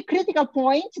critical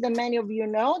point that many of you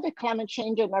know, that climate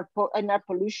change and air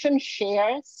pollution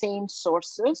share same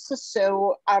sources.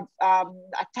 So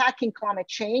attacking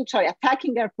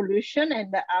air pollution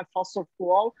and fossil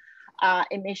fuel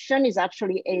emission is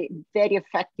actually a very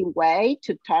effective way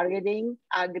to targeting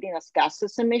greenhouse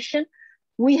gases emission.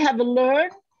 We have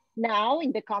learned now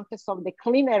in the context of the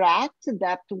Clean Air Act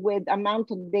that with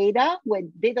amount of data, with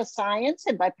data science,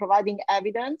 and by providing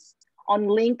evidence on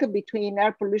link between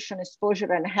air pollution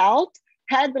exposure and health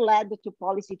had led to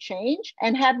policy change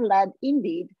and have led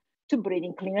indeed to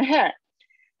breathing cleaner air.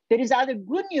 There is other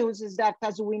good news is that,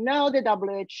 as we know, the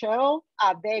WHO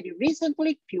very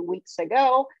recently, a few weeks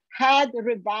ago, had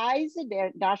revised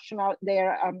their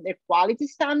quality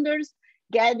standards,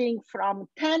 getting from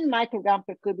 10 microgram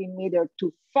per cubic meter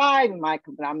to 5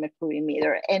 microgram per cubic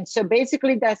meter. And so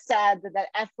basically that said that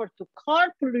effort to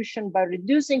curb pollution by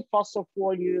reducing fossil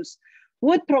fuel use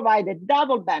would provide a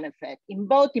double benefit in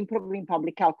both improving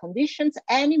public health conditions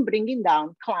and in bringing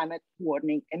down climate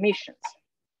warming emissions.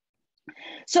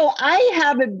 So I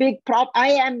am a big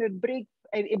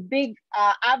a big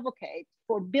advocate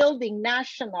for building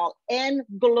national and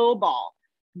global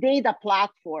data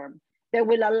platform that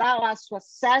will allow us to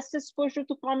assess exposure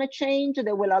to climate change,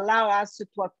 that will allow us to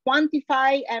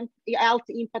quantify health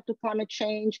impact to climate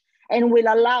change, and will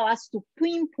allow us to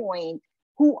pinpoint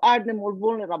who are the more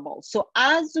vulnerable. So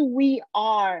as we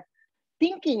are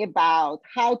thinking about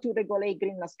how to regulate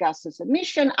greenhouse gases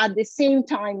emission, at the same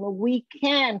time, we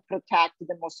can protect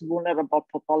the most vulnerable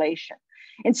population.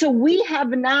 And so we have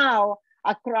now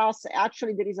across,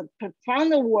 actually there is a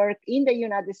profound work in the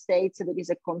United States. There is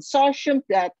a consortium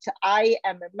that I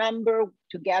am a member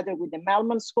together with the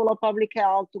Melbourne School of Public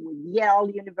Health, with Yale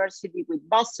University, with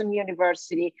Boston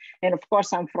University, and of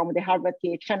course I'm from the Harvard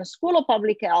THN School of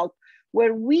Public Health,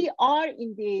 where we are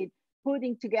indeed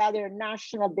putting together a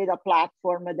national data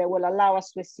platform that will allow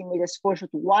us to estimate exposure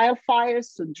to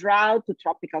wildfires, to drought, to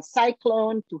tropical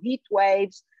cyclone, to heat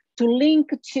waves, to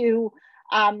link to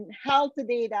health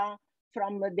data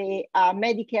from the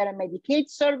Medicare and Medicaid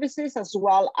services, as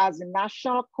well as a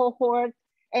national cohort.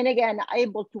 And again,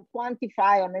 able to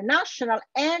quantify on a national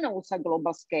and also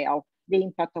global scale the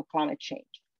impact of climate change.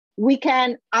 We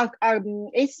can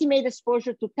estimate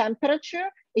exposure to temperature,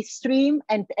 extreme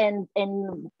and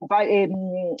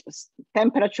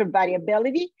temperature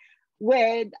variability,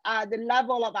 with the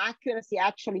level of accuracy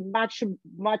actually much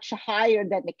higher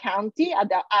than the county at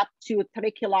up to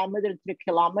 3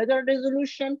 kilometer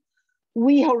resolution.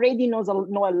 We already know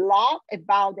a lot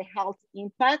about the health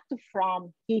impact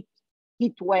from heat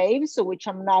waves, which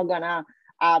I'm not gonna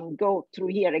go through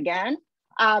here again.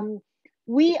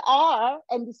 We are,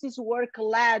 and this is work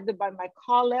led by my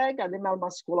colleague at the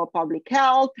Melbourne School of Public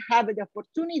Health, have the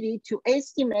opportunity to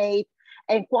estimate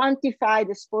and quantify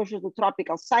the exposure to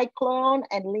tropical cyclone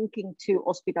and linking to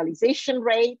hospitalization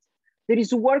rates. There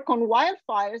is work on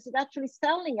wildfires that actually is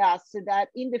telling us that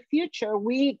in the future,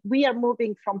 we are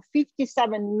moving from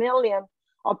 57 million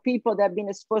of people that have been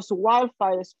exposed to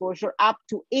wildfire exposure up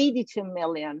to 82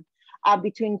 million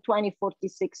between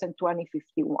 2046 and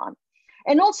 2051.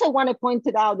 And also I want to point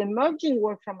out emerging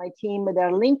work from my team that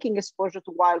are linking exposure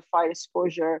to wildfire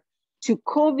exposure to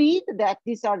COVID, that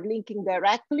these are linking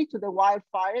directly to the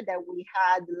wildfire that we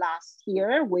had last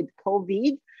year with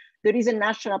COVID. There is a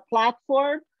national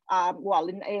platform, a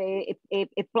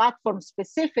platform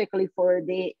specifically for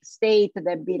the state that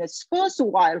have been exposed to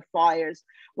wildfires,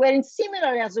 where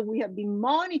similar as we have been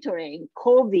monitoring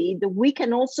COVID, we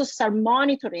can also start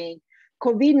monitoring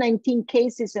COVID-19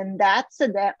 cases and deaths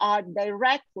that are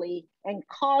directly and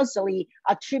causally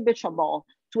attributable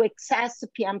to excess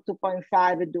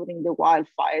PM2.5 during the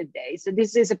wildfire days. So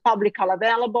this is publicly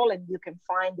available and you can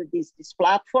find this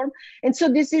platform. And so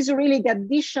this is really the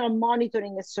additional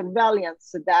monitoring and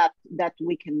surveillance that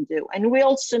we can do. And we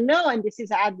also know, and this is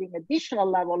adding additional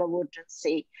level of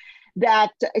urgency,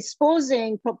 that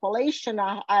exposing population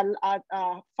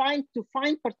to fine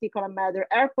particulate matter,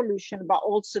 air pollution, but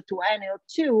also to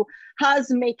NO2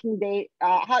 has making the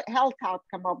health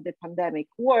outcome of the pandemic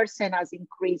worse and has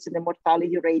increased the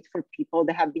mortality rate for people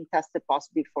that have been tested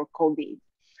positive for COVID.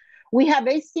 We have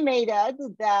estimated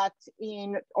that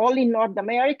in North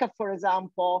America, for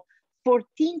example,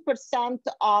 14%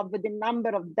 of the number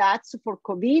of deaths for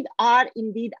COVID are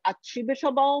indeed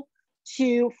attributable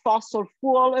to fossil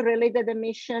fuel related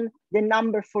emission. The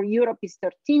number for Europe is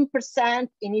 13%,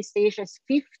 in East Asia is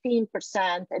 15%,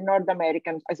 and North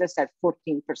America, as I said,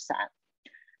 14%.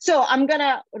 So I'm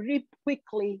gonna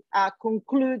quickly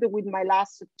conclude with my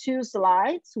last two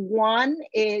slides. One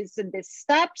is the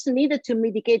steps needed to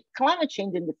mitigate climate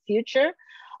change in the future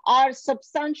are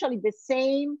substantially the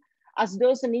same as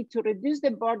those that need to reduce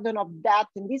the burden of death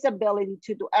and disability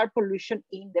to do air pollution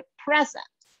in the present.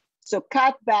 So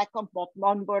cut back on both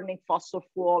non-burning fossil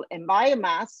fuel and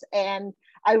biomass. And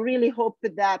I really hope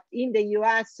that in the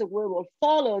US, we will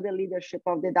follow the leadership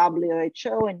of the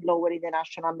WHO in lowering the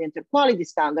national ambient air quality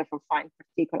standard for fine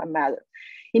particulate matter.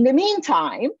 In the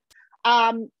meantime,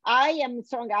 I am a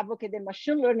strong advocate that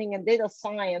machine learning and data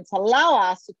science allow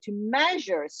us to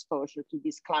measure exposure to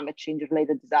this climate change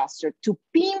related disaster, to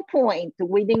pinpoint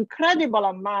with incredible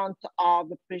amount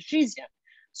of precision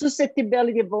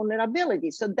susceptibility and vulnerability.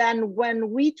 So then when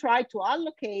we try to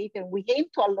allocate, and we aim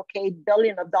to allocate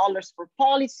billions of dollars for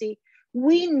policy,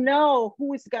 we know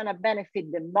who is gonna benefit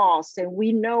the most, and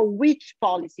we know which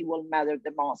policy will matter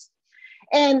the most.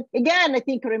 And again, I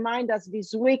think remind us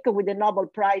this week with the Nobel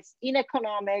Prize in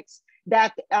Economics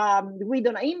that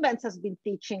Guido Imbens has been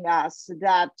teaching us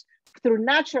that through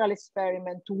natural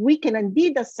experiment, we can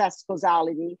indeed assess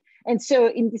causality. And so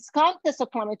in this context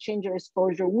of climate change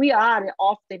exposure, we are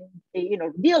often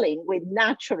dealing with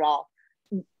natural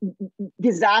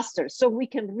disasters. So we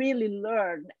can really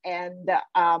learn and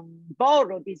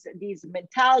borrow this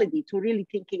mentality to really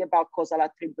thinking about causal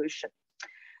attribution.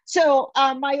 So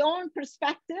my own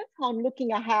perspective on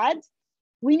looking ahead,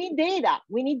 we need data.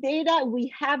 We need data.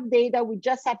 We have data. We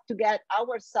just have to get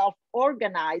ourselves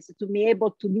organized to be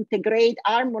able to integrate,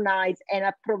 harmonize, and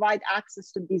provide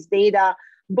access to this data,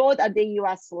 both at the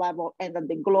US level and at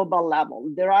the global level.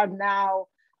 There are now,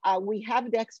 we have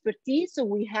the expertise, so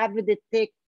we have the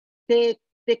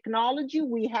technology,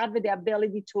 we have the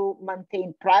ability to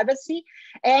maintain privacy.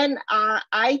 And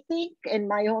I think, in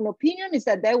my own opinion, is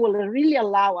that will really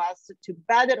allow us to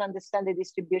better understand the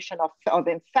distribution of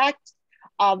infects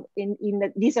in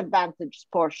the disadvantaged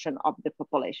portion of the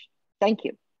population. Thank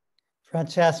you.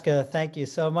 Francesca, thank you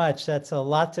so much. That's a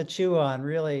lot to chew on,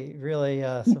 really, really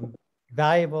some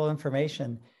valuable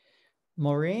information.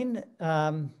 Maureen,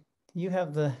 you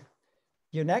have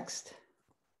you're next.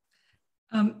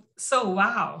 So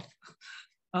wow,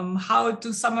 how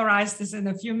to summarize this in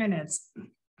a few minutes.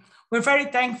 We're very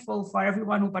thankful for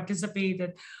everyone who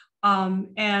participated.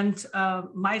 And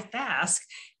my task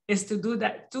is to do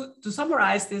that, to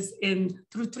summarize this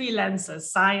through three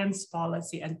lenses: science,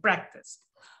 policy, and practice.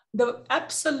 The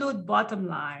absolute bottom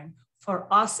line for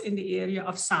us in the area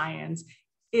of science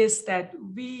is that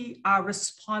we are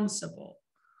responsible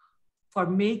for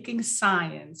making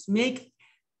science, make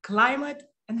climate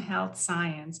and health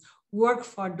science work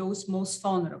for those most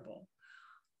vulnerable.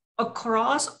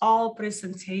 Across all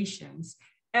presentations,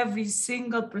 every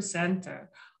single presenter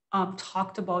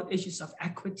talked about issues of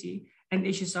equity and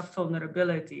issues of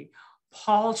vulnerability.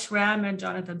 Paul, Schramm, and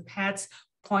Jonathan Petz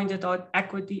pointed out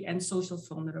equity and social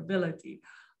vulnerability.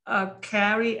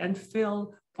 Kari and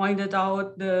Phil pointed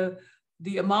out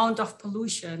the amount of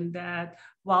pollution that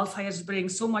wildfires bring,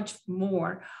 so much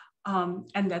more,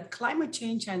 and that climate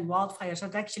change and wildfires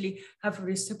actually have a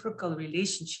reciprocal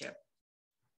relationship.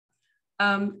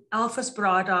 Elvis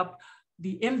brought up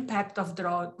the impact of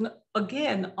drought,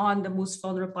 again, on the most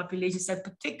vulnerable populations, and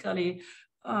particularly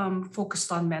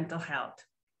focused on mental health,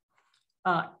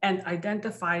 and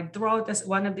identified drought as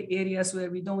one of the areas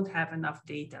where we don't have enough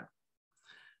data.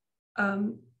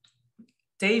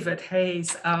 David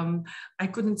Hayes, I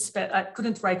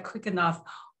couldn't write quick enough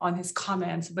on his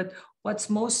comments, but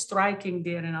what's most striking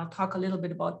there, and I'll talk a little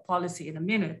bit about policy in a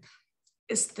minute,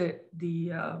 is the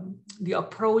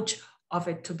approach of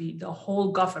it to be the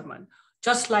whole government,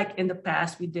 just like in the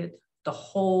past we did the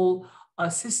whole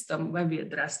system when we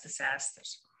addressed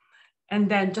disasters. And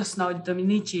then just now,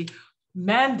 Dominici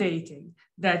mandating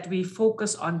that we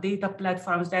focus on data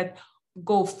platforms that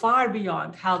go far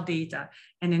beyond health data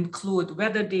and include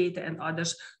weather data and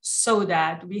others, so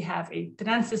that we have a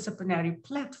transdisciplinary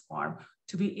platform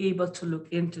to be able to look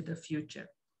into the future.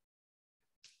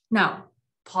 Now,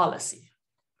 policy.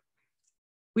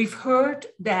 We've heard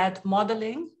that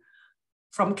modeling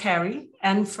from Kari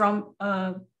and from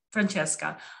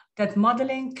Francesca, that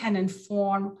modeling can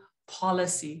inform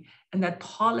policy, and that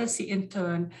policy in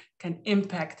turn can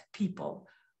impact people,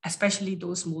 especially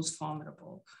those most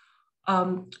vulnerable.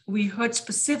 We heard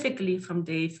specifically from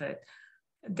David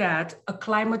that a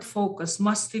climate focus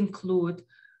must include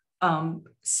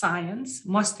science,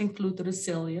 must include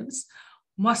resilience,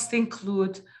 must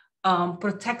include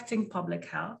protecting public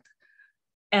health,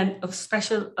 and a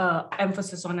special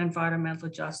emphasis on environmental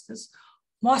justice,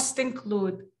 must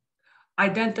include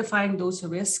identifying those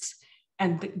risks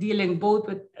and dealing both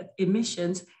with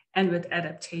emissions and with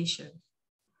adaptation.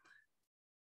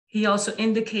 He also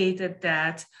indicated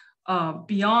that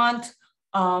beyond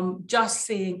just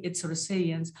saying it's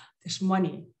resilience, there's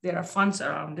money, there are funds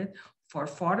around it for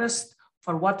forest,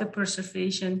 for water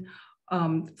preservation,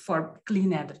 for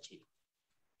clean energy.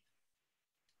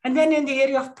 And then in the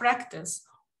area of practice,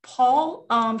 Paul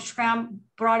Schramm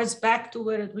brought us back to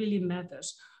where it really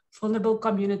matters: vulnerable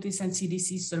communities and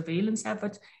CDC surveillance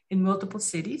efforts in multiple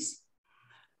cities.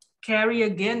 Kari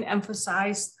again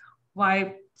emphasized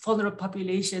why vulnerable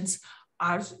populations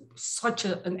are such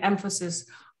an emphasis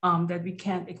that we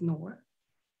can't ignore.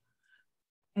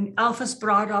 And Elvis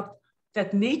brought up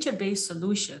that nature-based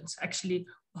solutions actually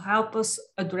will help us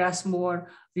address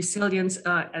more resilience,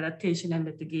 adaptation, and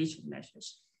mitigation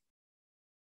measures.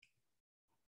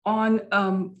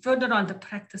 Further on the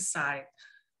practice side,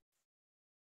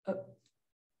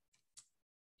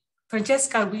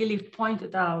 Francesca really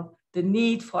pointed out the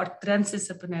need for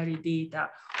transdisciplinary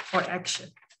data for action.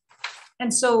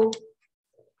 And so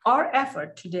our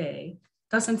effort today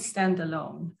doesn't stand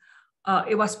alone.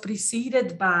 It was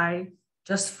preceded by,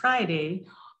 just Friday,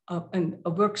 a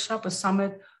workshop, a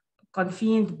summit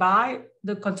convened by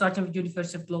the Consortium of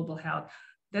University of Global Health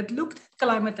that looked at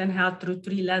climate and health through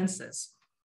three lenses: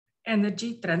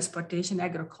 energy, transportation,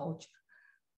 agriculture,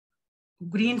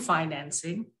 green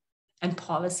financing, and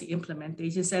policy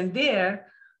implementations. And there,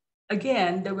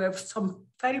 again, there were some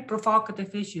very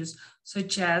provocative issues,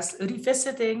 such as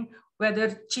revisiting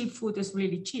whether cheap food is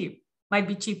really cheap. Might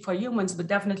be cheap for humans, but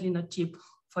definitely not cheap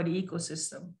for the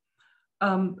ecosystem.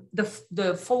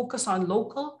 The focus on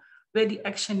local, where the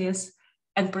action is,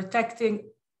 and protecting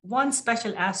one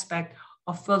special aspect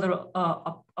of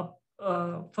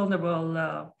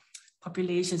vulnerable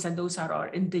populations, and those are our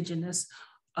indigenous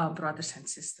brothers and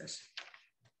sisters.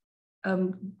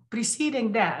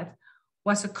 Preceding that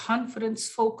was a conference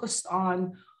focused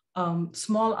on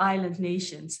small island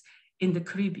nations in the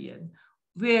Caribbean,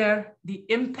 where the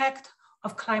impact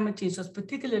of climate change was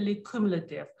particularly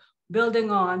cumulative,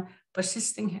 building on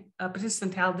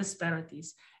persistent health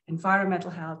disparities,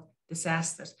 environmental health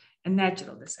disasters, and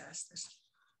natural disasters.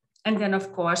 And then,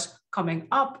 of course, coming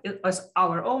up, it was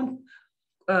our own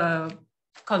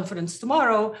conference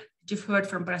tomorrow that you've heard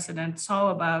from President Sow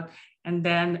about. And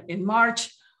then in March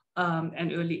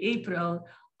and early April,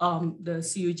 the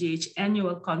CUGH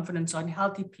annual conference on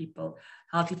healthy people,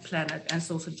 healthy planet, and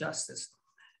social justice.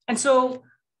 And so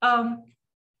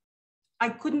I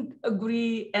couldn't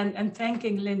agree, and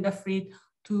thanking Linda Fried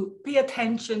to pay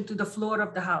attention to the floor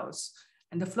of the House.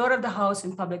 And the floor of the House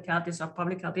in public health is our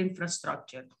public health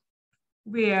infrastructure,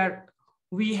 where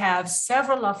we have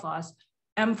several of us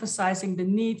emphasizing the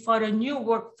need for a new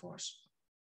workforce,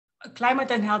 a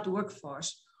climate and health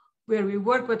workforce, where we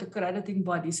work with accrediting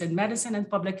bodies in medicine and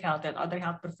public health and other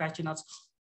health professionals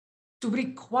to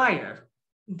require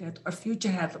that our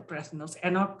future health professionals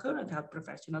and our current health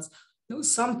professionals know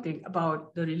something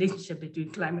about the relationship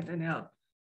between climate and health.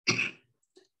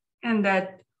 And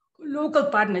that local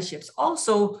partnerships,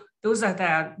 also those that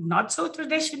are not so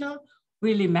traditional,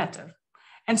 really matter.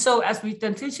 And so as we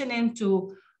transition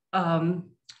into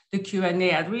the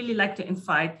Q&A, I'd really like to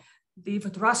invite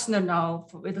David Rosner now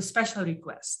with a special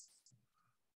request.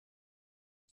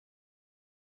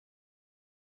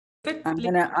 I'm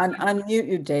going to unmute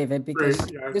you, David, because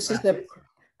this is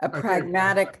a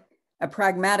pragmatic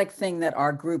thing that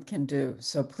our group can do.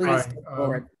 So please go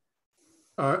forward.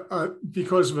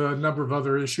 Because of a number of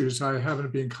other issues, I happened to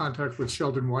be in contact with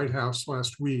Sheldon Whitehouse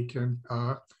last week, and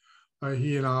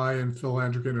he and I and Phil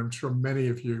Landrigan, I'm sure many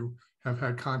of you have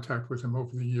had contact with him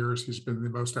over the years. He's been the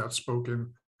most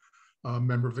outspoken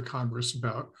member of the Congress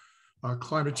about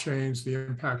climate change, the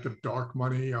impact of dark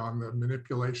money on the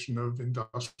manipulation of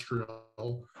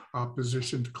industrial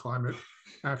opposition to climate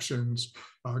actions,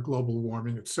 global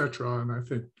warming, et cetera. And I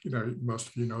think most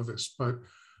of you know this, but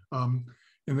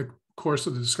in the course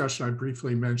of the discussion, I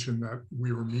briefly mentioned that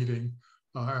we were meeting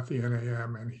at the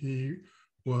NAM, and he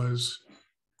was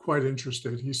quite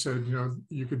interested. He said,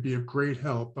 you could be of great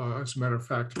help. As a matter of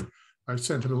fact, I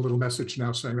sent him a little message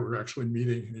now saying that we're actually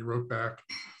meeting, and he wrote back,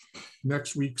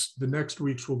 the next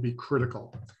weeks will be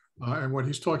critical. And what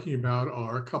he's talking about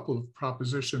are a couple of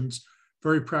propositions,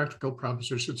 very practical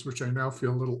propositions, which I now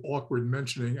feel a little awkward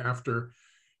mentioning after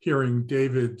hearing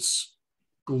David's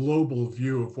global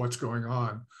view of what's going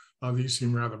on. These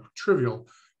seem rather trivial,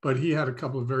 but he had a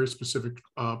couple of very specific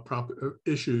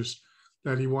issues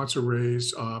that he wants to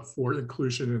raise for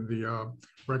inclusion in the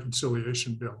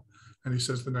reconciliation bill. And he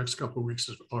says the next couple of weeks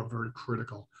are very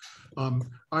critical.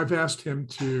 I've asked him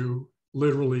to,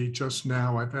 literally just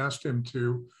now, I've asked him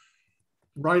to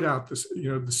write out this,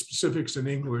 the specifics in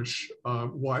English,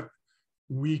 what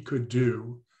we could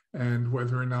do and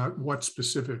whether or not what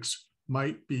specifics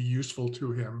might be useful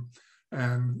to him.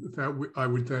 And that I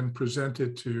would then present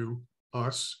it to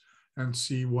us and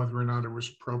see whether or not it was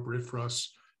appropriate for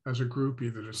us as a group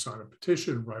either to sign a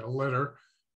petition, write a letter,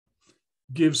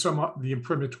 give the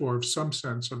imprimatur of some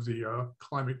sense of the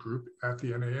climate group at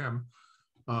the NAM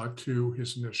to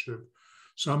his initiative.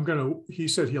 So he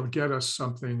said he'll get us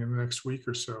something in the next week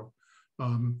or so,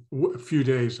 a few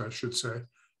days, I should say.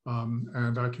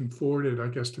 And I can forward it, I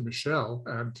guess, to Michelle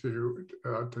and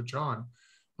to John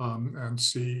and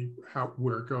see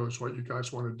where it goes, what you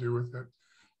guys want to do with it.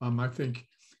 I think,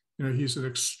 he's an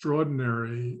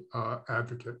extraordinary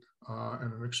advocate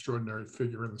and an extraordinary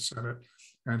figure in the Senate.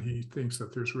 And he thinks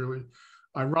that there's really,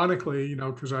 ironically,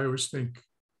 because I always think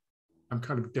I'm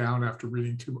kind of down after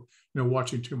reading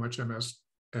watching too much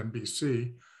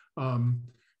MSNBC,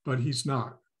 but he's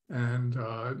not, and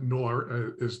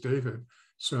nor is David.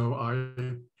 So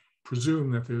I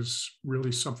presume that there's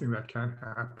really something that can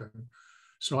happen.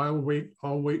 So I'll wait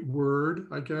word,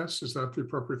 I guess. Is that the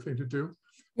appropriate thing to do?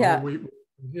 Yeah. I'll wait for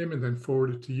him and then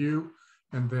forward it to you,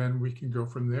 and then we can go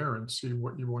from there and see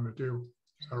what you want to do.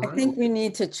 All right. I think we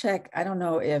need to check. I don't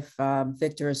know if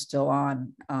Victor is still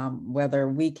on, whether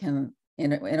we can,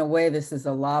 in a way, this is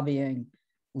a lobbying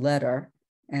letter,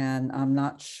 and I'm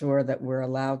not sure that we're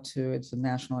allowed to. It's a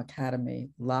National Academy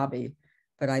lobby,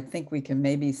 but I think we can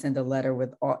maybe send a letter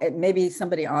with all, maybe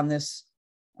somebody on this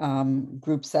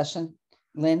group session.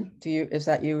 Lynn, is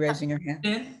that you raising your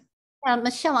hand?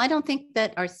 Michelle, I don't think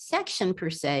that our section per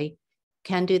se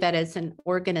can do that as an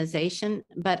organization,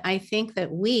 but I think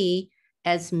that we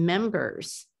as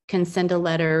members can send a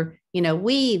letter,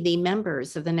 we, the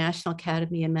members of the National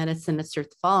Academy of Medicine, assert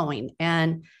the following.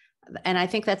 And I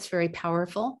think that's very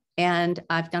powerful. And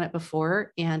I've done it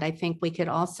before. And I think we could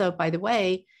also, by the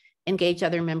way, engage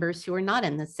other members who are not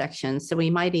in this section. So we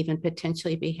might even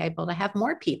potentially be able to have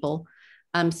more people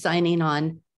signing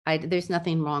on. There's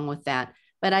nothing wrong with that.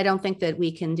 But I don't think that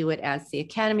we can do it as the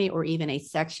Academy or even a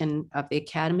section of the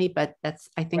Academy, but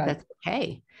I think that's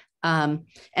okay.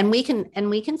 And we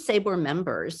can say we're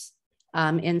members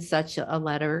in such a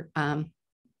letter.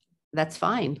 That's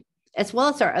fine, as well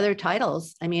as our other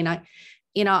titles. I mean,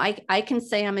 I can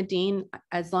say I'm a dean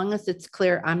as long as it's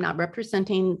clear I'm not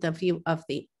representing the view of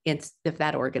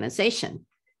that organization,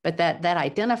 but that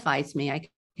identifies me. I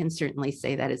can certainly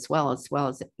say that as well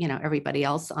as everybody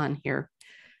else on here.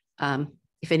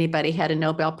 If anybody had a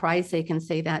Nobel Prize, they can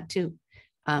say that too.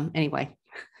 Anyway,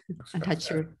 I'm not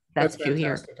sure that's true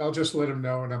here. I'll just let him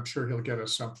know, and I'm sure he'll get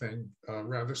us something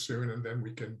rather soon, and then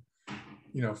we can,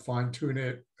 fine tune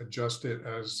it, adjust it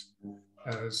as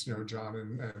John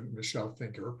and Michelle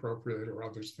think are appropriate, or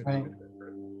others think are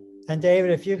appropriate. And David,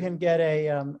 if you can get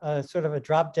a sort of a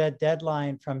drop dead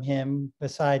deadline from him,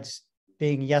 besides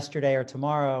being yesterday or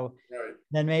tomorrow, right,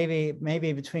 then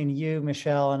maybe between you,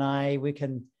 Michelle, and I, we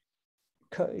can,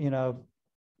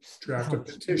 draft a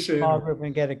petition, small group,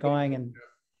 and get it going and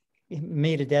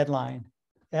meet a deadline.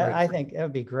 Right. I think that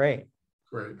would be great.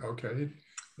 Great. Okay.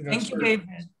 Thank you, David.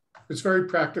 It's very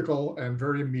practical and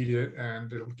very immediate,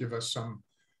 and it'll give us some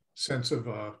sense of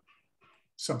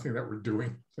something that we're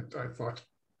doing, I thought.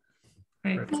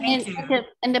 Great. Thank you.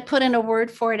 And to put in a word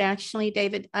for it, actually,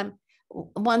 David,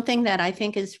 one thing that I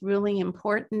think is really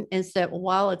important is that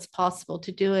while it's possible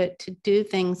to do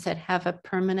things that have a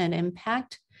permanent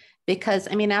impact, because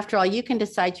I mean, after all, you can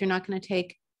decide you're not going to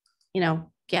take,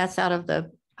 gas out of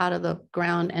the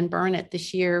ground and burn it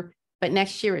this year, but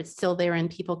next year it's still there and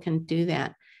people can do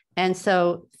that. And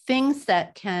so things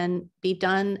that can be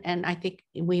done, and I think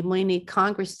we need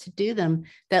Congress to do them,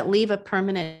 that leave a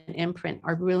permanent imprint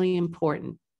are really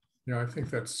important. I think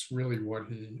that's really what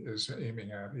he is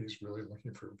aiming at. He's really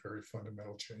looking for very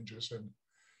fundamental changes in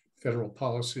federal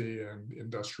policy and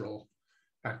industrial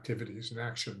activities and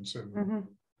actions, and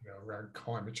around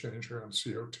climate change, around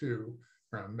CO2,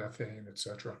 around methane,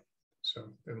 etc. So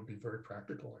it'll be very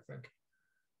practical, I think.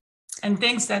 And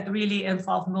things that really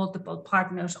involve multiple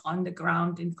partners on the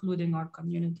ground, including our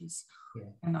communities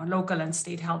and our local and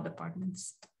state health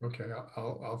departments. Okay,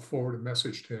 I'll forward a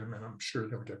message to him, and I'm sure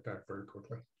he'll get back very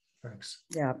quickly. Thanks.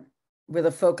 Yeah, with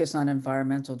a focus on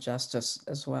environmental justice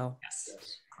as well. Yes,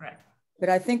 correct. But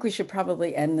I think we should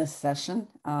probably end this session.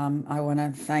 I want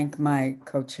to thank my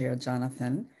co-chair,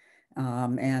 Jonathan,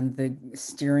 and the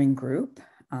steering group,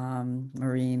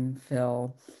 Maureen,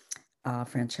 Phil,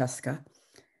 Francesca,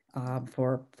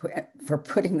 for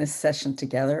putting this session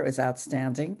together. It was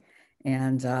outstanding,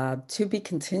 and to be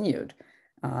continued.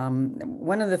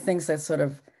 One of the things that sort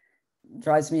of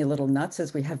drives me a little nuts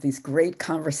is we have these great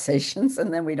conversations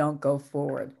and then we don't go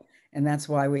forward. And that's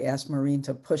why we asked Maureen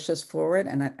to push us forward.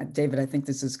 And David, I think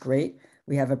this is great.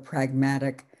 We have a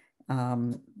pragmatic,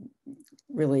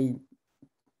 really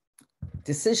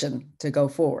decision to go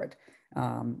forward.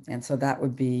 And so that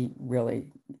would be really,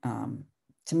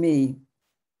 to me,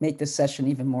 make this session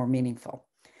even more meaningful.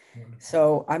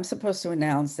 So I'm supposed to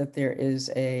announce that there is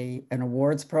an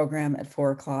awards program at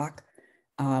 4 o'clock.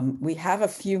 We have a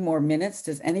few more minutes.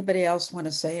 Does anybody else want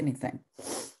to say anything?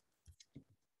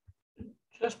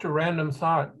 Just a random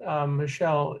thought,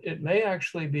 Michelle, it may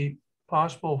actually be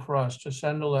possible for us to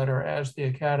send a letter as the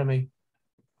Academy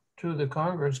to the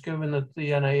Congress, given that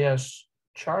the NAS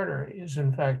charter is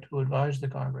in fact to advise the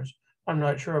Congress. I'm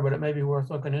not sure, but it may be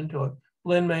worth looking into it.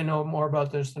 Lynn may know more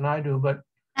about this than I do, but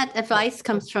that advice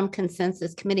comes from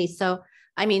consensus committee. So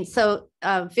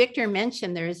Victor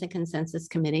mentioned there is a consensus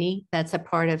committee that's a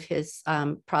part of his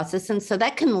process. And so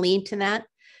that can lead to that.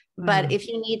 But if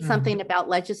you need something about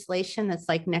legislation that's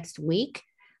like next week,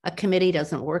 a committee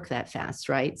doesn't work that fast,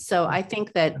 right? So I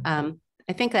think that,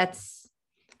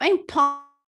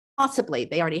 possibly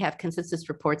they already have consensus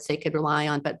reports they could rely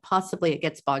on, but possibly it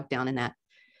gets bogged down in that.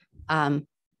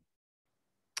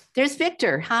 There's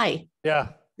Victor, hi.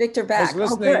 Yeah. Victor back.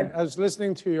 I was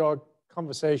listening to your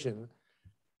conversation.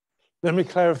 Let me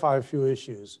clarify a few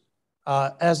issues.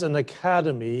 As an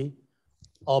academy,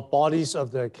 or bodies of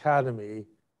the academy,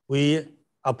 we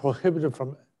are prohibited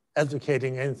from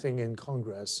advocating anything in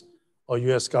Congress or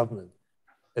US government.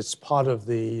 It's part of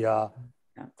the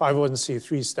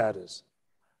 501c3 status.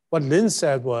 What Lynn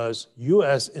said was you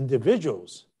as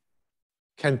individuals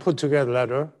can put together a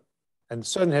letter, and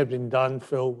certainly have been done,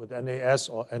 Phil, with NAS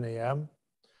or NAM,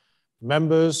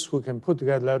 members who can put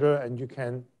together a letter and you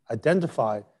can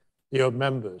identify your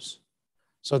members.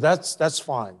 So that's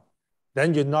fine.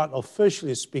 Then you're not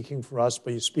officially speaking for us,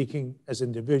 but you're speaking as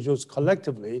individuals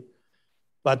collectively,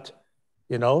 but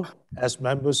you know, as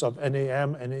members of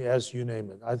NAM, NAS, you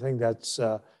name it. I think that's,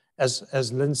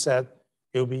 as Lynn said,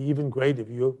 it would be even great if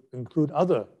you include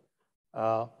other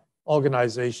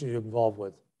organizations you're involved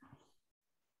with.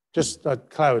 Just that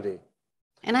clarity.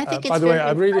 And I think by the way,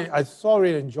 I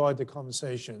thoroughly enjoyed the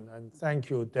conversation, and thank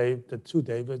you, Dave, the two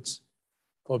Davids,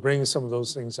 for bringing some of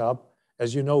those things up.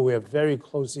 As you know, we are very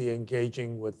closely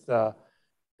engaging with Biden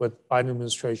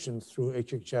administration through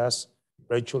HHS,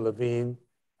 Rachel Levine,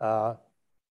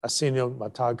 Arsenio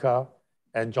Mataka,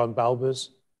 and John Balbus.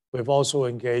 We've also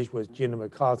engaged with Gina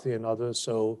McCarthy and others.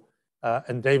 So,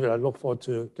 and David, I look forward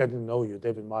to getting to know you,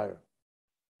 David Meyer.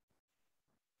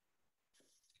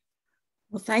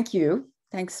 Well, thank you.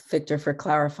 Thanks, Victor, for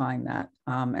clarifying that.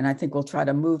 And I think we'll try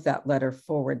to move that letter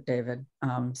forward, David.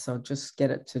 So just get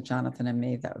it to Jonathan and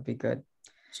me. That would be good.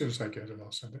 As soon as I get it,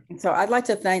 I'll send it. So I'd like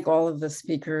to thank all of the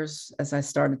speakers, as I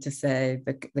started to say,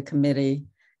 the committee,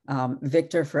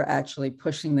 Victor for actually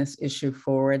pushing this issue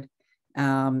forward,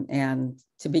 and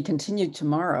to be continued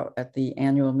tomorrow at the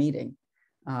annual meeting,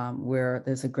 where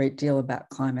there's a great deal about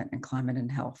climate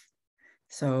and health.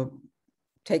 So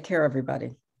take care,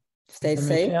 everybody. Stay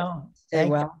safe, Michelle, stay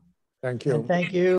well. Thank you. And thank you.